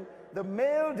this morning. The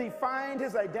male defined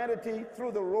his identity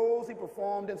through the roles he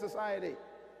performed in society.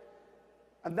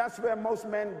 And that's where most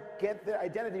men get their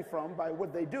identity from, by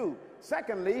what they do.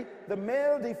 Secondly, the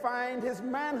male defined his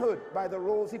manhood by the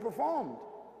roles he performed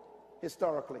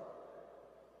historically.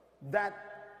 That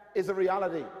is a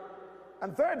reality.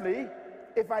 And thirdly,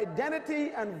 if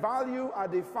identity and value are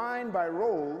defined by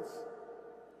roles,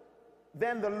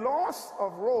 then the loss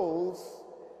of roles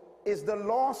is the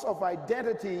loss of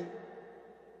identity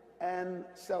and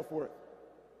self-worth.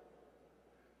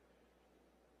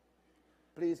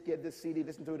 Please get this CD,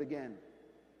 listen to it again.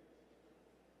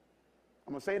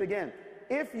 I'm going to say it again.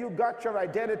 If you got your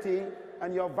identity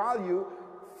and your value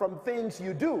from things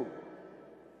you do,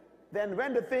 then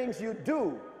when the things you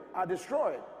do are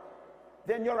destroyed,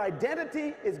 then your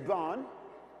identity is gone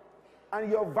and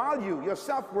your value, your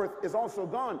self-worth is also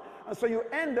gone. And so you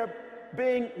end up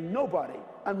being nobody.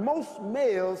 And most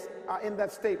males are in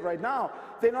that state right now.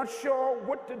 They're not sure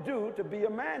what to do to be a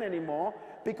man anymore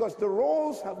because the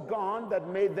roles have gone that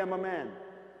made them a man.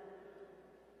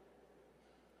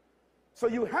 So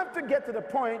you have to get to the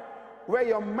point where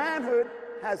your manhood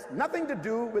has nothing to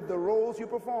do with the roles you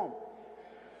perform.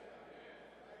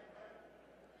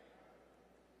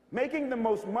 Making the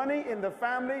most money in the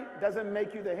family doesn't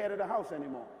make you the head of the house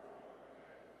anymore,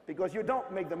 because you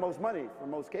don't make the most money in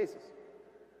most cases.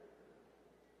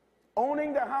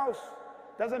 Owning the house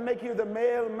doesn't make you the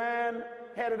male man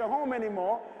head of the home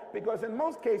anymore, because in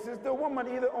most cases the woman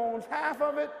either owns half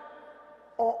of it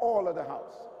or all of the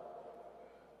house.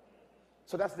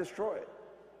 So that's destroyed.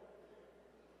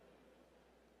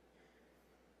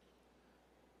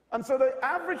 And so the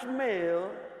average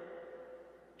male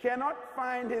cannot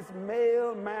find his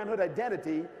male manhood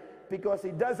identity because he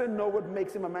doesn't know what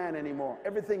makes him a man anymore.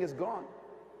 Everything is gone.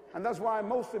 And that's why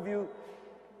most of you,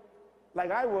 like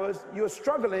I was, you're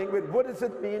struggling with what does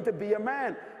it mean to be a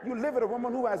man. You live with a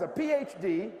woman who has a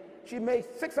PhD, she makes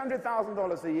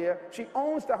 $600,000 a year, she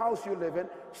owns the house you live in,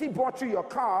 she bought you your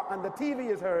car and the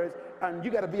TV is hers, and you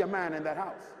got to be a man in that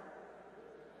house.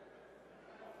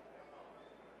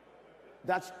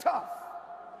 That's tough.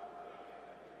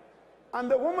 And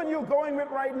the woman you're going with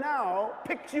right now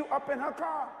picks you up in her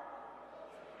car,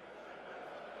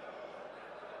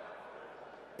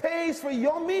 pays for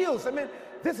your meals. I mean,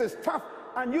 this is tough.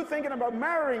 And you're thinking about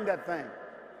marrying that thing.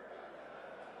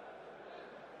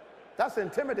 That's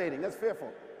intimidating. That's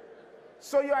fearful.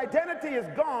 So your identity is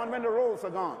gone when the roles are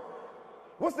gone.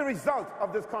 What's the result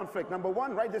of this conflict? Number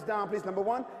one, write this down, please. Number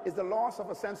one is the loss of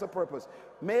a sense of purpose.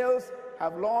 Males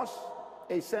have lost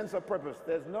a sense of purpose.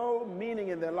 There's no meaning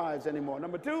in their lives anymore.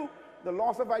 Number two, the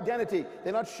loss of identity.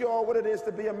 They're not sure what it is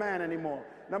to be a man anymore.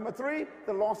 Number three,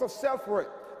 the loss of self-worth.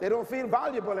 They don't feel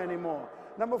valuable anymore.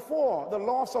 Number four, the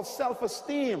loss of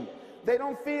self-esteem. They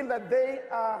don't feel that they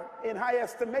are in high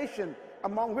estimation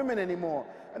among women anymore.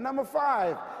 And number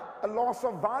five, a loss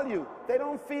of value. They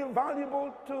don't feel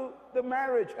valuable to the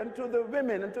marriage and to the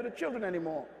women and to the children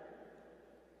anymore.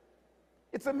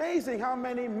 It's amazing how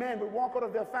many men will walk out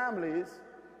of their families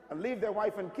and leave their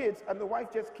wife and kids, and the wife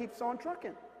just keeps on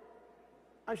trucking.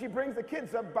 And she brings the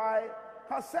kids up by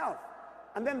herself.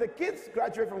 And then the kids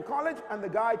graduate from college, and the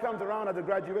guy comes around at the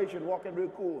graduation walking real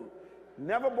cool.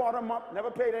 never brought them up,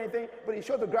 never paid anything, but he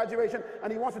showed the graduation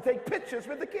and he wants to take pictures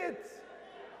with the kids.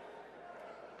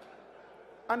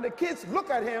 And the kids look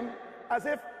at him as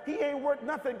if he ain't worth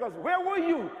nothing, because where were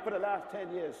you for the last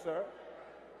 10 years, sir?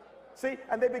 See,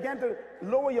 and they began to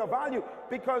lower your value,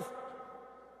 because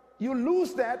you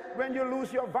lose that when you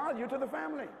lose your value to the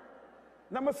family.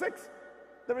 Number 6,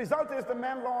 the result is the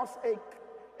man lost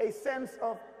a sense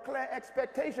of clear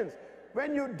expectations.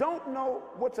 When you don't know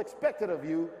what's expected of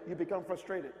you, you become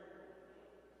frustrated.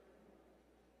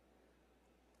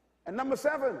 And number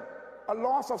 7, a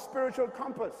loss of spiritual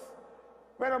compass.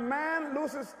 When a man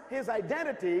loses his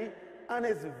identity and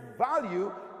his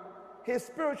value, his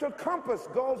spiritual compass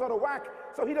goes out of whack.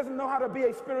 So he doesn't know how to be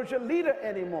a spiritual leader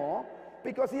anymore,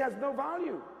 because he has no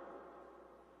value.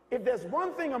 If there's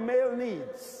one thing a male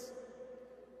needs,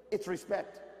 it's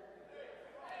respect.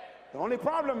 The only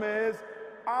problem is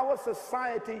our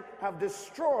society have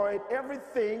destroyed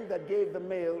everything that gave the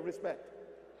male respect.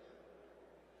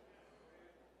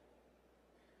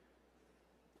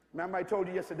 Remember, I told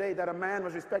you yesterday that a man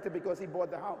was respected because he bought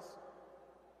the house.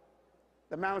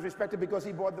 The man was respected because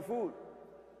he bought the food.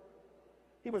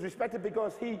 He was respected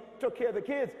because he took care of the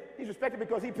kids. He's respected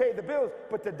because he paid the bills.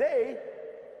 But today,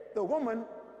 the woman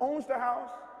owns the house,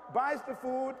 buys the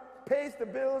food, pays the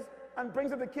bills, and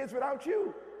brings up the kids without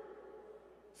you.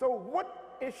 So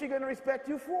what is she going to respect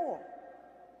you for?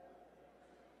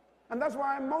 And that's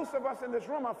why most of us in this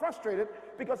room are frustrated,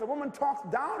 because a woman talks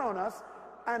down on us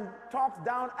and talks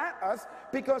down at us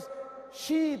because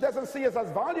she doesn't see us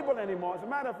as valuable anymore. As a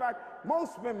matter of fact,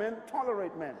 most women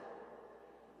tolerate men.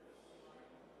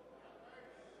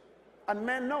 And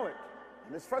men know it,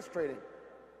 and it's frustrating.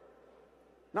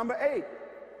 Number 8,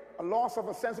 a loss of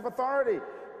a sense of authority.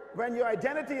 When your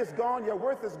identity is gone, your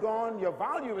worth is gone, your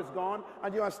value is gone,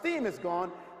 and your esteem is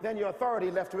gone, then your authority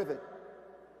left with it.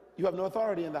 You have no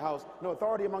authority in the house, no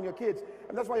authority among your kids,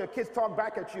 and that's why your kids talk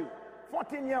back at you.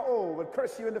 14-year-old will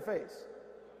curse you in the face.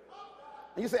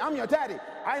 And you say, I'm your daddy.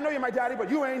 I know you're my daddy, but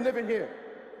you ain't living here.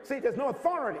 See, there's no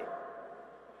authority.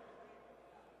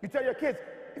 You tell your kids,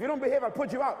 if you don't behave, I'll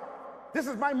put you out. This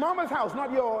is my mama's house,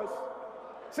 not yours.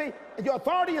 See, your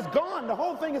authority is gone. The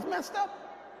whole thing is messed up.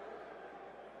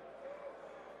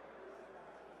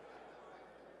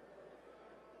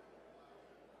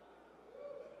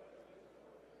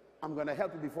 I'm going to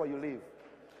help you before you leave.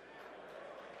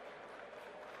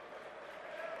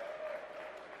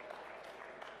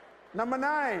 Number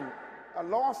 9, a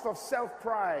loss of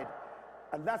self-pride.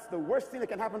 And that's the worst thing that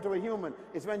can happen to a human,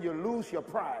 is when you lose your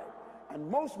pride. And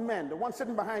most men, the one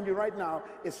sitting behind you right now,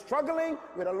 is struggling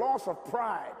with a loss of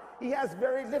pride. He has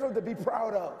very little to be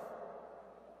proud of.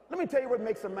 Let me tell you what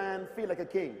makes a man feel like a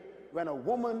king. When a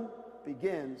woman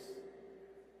begins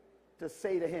to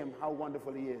say to him how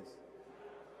wonderful he is.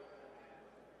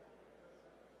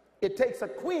 It takes a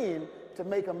queen to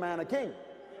make a man a king.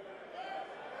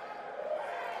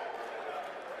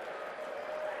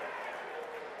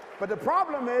 But the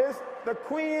problem is, the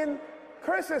queen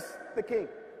curses the king.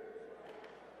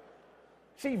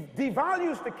 She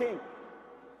devalues the king.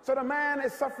 So the man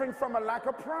is suffering from a lack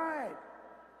of pride.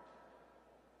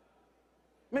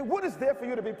 I mean, what is there for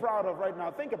you to be proud of right now?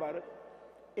 Think about it.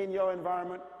 In your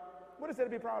environment, what is there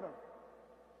to be proud of?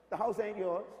 The house ain't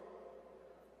yours.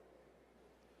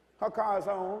 Her car is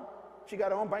her own. She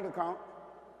got her own bank account.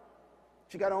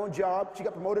 She got her own job. She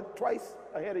got promoted twice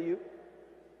ahead of you.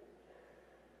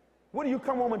 What do you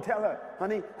come home and tell her?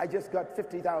 Honey, I just got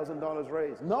 $50,000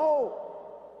 raised. No.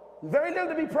 Very little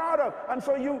to be proud of. And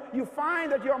so you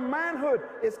find that your manhood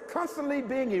is constantly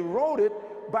being eroded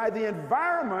by the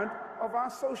environment of our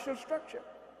social structure.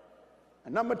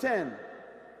 And number 10,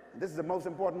 and this is the most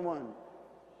important one,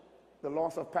 the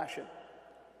loss of passion.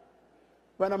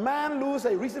 When a man loses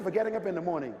a reason for getting up in the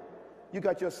morning, you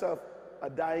got yourself a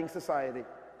dying society.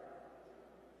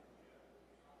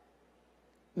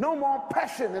 No more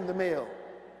passion in the male.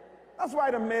 That's why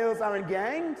the males are in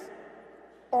gangs,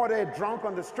 or they're drunk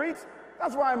on the streets.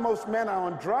 That's why most men are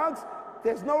on drugs.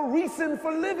 There's no reason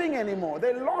for living anymore.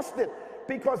 They lost it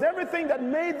because everything that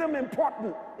made them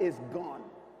important is gone.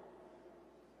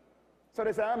 So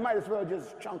they say, I might as well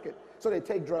just chunk it. So they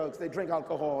take drugs, they drink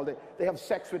alcohol, they have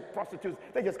sex with prostitutes,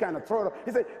 they just kind of throw it up.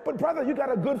 He said, but brother, you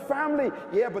got a good family.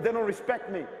 Yeah, but they don't respect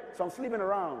me, so I'm sleeping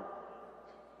around.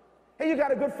 Hey, you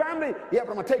got a good family. Yeah, but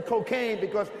I'm going to take cocaine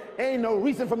because ain't no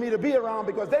reason for me to be around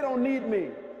because they don't need me.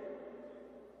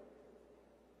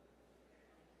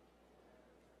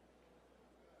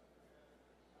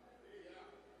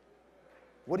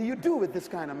 What do you do with this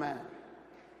kind of man?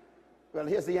 Well,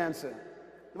 here's the answer.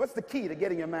 What's the key to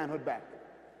getting your manhood back?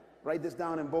 Write this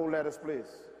down in bold letters, please.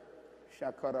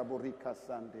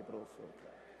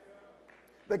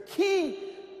 The key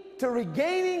to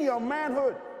regaining your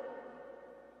manhood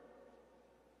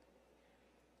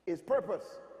is purpose.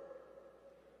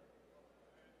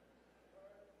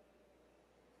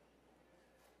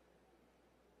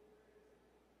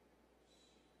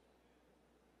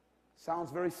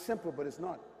 Sounds very simple, but it's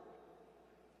not.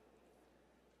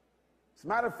 As a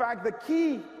matter of fact, the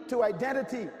key to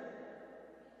identity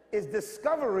is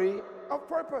discovery of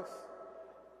purpose.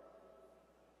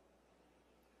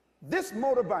 This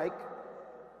motorbike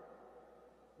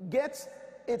gets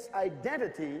its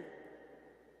identity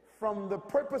from the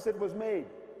purpose it was made.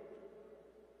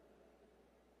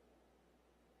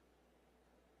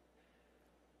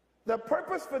 The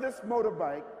purpose for this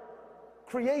motorbike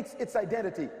creates its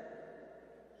identity.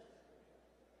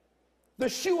 The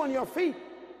shoe on your feet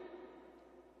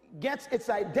gets its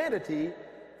identity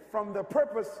from the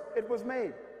purpose it was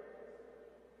made.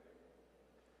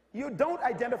 You don't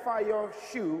identify your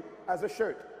shoe as a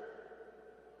shirt.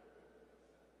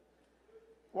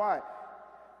 Why?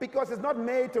 Because it's not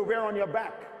made to wear on your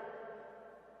back.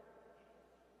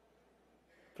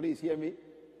 Please hear me.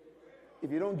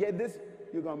 If you don't get this,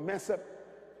 you're going to mess up.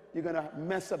 You're going to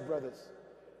mess up, brothers.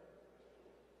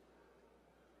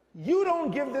 You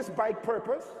don't give this bike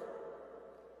purpose.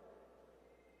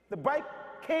 The bike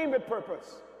came with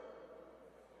purpose.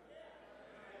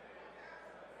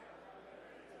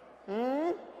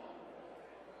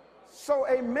 So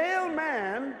a male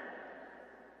man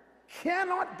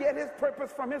cannot get his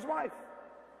purpose from his wife.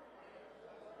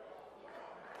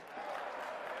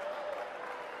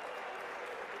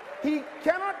 He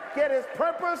cannot get his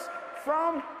purpose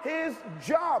from his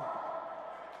job.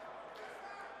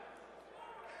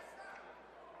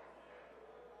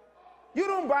 You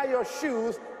don't buy your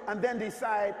shoes and then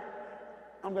decide,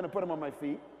 I'm going to put them on my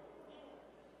feet.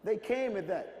 They came with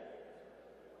that.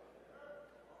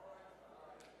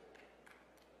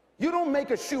 You don't make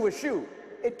a shoe a shoe.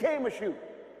 It came a shoe.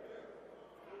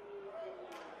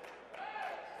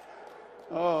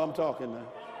 Oh, I'm talking now.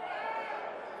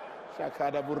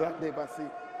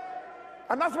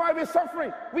 And that's why we're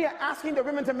suffering. We are asking the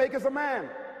women to make us a man.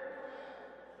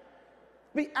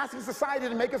 We asking society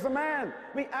to make us a man.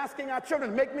 We asking our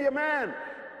children, make me a man.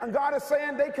 And God is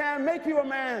saying they can't make you a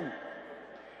man.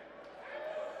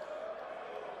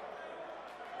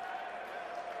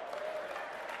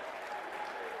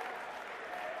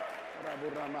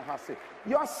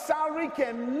 Your salary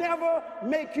can never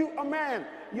make you a man.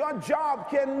 Your job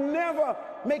can never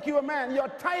make you a man. Your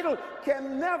title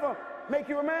can never make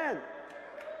you a man.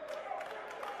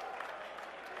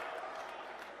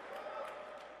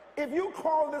 If you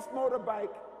call this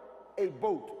motorbike a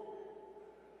boat,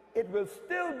 it will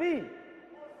still be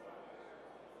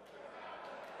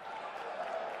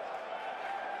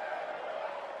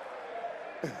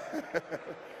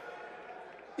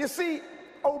you see,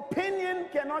 opinion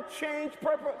cannot change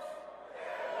purpose.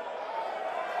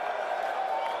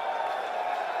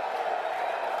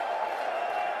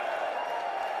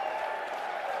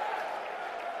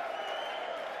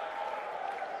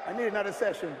 I need another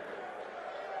session.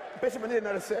 Bishop, I need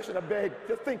another session. I beg.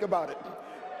 Just think about it.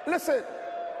 Listen,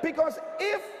 because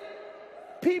if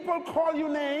people call you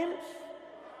names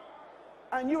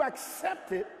and you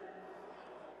accept it,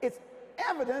 it's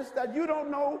evidence that you don't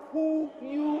know who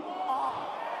you are.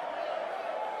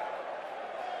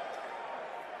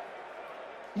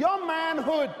 Your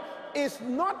manhood is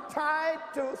not tied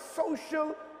to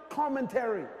social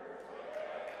commentary.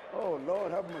 Oh,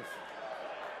 Lord, have mercy.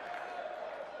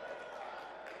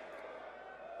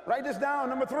 Write this down.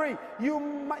 Number 3,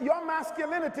 your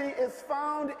masculinity is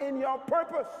found in your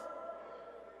purpose.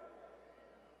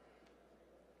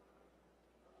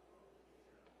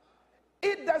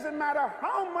 It doesn't matter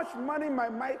how much money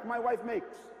my wife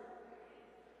makes.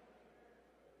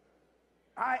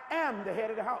 I am the head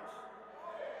of the house.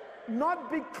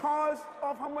 Not because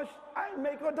of how much I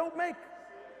make or don't make.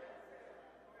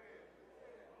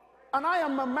 And I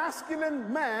am a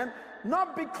masculine man,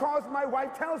 not because my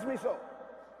wife tells me so.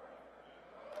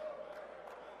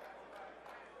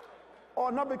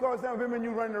 Or not because them women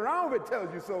you running around with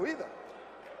tells you so either.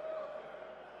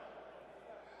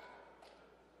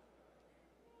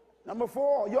 Number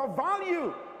 4, your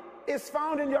value is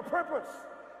found in your purpose.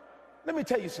 Let me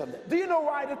tell you something. Do you know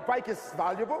why this bike is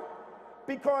valuable?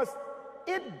 Because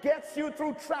it gets you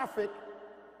through traffic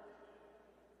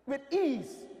with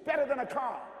ease, better than a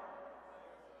car.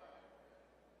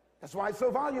 That's why it's so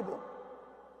valuable.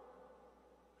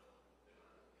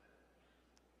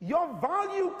 Your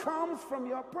value comes from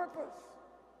your purpose.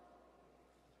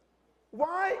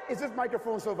 Why is this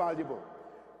microphone so valuable?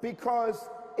 Because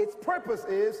its purpose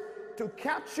is to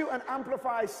capture and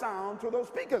amplify sound to those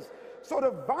speakers. So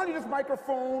the value of this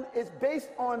microphone is based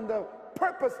on the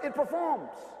purpose it performs.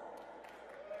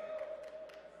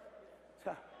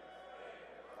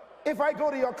 If I go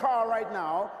to your car right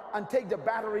now and take the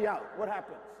battery out, what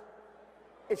happens?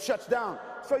 It shuts down.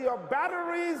 So your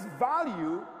battery's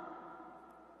value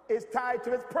is tied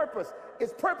to its purpose.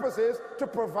 Its purpose is to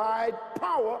provide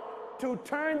power to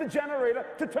turn the generator,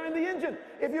 to turn the engine.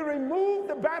 If you remove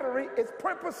the battery, its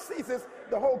purpose ceases,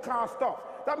 the whole car stops.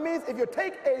 That means if you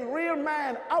take a real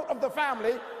man out of the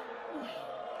family,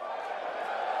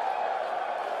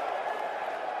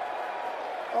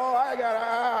 oh, I got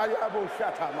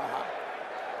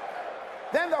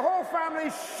then the whole family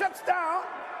shuts down.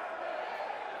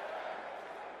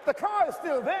 The car is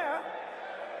still there,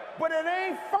 but it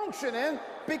ain't functioning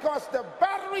because the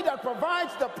battery that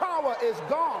provides the power is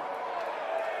gone.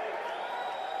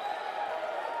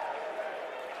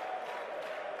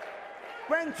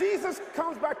 When Jesus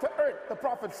comes back to earth, the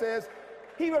prophet says,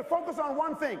 he will focus on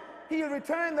one thing. He will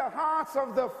return the hearts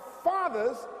of the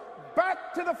fathers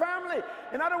back to the family.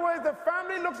 In other words, the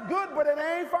family looks good, but it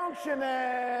ain't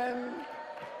functioning.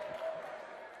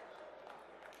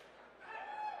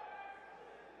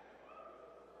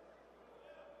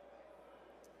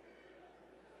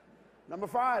 Number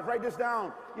 5, write this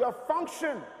down. Your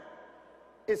function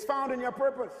is found in your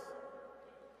purpose.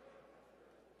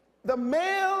 The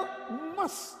male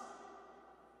must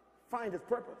find his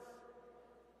purpose.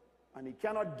 And he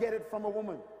cannot get it from a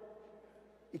woman.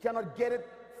 He cannot get it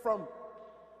from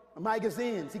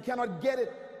magazines. He cannot get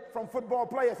it from football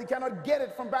players. He cannot get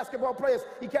it from basketball players.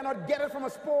 He cannot get it from a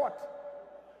sport.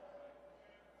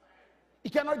 He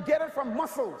cannot get it from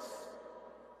muscles.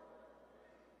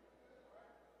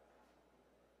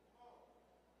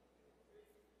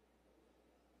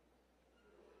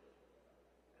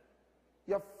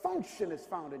 Your function is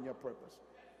found in your purpose.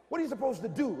 What are you supposed to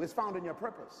do is found in your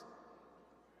purpose.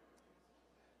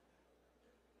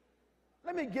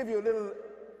 Let me give you a little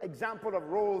example of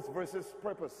roles versus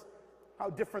purpose, how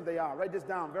different they are. Write this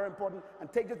down, very important,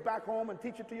 and take this back home and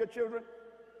teach it to your children.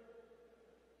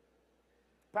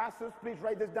 Pastors, please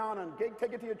write this down and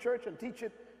take it to your church and teach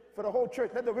it for the whole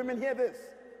church. Let the women hear this.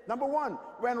 Number 1,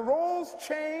 when roles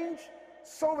change,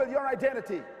 so will your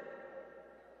identity.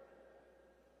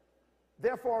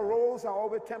 Therefore, roles are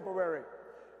always temporary.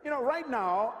 You know, right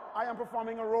now, I am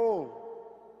performing a role.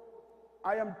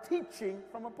 I am teaching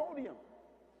from a podium.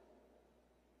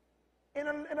 In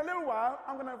a little while,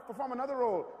 I'm going to perform another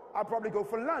role. I'll probably go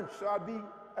for lunch, so I'll be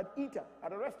an eater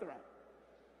at a restaurant.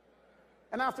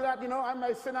 And after that, you know, I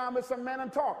might sit down with some men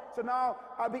and talk. So now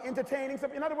I'll be entertaining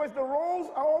some. In other words, the roles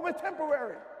are always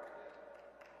temporary.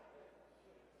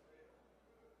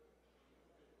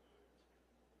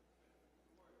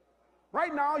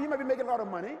 Right now, you may be making a lot of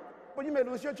money, but you may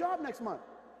lose your job next month.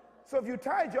 So if you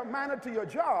tied your manner to your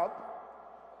job,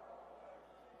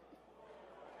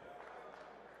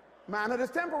 manner is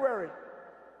temporary.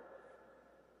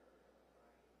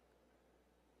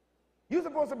 You're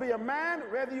supposed to be a man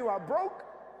whether you are broke,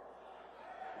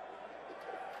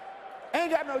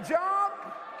 ain't got no job,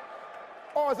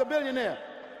 or is a billionaire.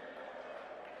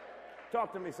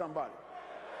 Talk to me, somebody.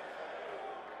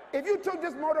 If you took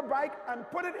this motorbike and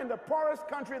put it in the poorest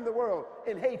country in the world,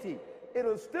 in Haiti,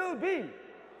 it'll still be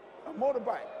a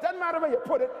motorbike. Doesn't matter where you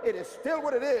put it, it is still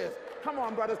what it is. Come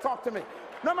on, brothers, talk to me.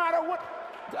 No matter what,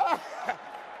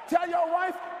 tell your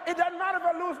wife, it doesn't matter if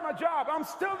I lose my job, I'm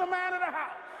still the man in the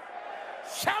house.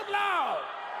 Shout loud.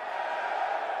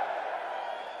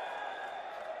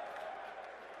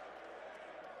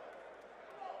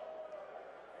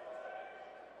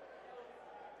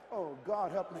 Oh,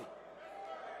 God, help me.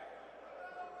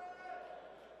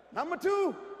 Number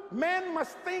 2, men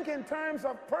must think in terms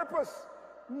of purpose,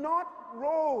 not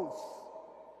roles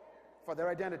for their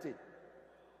identity.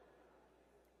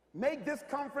 Make this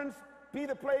conference be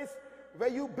the place where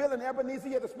you build an Ebenezer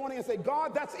here this morning and say,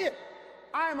 God, that's it.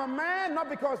 I am a man not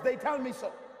because they tell me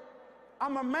so.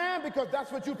 I'm a man because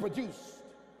that's what you produced.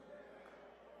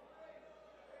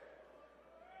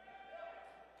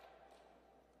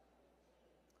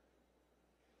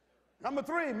 Number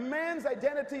 3, man's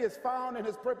identity is found in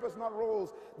his purpose, not roles.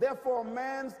 Therefore,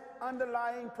 man's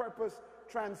underlying purpose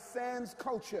transcends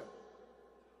culture.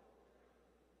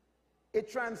 It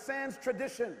transcends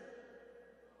tradition.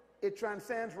 It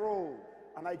transcends role.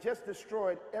 And I just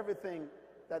destroyed everything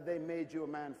that they made you a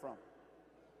man from.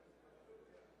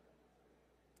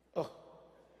 Oh.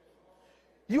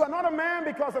 You are not a man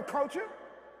because of culture.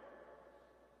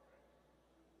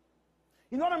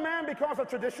 You're not a man because of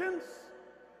traditions.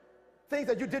 Things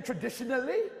that you did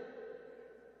traditionally.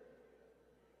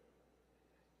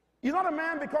 You're not a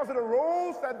man because of the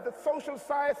roles that the social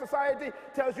society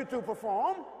tells you to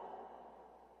perform.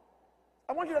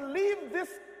 I want you to leave this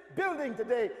building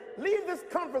today, leave this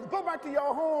conference, go back to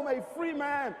your home a free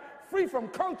man, free from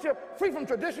culture, free from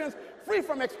traditions, free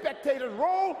from expected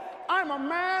role. I'm a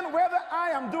man whether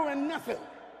I am doing nothing.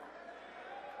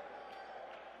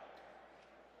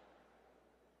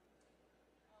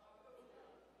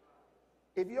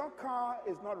 If your car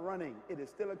is not running, it is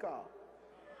still a car.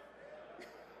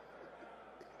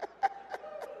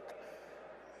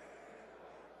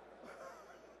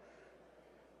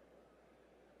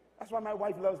 That's why my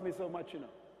wife loves me so much, you know.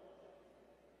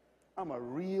 I'm a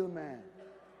real man.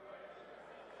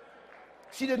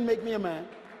 She didn't make me a man.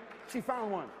 She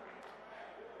found one.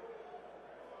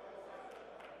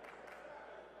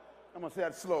 I'm going to say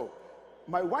that slow.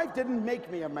 My wife didn't make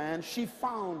me a man. She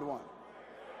found one.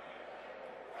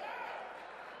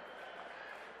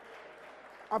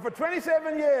 And for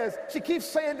 27 years, she keeps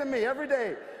saying to me every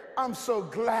day, I'm so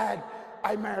glad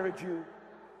I married you.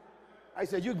 I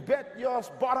said, you bet your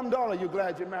bottom dollar you're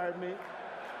glad you married me.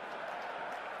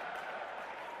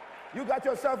 You got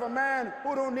yourself a man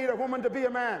who don't need a woman to be a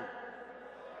man.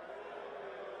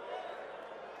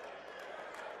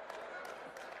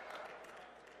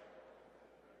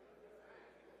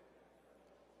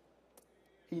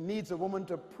 He needs a woman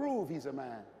to prove he's a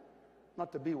man,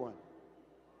 not to be one.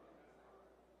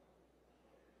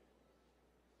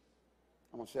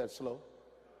 I'm going to say it slow.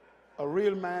 A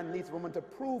real man needs a woman to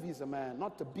prove he's a man,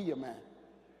 not to be a man.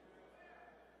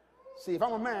 See, if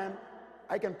I'm a man,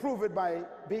 I can prove it by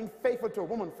being faithful to a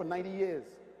woman for 90 years.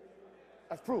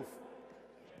 That's proof.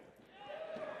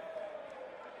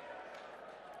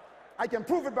 I can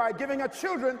prove it by giving her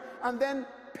children and then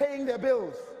paying their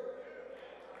bills.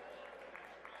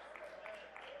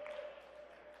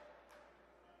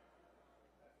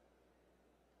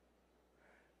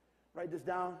 Write this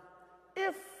down.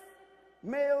 If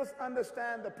males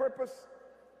understand the purpose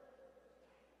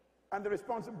and the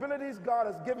responsibilities God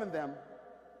has given them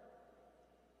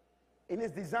in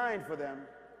His design for them,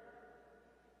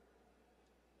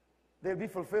 they'll be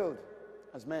fulfilled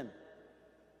as men.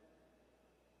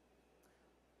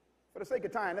 For the sake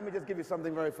of time, let me just give you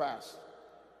something very fast.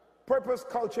 Purpose,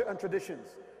 culture, and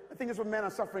traditions. I think this is what men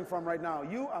are suffering from right now.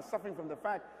 You are suffering from the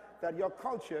fact that your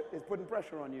culture is putting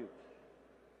pressure on you.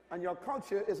 And your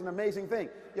culture is an amazing thing.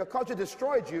 Your culture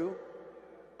destroyed you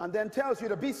and then tells you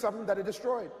to be something that it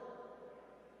destroyed.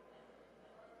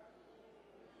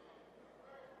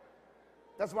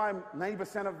 That's why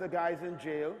 90% of the guys in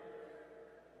jail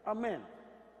are men.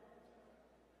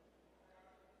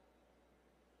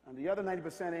 And the other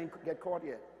 90% ain't get caught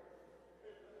yet.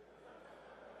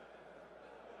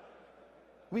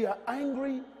 We are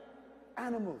angry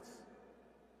animals.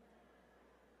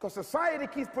 Because society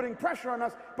keeps putting pressure on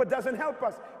us, but doesn't help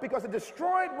us, because it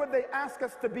destroyed what they ask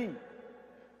us to be.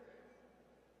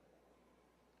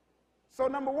 So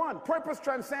number one, purpose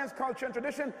transcends culture and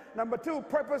tradition. Number two,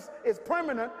 purpose is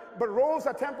permanent, but roles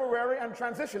are temporary and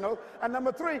transitional. And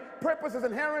number three, purpose is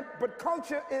inherent, but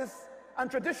culture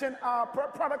and tradition are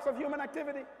products of human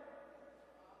activity.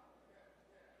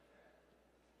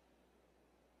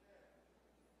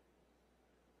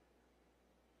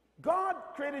 God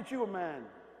created you a man.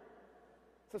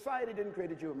 Society didn't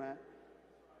create you a man.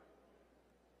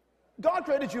 God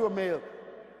created you a male.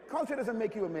 Culture doesn't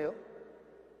make you a male.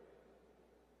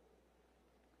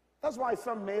 That's why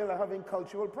some males are having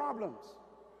cultural problems.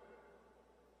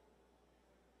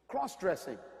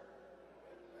 Cross-dressing.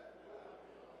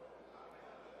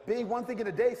 Being one thing in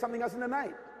the day, something else in the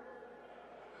night.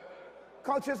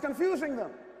 Culture is confusing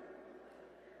them.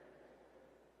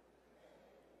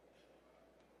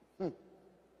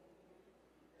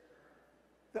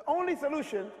 The only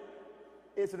solution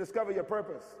is to discover your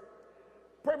purpose.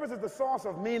 Purpose is the source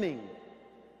of meaning.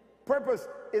 Purpose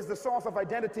is the source of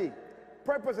identity.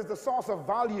 Purpose is the source of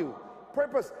value.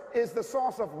 Purpose is the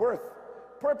source of worth.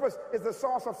 Purpose is the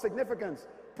source of significance.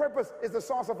 Purpose is the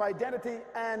source of identity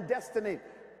and destiny.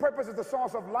 Purpose is the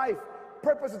source of life.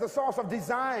 Purpose is the source of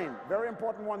design. Very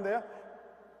important one there.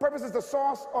 Purpose is the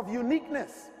source of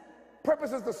uniqueness.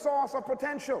 Purpose is the source of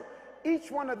potential.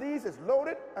 Each one of these is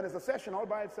loaded and is a session all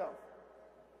by itself.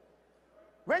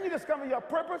 When you discover your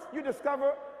purpose, you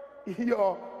discover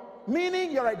your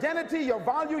meaning, your identity, your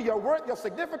value, your worth, your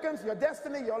significance, your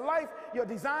destiny, your life, your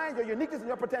design, your uniqueness, and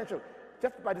your potential,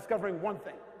 just by discovering one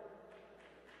thing.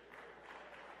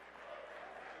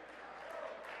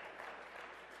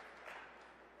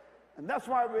 And that's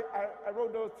why I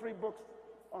wrote those 3 books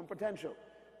on potential.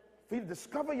 For you to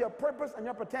discover your purpose and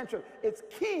your potential, it's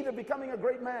key to becoming a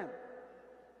great man.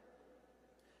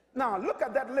 Now, look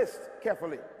at that list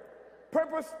carefully.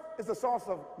 Purpose is the source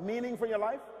of meaning for your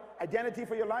life, identity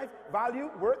for your life, value,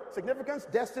 worth, significance,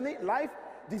 destiny, life,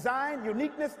 design,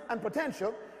 uniqueness, and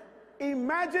potential.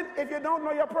 Imagine if you don't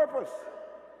know your purpose.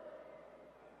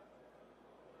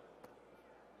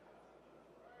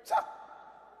 So,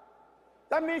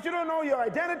 that means you don't know your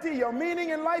identity, your meaning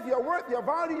in life, your worth, your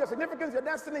value, your significance, your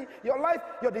destiny, your life,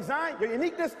 your design, your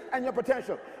uniqueness, and your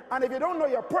potential. And if you don't know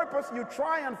your purpose, you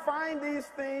try and find these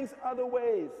things other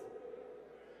ways.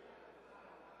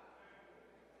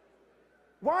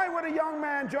 Why would a young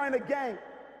man join a gang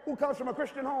who comes from a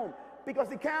Christian home? Because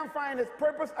he can't find his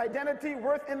purpose, identity,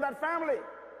 worth in that family.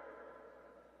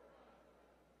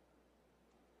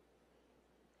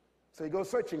 So he goes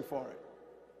searching for it.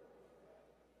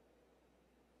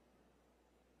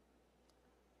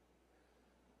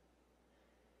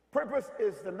 Purpose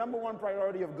is the #1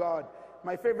 priority of God.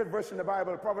 My favorite verse in the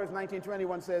Bible, Proverbs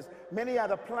 19:21 says, "Many are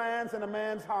the plans in a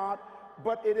man's heart,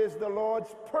 but it is the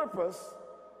Lord's purpose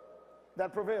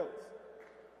that prevails."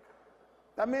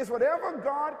 That means whatever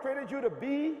God created you to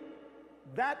be,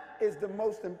 that is the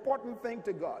most important thing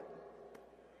to God.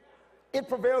 It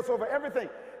prevails over everything.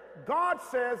 God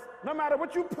says, no matter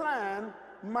what you plan,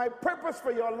 my purpose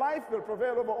for your life will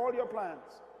prevail over all your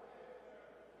plans.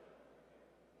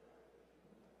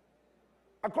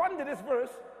 According to this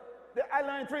verse, I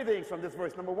learned 3 things from this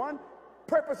verse. Number 1,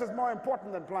 purpose is more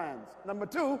important than plans. Number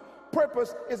 2,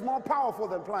 purpose is more powerful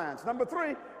than plans. Number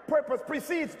 3, purpose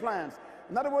precedes plans.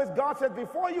 In other words, God said,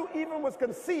 before you even was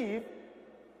conceived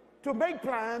to make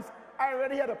plans, I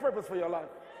already had a purpose for your life.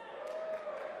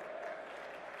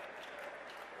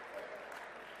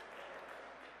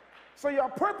 So your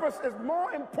purpose is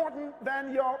more important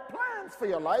than your plans for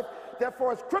your life.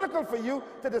 Therefore, it's critical for you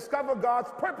to discover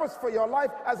God's purpose for your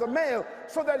life as a male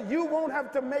so that you won't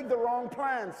have to make the wrong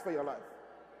plans for your life.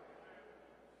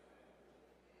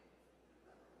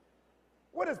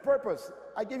 What is purpose?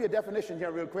 I give you a definition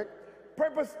here real quick.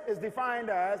 Purpose is defined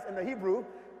as, in the Hebrew,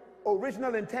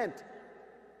 original intent.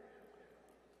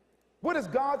 What is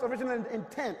God's original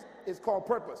intent is called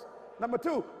purpose. Number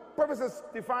 2, purpose is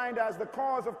defined as the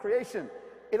cause of creation.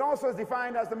 It also is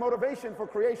defined as the motivation for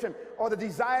creation or the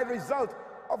desired result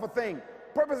of a thing.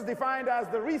 Purpose is defined as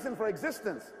the reason for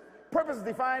existence. Purpose is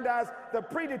defined as the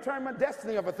predetermined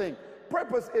destiny of a thing.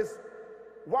 Purpose is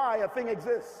why a thing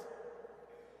exists.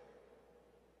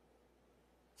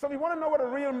 So if you want to know what a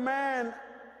real man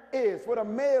is, what a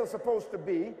male is supposed to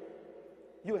be,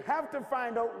 you have to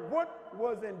find out what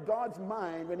was in God's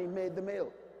mind when he made the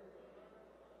male.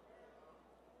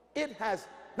 It has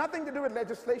nothing to do with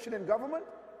legislation and government,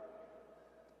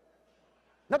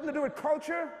 nothing to do with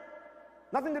culture,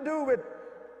 nothing to do with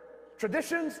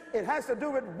traditions. It has to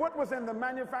do with what was in the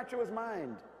manufacturer's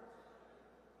mind.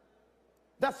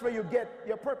 That's where you get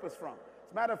your purpose from.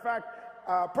 As a matter of fact,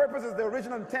 purpose is the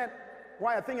original intent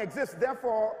why a thing exists.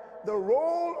 Therefore, the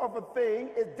role of a thing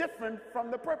is different from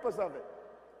the purpose of it.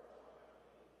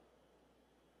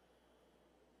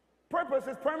 Purpose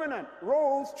is permanent.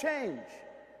 Roles change.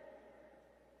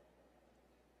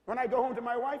 When I go home to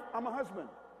my wife, I'm a husband.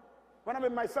 When I'm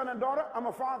with my son and daughter, I'm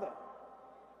a father.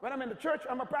 When I'm in the church,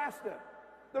 I'm a pastor.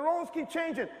 The roles keep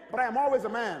changing, but I am always a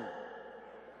man.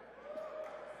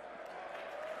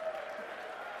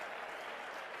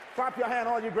 Clap your hand,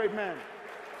 all you great men.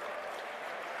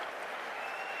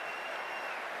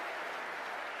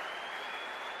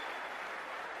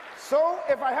 So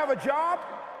if I have a job,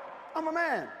 I'm a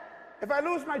man. If I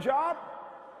lose my job,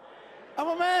 I'm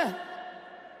a man.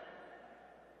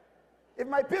 If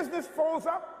my business falls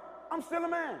up, I'm still a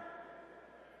man.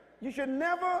 You should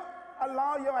never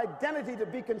allow your identity to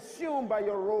be consumed by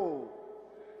your role.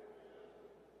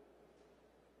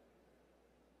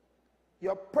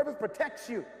 Your purpose protects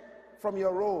you from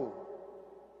your role.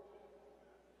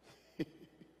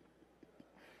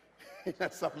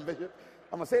 That's something, Bishop.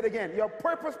 I'm going to say it again. Your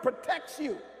purpose protects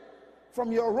you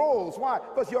from your roles. Why?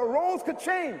 Because your roles could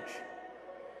change.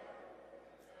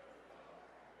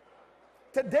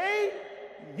 Today,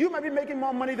 you might be making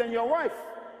more money than your wife.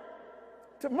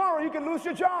 Tomorrow, you can lose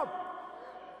your job.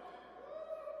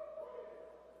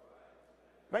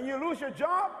 When you lose your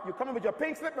job, you come in with your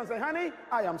pink slip and say, honey,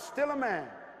 I am still a man.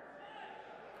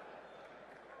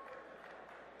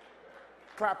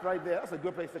 Clap right there. That's a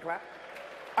good place to clap.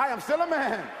 I am still a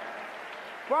man.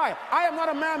 Why? I am not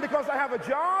a man because I have a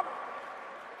job.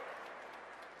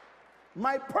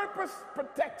 My purpose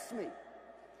protects me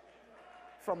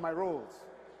from my roles.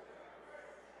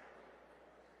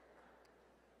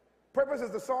 Purpose is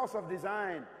the source of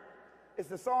design. It's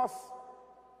the source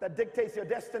that dictates your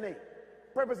destiny.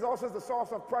 Purpose also is the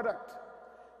source of product.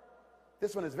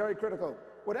 This one is very critical.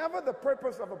 Whatever the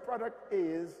purpose of a product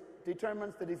is,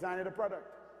 determines the design of the product.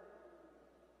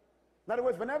 In other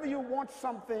words, whenever you want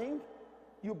something,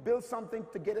 you build something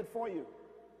to get it for you.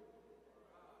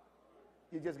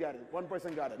 You just got it. One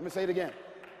person got it. Let me say it again.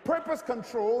 Purpose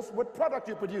controls what product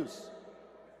you produce.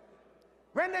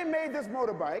 When they made this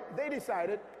motorbike, they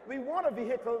decided we want a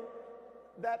vehicle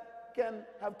that can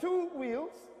have two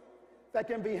wheels, that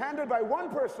can be handled by one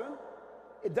person.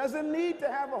 It doesn't need to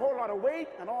have a whole lot of weight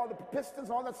and all the pistons,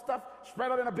 all that stuff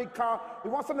spread out in a big car. We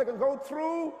want something that can go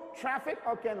through traffic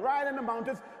or can ride in the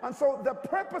mountains. And so the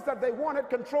purpose that they wanted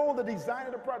controlled the design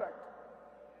of the product.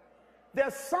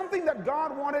 There's something that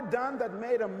God wanted done that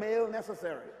made a male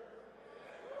necessary.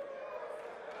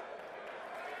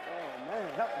 Oh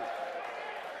man, help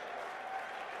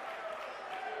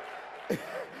me.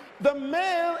 The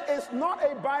male is not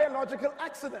a biological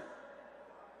accident.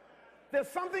 There's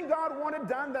something God wanted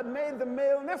done that made the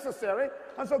male necessary,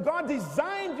 and so God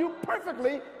designed you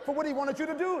perfectly for what he wanted you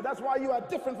to do. That's why you are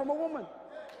different from a woman.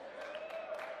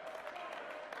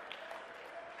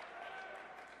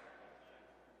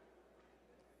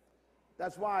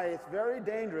 That's why it's very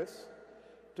dangerous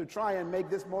to try and make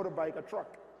this motorbike a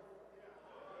truck.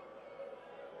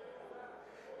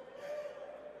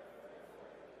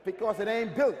 Because it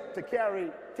ain't built to carry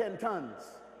 10 tons.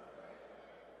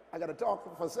 I got to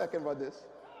talk for a second about this.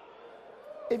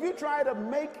 If you try to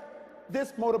make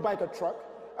this motorbike a truck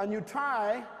and you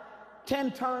tie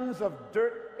 10 tons of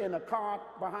dirt in a cart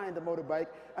behind the motorbike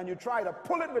and you try to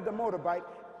pull it with the motorbike,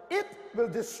 it will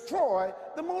destroy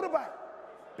the motorbike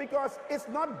because it's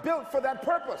not built for that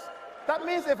purpose. That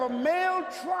means if a male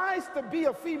tries to be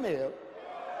a female,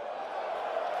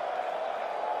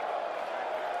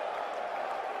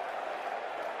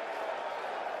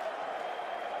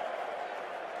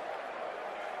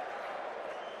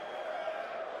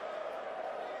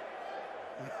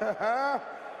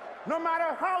 no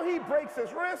matter how he breaks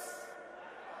his wrists,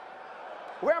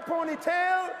 wear a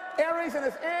ponytail, earrings in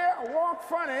his ear, or walk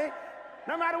funny,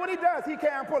 no matter what he does, he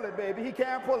can't pull it, baby. He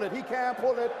can't pull it. He can't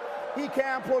pull it. He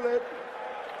can't pull it.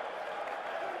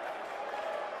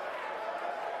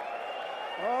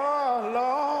 Oh,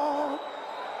 Lord.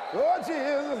 Oh,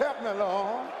 Jesus, help me,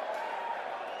 Lord.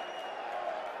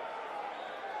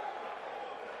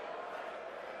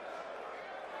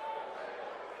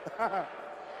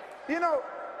 You know,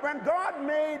 when God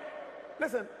made,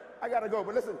 listen, I gotta go,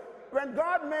 but listen, when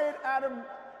God made Adam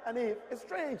and Eve, it's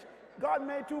strange. God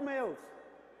made two males.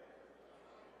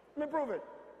 Let me prove it.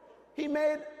 He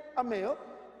made a male,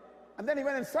 and then he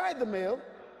went inside the male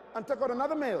and took out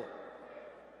another male.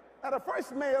 Now, the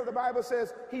first male, the Bible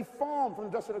says, he formed from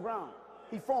the dust of the ground.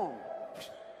 He formed.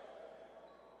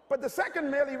 But the second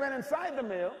male, he went inside the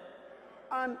male,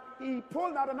 and he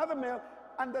pulled out another male,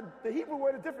 and the Hebrew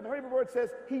word is different. The Hebrew word says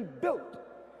he built.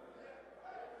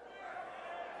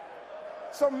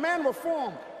 So men were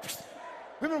formed.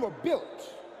 Women were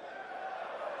built.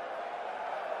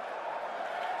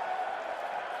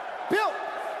 Built.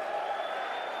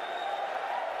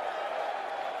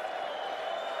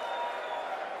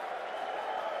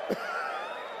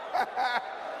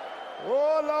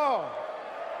 Oh, Lord.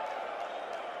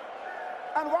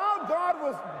 And while God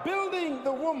was building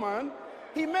the woman,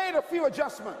 he made a few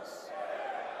adjustments.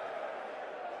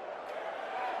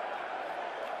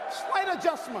 Slight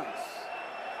adjustments.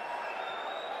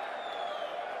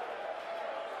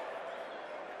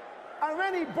 And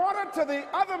when he brought her to the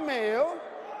other male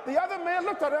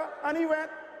looked at her and he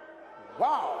went,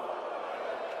 wow.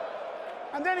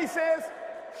 And then he says,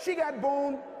 she got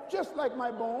bone just like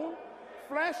my bone,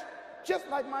 flesh just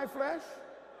like my flesh.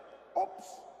 Oops.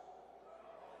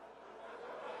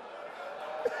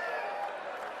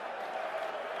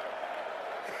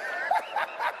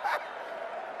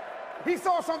 He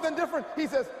saw something different. He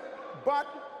says, but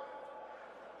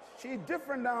she's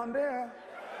different down there.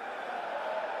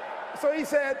 So he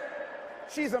said,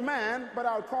 she's a man, but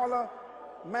I'll call her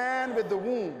man with the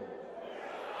womb.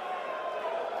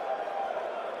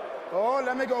 Oh,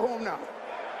 let me go home now.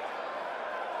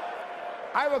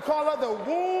 I will call her the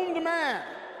wombed man.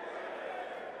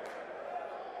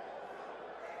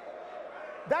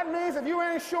 That means if you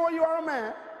ain't sure you are a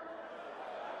man,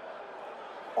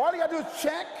 all you gotta do is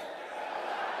check.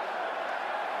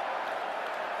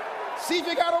 See if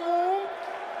you got a womb.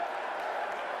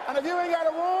 And if you ain't got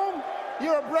a womb,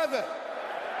 you're a brother.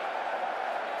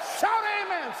 Shout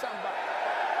amen, somebody.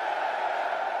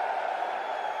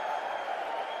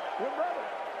 You're a brother.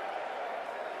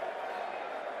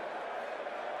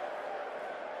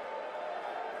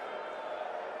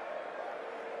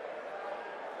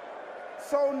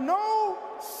 So no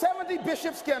 70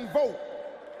 bishops can vote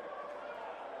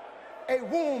a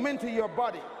womb into your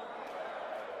body.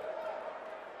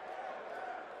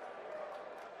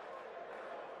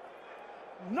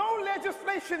 No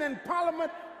legislation in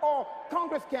Parliament or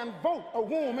Congress can vote a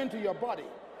womb into your body.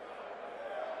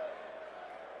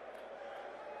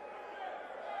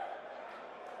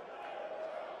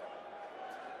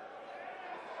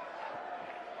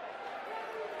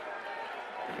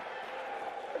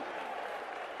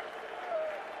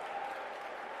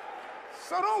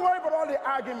 So don't worry about all the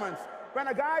arguments. When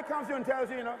a guy comes to you and tells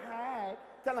you, hi,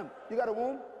 tell him, you got a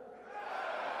womb?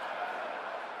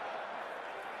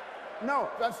 No,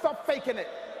 then stop faking it.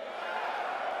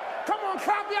 Come on,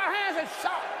 clap your hands and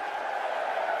shout.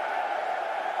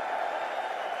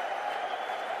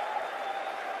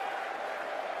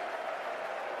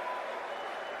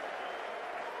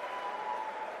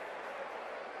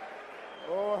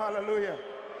 Oh, hallelujah.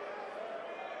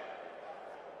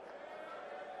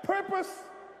 Purpose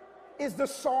is the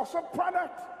source of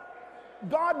product.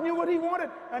 God knew what he wanted,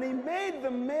 and he made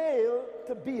the male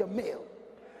to be a male.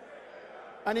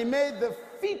 And he made the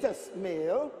fetus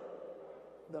male,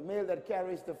 the male that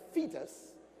carries the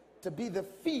fetus, to be the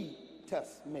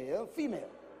fetus male, female.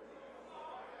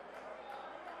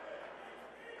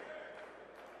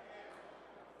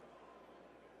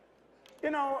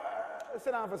 Sit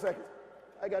down for a second.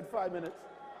 I got 5 minutes.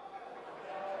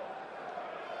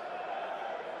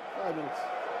 5 minutes.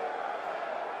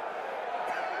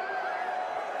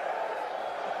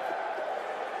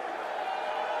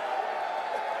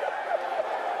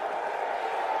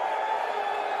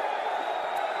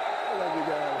 I love you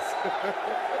guys.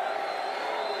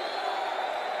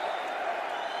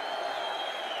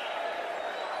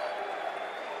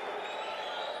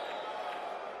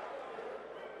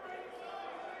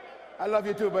 I love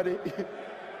you too, buddy.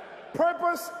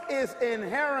 Purpose is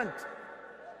inherent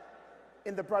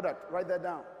in the product. Write that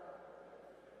down.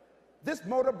 This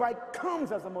motorbike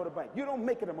comes as a motorbike. You don't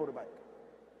make it a motorbike.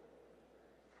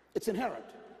 It's inherent.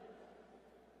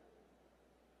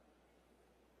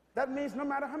 That means no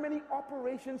matter how many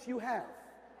operations you have,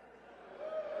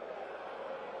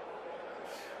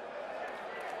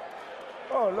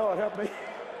 oh Lord, help me.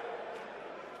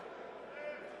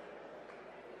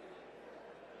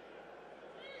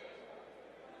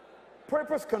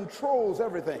 Purpose controls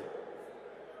everything.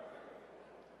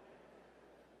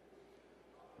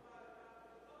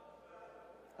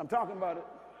 I'm talking about it.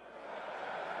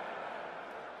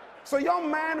 So your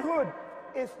manhood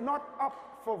is not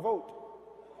up for vote.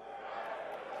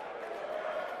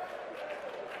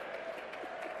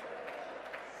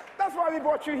 That's why we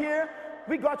brought you here.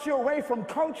 We got you away from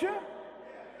culture,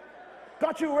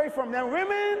 got you away from them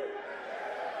women,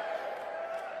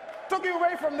 took you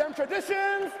away from them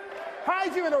traditions,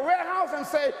 hide you in a warehouse and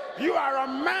say, you are a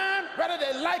man, whether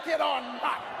they like it or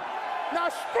not. Now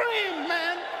scream,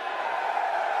 man.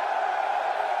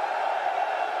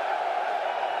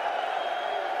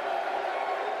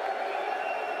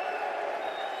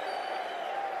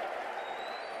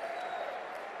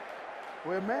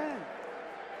 We're men.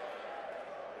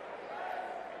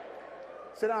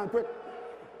 Sit down quick.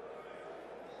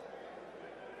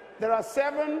 There are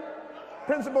 7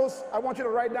 principles I want you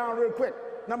to write down real quick.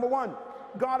 Number 1,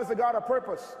 God is a God of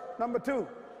purpose. Number 2,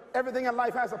 everything in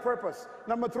life has a purpose.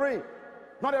 Number 3,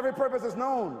 not every purpose is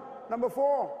known. Number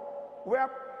 4, where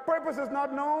purpose is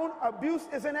not known, abuse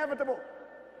is inevitable.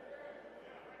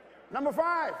 Number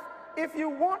 5, if you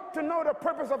want to know the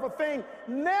purpose of a thing,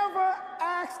 never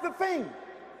ask the thing.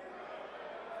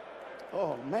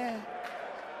 Oh, man.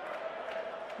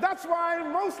 That's why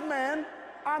most men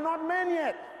are not men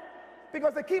yet,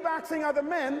 because they keep asking other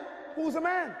men, who's a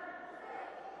man?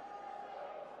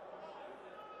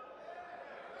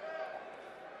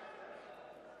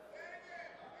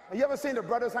 Have you ever seen the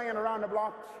brothers hanging around the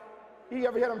blocks? You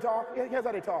ever hear them talk? Here's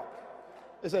how they talk.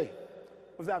 They say,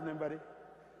 what's happening, buddy?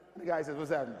 And the guy says,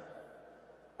 what's happening?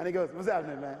 And he goes, what's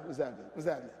happening, man? What's happening? What's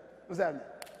happening? What's happening?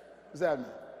 What's happening?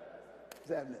 What's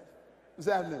happening? What's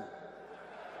happening?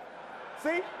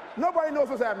 See? Nobody knows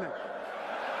what's happening.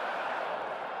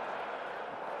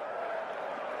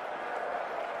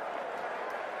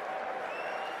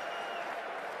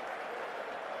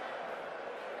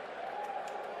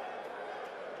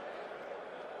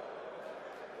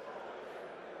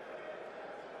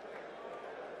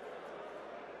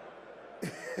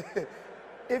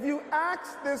 If you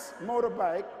ask this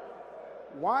motorbike,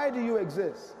 why do you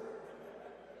exist?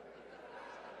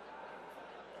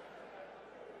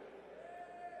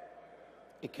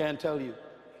 It can't tell you.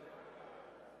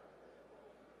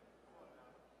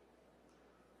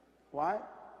 Why?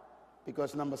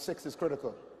 Because number 6 is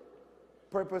critical.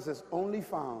 Purpose is only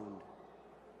found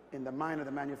in the mind of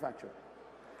the manufacturer.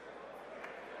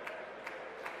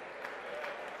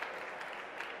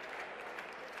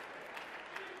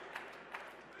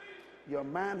 Your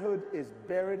manhood is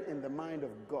buried in the mind of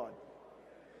God.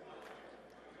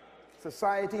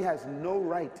 Society has no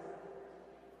right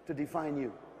to define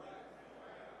you.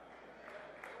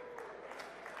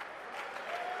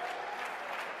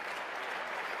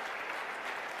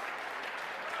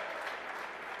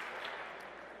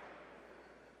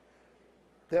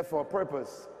 Therefore,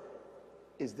 purpose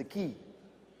is the key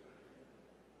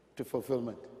to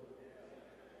fulfillment.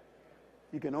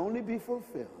 You can only be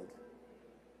fulfilled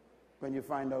when you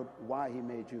find out why he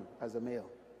made you as a male.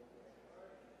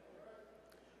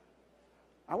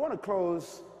 I want to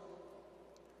close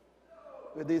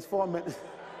with these 4 minutes.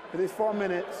 With these 4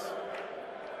 minutes.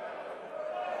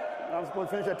 I was supposed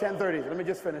to finish at 10:30. Let me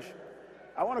just finish.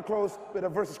 I want to close with a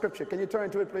verse of scripture. Can you turn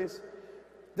to it, please?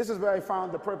 This is where I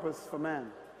found the purpose for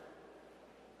man.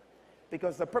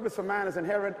 Because the purpose for man is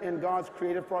inherent in God's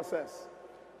creative process.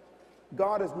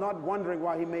 God is not wondering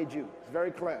why he made you. It's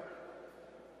very clear.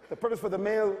 The purpose for the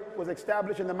male was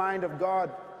established in the mind of God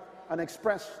and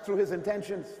expressed through his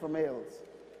intentions for males.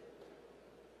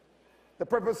 The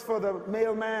purpose for the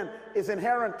male man is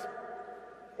inherent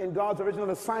in God's original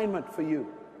assignment for you.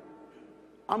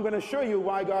 I'm going to show you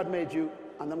why God made you,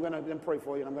 and I'm going to then pray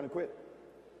for you, and I'm going to quit.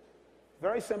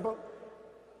 Very simple.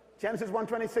 Genesis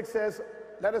 1:26 says,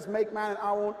 let us make man in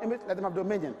our own image, let them have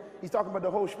dominion. He's talking about the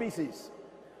whole species.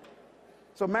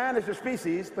 So man is the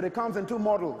species, but it comes in two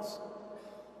models.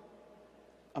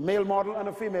 A male model and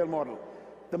a female model.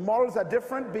 The models are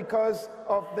different because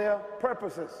of their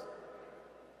purposes.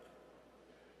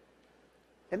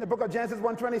 In the book of Genesis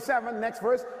 1:27, next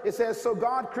verse, it says, so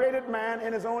God created man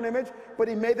in his own image, but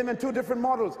he made them in two different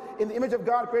models. In the image of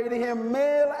God created he him,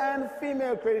 male and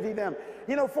female created he them.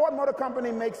 You know, Ford Motor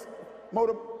Company makes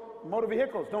motor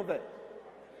vehicles, don't they?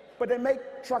 But they make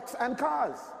trucks and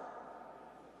cars.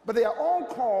 But they are all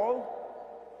called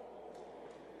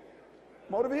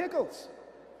motor vehicles.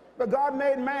 But God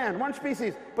made man, one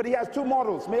species, but he has two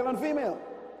models, male and female.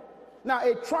 Now,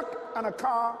 a truck and a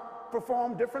car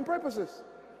perform different purposes.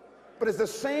 But it's the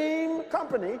same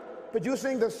company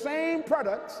producing the same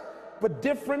products, but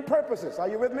different purposes. Are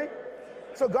you with me?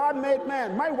 So God made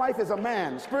man. My wife is a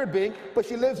man, spirit being, but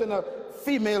she lives in a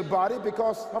female body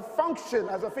because her function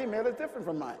as a female is different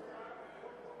from mine.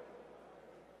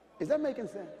 Is that making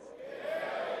sense?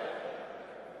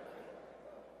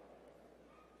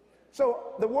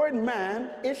 So the word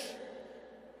man-ish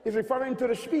is referring to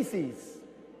the species,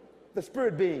 the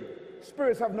spirit being.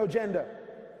 Spirits have no gender.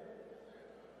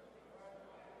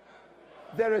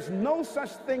 There is no such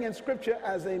thing in Scripture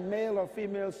as a male or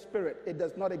female spirit. It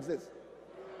does not exist.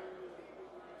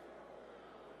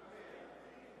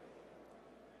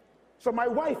 So my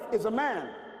wife is a man,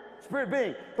 spirit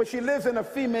being, but she lives in a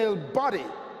female body.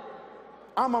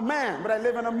 I'm a man, but I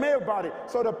live in a male body.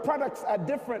 So the products are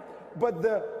different, but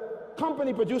the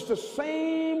company produced the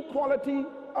same quality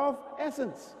of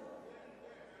essence.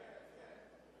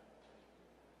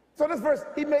 So this verse,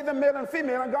 he made them male and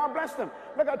female, and God blessed them.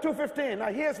 Look at 2:15.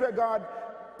 Now here's where God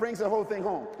brings the whole thing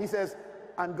home. He says,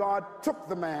 and God took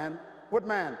the man, what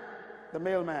man? The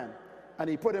male man. And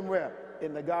he put him where?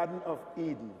 In the Garden of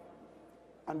Eden.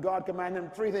 And God commanded him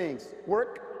three things: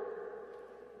 work,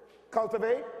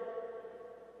 cultivate,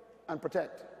 and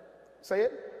protect. Say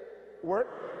it.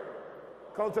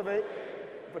 Work, cultivate,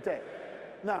 protect.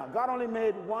 Now, God only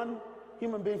made one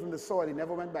human being from the soil. He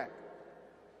never went back.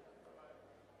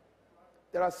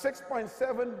 There are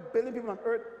 6.7 billion people on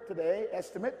earth today,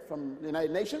 estimate from the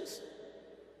United Nations,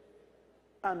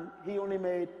 and he only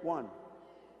made one.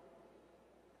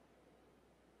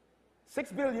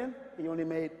 6 billion, he only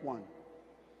made one.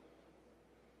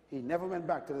 He never went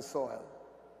back to the soil.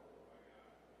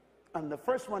 And the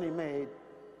first one he made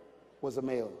was a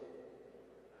male.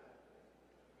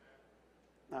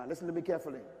 Now, listen to me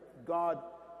carefully. God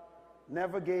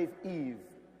never gave Eve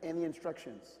any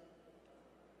instructions.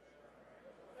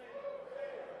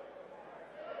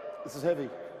 This is heavy.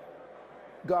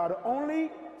 God only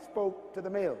spoke to the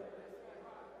male.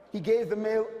 He gave the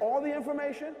male all the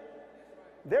information.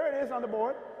 There it is on the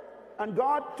board. And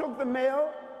God took the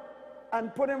male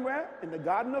and put him where? In the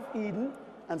Garden of Eden,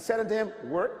 and said unto him,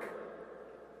 work,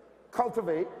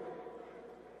 cultivate,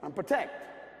 and protect.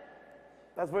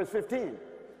 That's verse 15.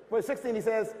 Verse 16, he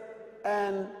says,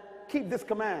 and keep this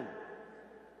command.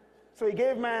 So he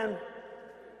gave man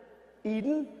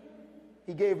Eden,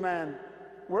 he gave man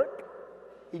work,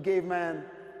 he gave man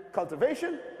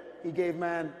cultivation, he gave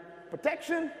man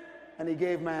protection, and he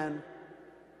gave man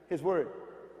his word.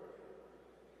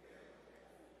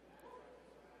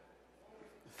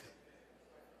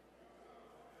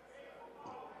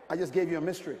 I just gave you a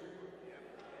mystery.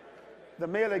 The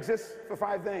male exists for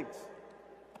 5 things.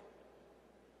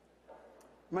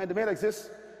 Man, the male exists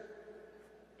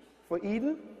for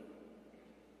Eden.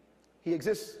 He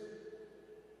exists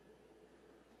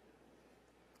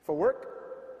for work.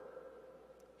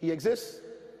 He exists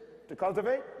to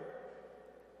cultivate.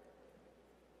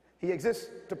 He exists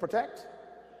to protect.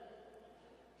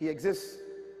 He exists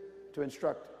to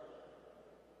instruct.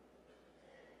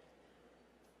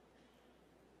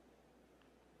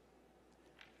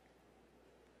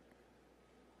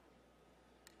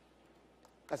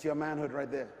 That's your manhood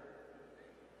right there.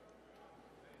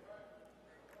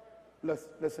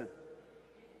 Listen.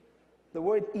 The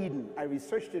word Eden, I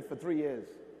researched it for 3 years.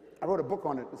 I wrote a book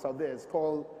on it. It's out there. It's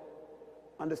called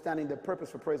Understanding the Purpose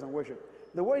for Praise and Worship.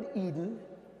 The word Eden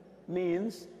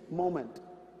means moment.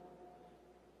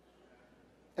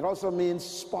 It also means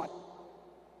spot.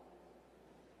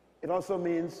 It also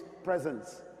means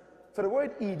presence. So the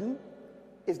word Eden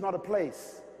is not a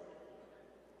place.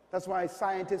 That's why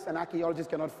scientists and archaeologists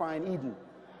cannot find Eden.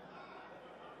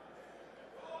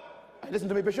 Listen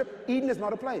to me, Bishop. Eden is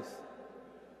not a place.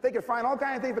 They can find all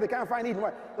kinds of things, but they can't find Eden.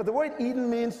 Why? But the word Eden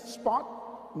means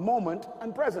spot, moment,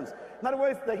 and presence. In other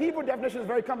words, the Hebrew definition is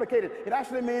very complicated. It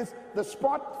actually means the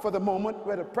spot for the moment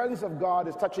where the presence of God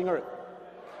is touching earth.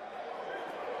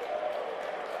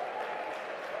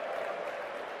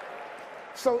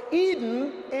 So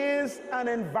Eden is an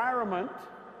environment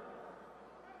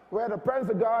where the presence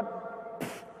of God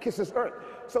kisses earth.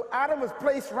 So Adam was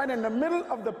placed right in the middle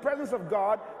of the presence of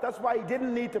God. That's why he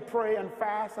didn't need to pray and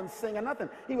fast and sing and nothing.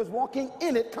 He was walking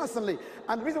in it constantly.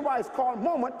 And the reason why it's called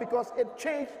moment, because it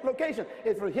changed location.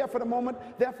 It's here for the moment,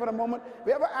 there for the moment.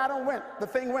 Wherever Adam went, the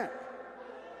thing went.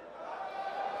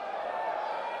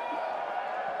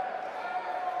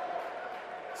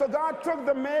 So God took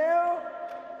the male,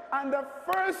 and the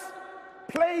first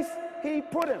place he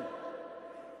put him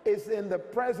is in the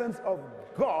presence of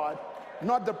God,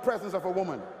 not the presence of a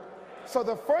woman. So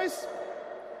the first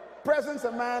presence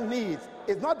a man needs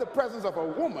is not the presence of a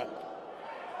woman.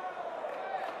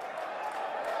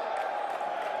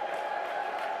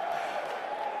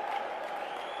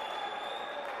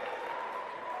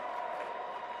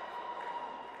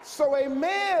 So a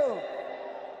male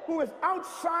who is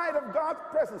outside of God's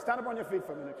presence, stand up on your feet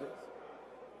for a minute, please,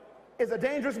 is a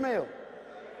dangerous male.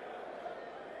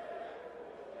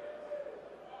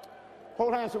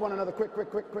 Hold hands to one another, quick.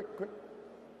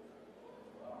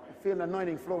 I feel an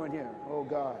anointing flowing here. Oh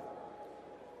God.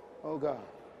 Oh God.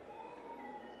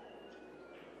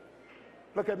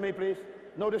 Look at me, please.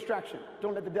 No distraction.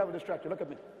 Don't let the devil distract you. Look at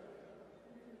me.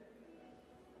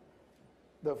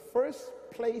 The first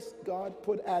place God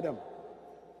put Adam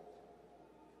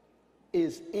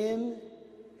is in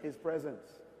his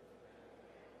presence.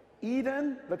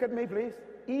 Eden, look at me, please.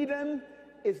 Eden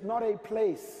is not a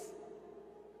place.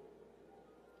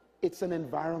 It's an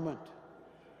environment.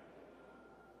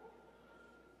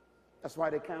 That's why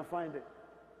they can't find it.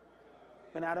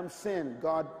 When Adam sinned,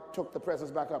 God took the presence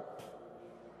back up.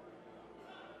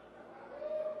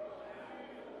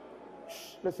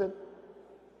 Shh, listen.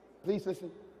 Please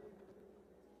listen.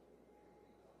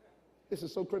 This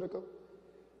is so critical.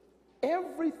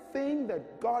 Everything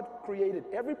that God created,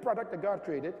 every product that God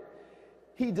created,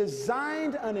 he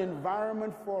designed an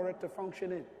environment for it to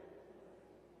function in.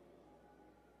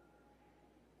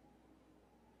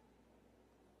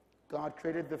 God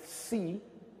created the sea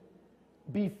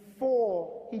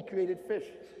before he created fish.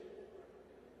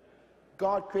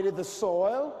 God created the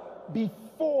soil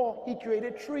before he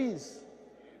created trees.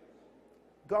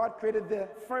 God created the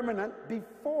firmament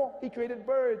before he created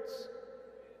birds.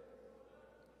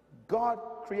 God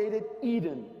created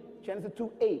Eden, Genesis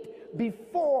 2:8,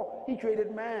 before he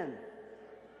created man.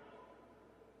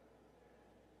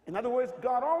 In other words,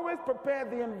 God always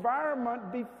prepared the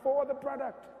environment before the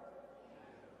product.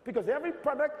 Because every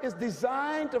product is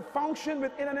designed to function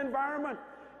within an environment.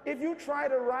 If you try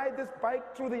to ride this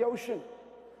bike through the ocean,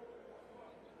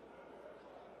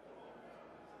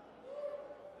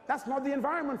 that's not the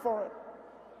environment for it.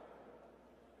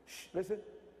 Shh, listen.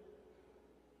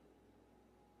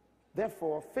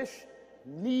 Therefore, fish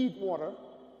need water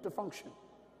to function.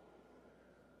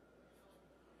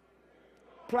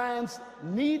 Plants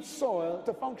need soil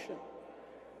to function.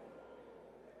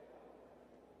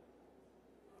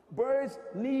 Birds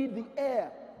need the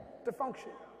air to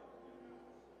function.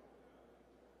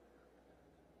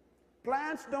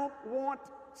 Plants don't want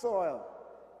soil.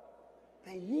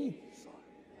 They need soil.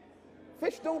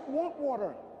 Fish don't want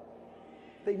water.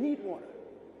 They need water.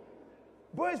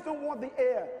 Birds don't want the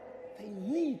air. They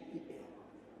need the air.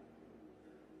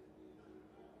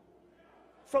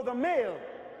 So the male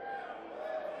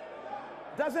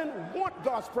doesn't want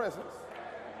God's presence.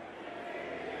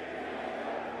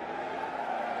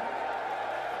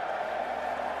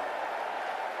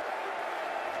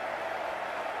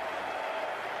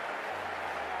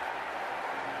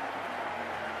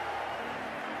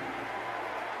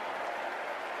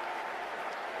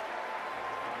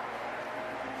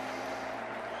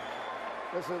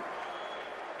 Listen.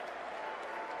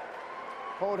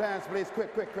 Hold hands, please.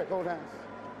 Quick, quick, quick. Hold hands.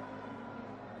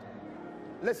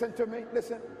 Listen to me.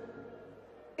 Listen.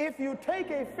 If you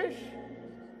take a fish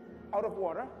out of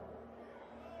water,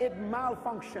 it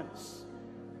malfunctions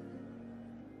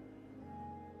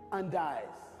and dies.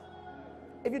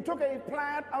 If you took a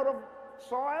plant out of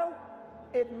soil,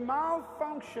 it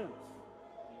malfunctions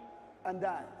and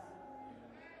dies.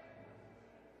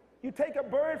 You take a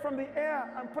bird from the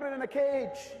air and put it in a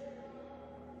cage,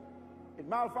 it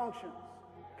malfunctions,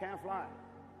 can't fly.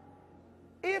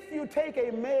 If you take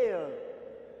a male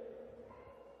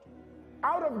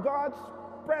out of God's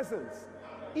presence,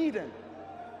 Eden,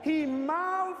 he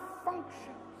malfunctions.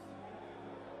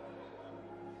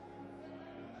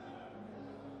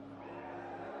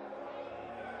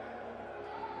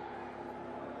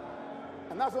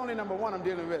 And that's only number one I'm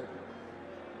dealing with.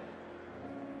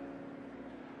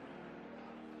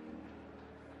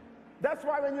 That's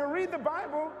why when you read the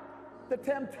Bible, the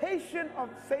temptation of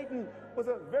Satan was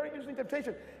a very interesting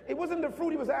temptation. It wasn't the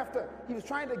fruit he was after. He was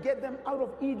trying to get them out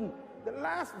of Eden. The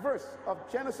last verse of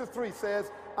Genesis 3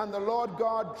 says, and the Lord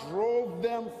God drove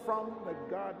them from the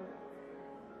garden.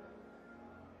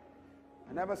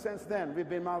 And ever since then, we've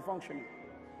been malfunctioning.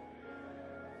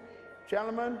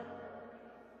 Gentlemen,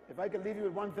 if I could leave you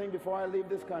with one thing before I leave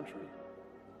this country,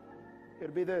 it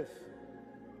would be this.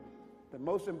 The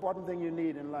most important thing you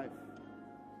need in life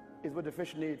is what the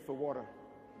fish need for water.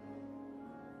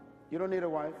 You don't need a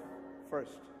wife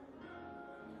first.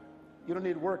 You don't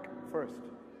need work first.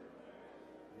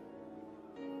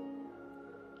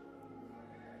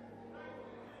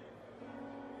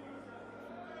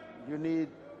 You need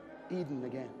Eden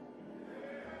again.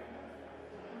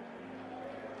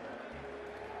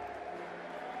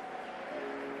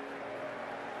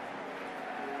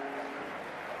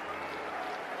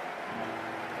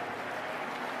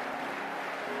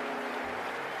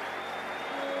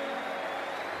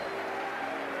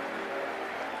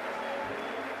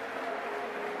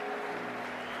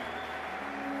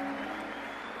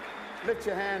 Lift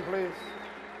your hand, please.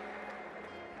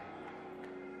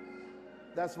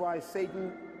 That's why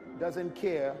Satan doesn't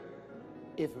care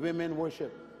if women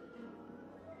worship.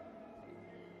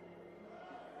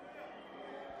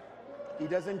 He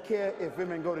doesn't care if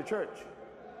women go to church.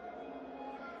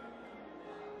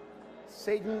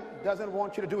 Satan doesn't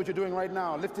want you to do what you're doing right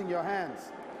now, lifting your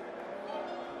hands.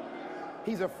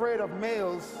 He's afraid of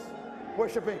males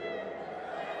worshiping.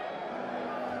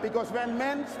 Because when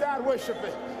men start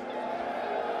worshiping,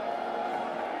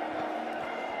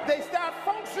 they start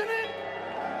functioning.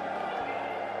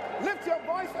 Lift your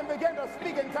voice and begin to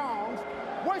speak in tongues.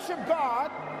 Worship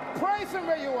God. Praise him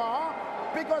where you are,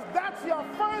 because that's your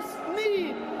first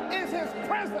need, is his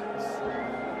presence.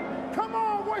 Come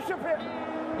on, worship him.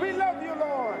 We love you,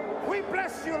 Lord. We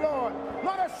bless you, Lord.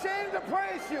 Not ashamed to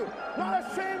praise you.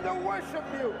 Not ashamed to worship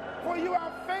you. For you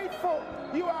are faithful.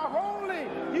 You are holy.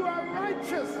 You are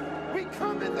righteous. We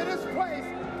come into this place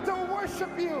to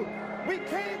worship you. We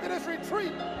came to this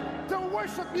retreat to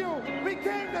worship you. We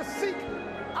came to seek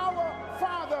our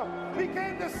Father. We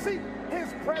came to seek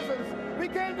his presence. We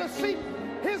came to seek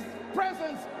his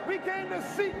presence. We came to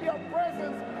seek your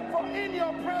presence. For in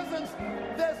your presence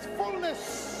there's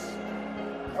fullness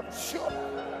of joy.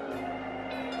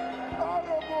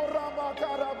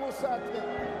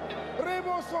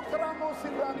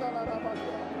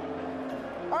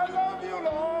 I love you,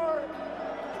 Lord.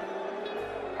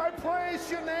 I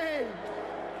praise your name.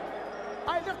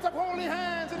 I lift up holy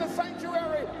hands in the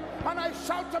sanctuary and I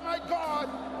shout to my God,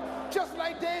 just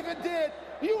like David did,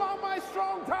 you are my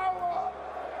strong tower.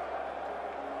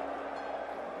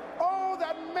 Oh,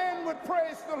 that men would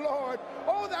praise the Lord.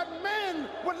 Oh, that men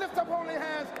would lift up holy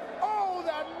hands. Oh,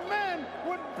 that men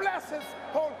would bless his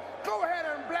whole. Go ahead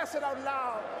and bless it out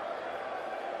loud.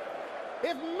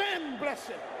 If men bless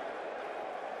it,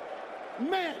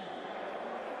 men.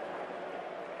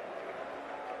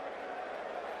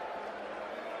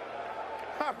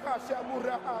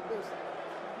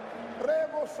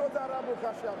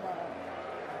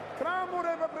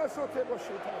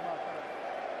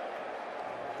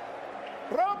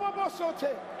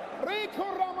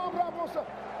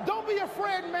 Don't be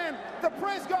afraid, man, to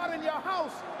praise God in your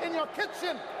house, in your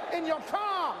kitchen, in your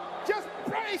car. Just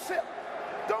praise him.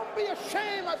 Don't be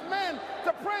ashamed as men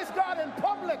to praise God in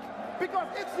public, because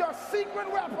it's your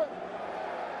secret weapon.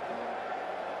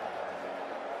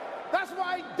 That's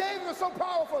why David was so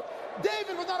powerful.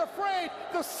 David was not afraid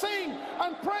to sing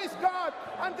and praise God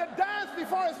and to dance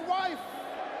before his wife.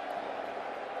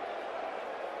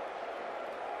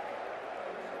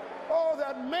 Oh,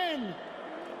 that men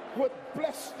would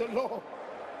bless the Lord.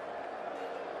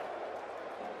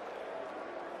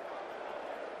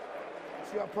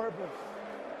 It's your purpose.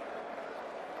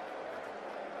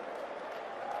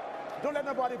 Don't let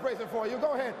nobody praise him for you.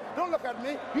 Go ahead. Don't look at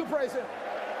me. You praise him.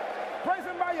 Praise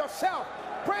him by yourself.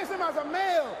 Praise him as a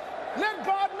male. Let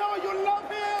God know you love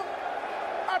him.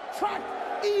 Attract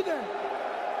Eden.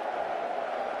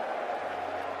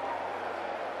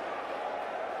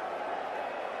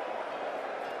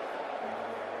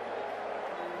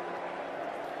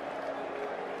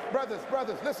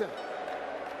 Brothers, listen.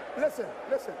 Listen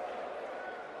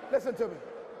to me.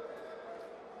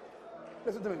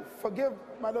 Listen to me. Forgive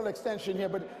my little extension here,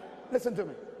 but listen to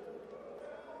me.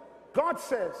 God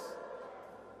says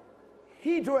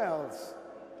he dwells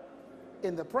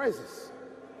in the praises.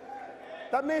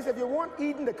 That means if you want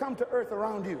Eden to come to earth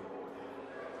around you,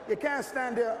 you can't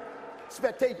stand there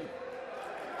spectating.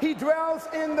 He dwells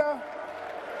in the...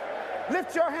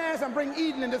 Lift your hands and bring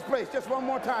Eden in this place just one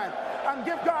more time and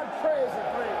give God praise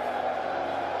and praise.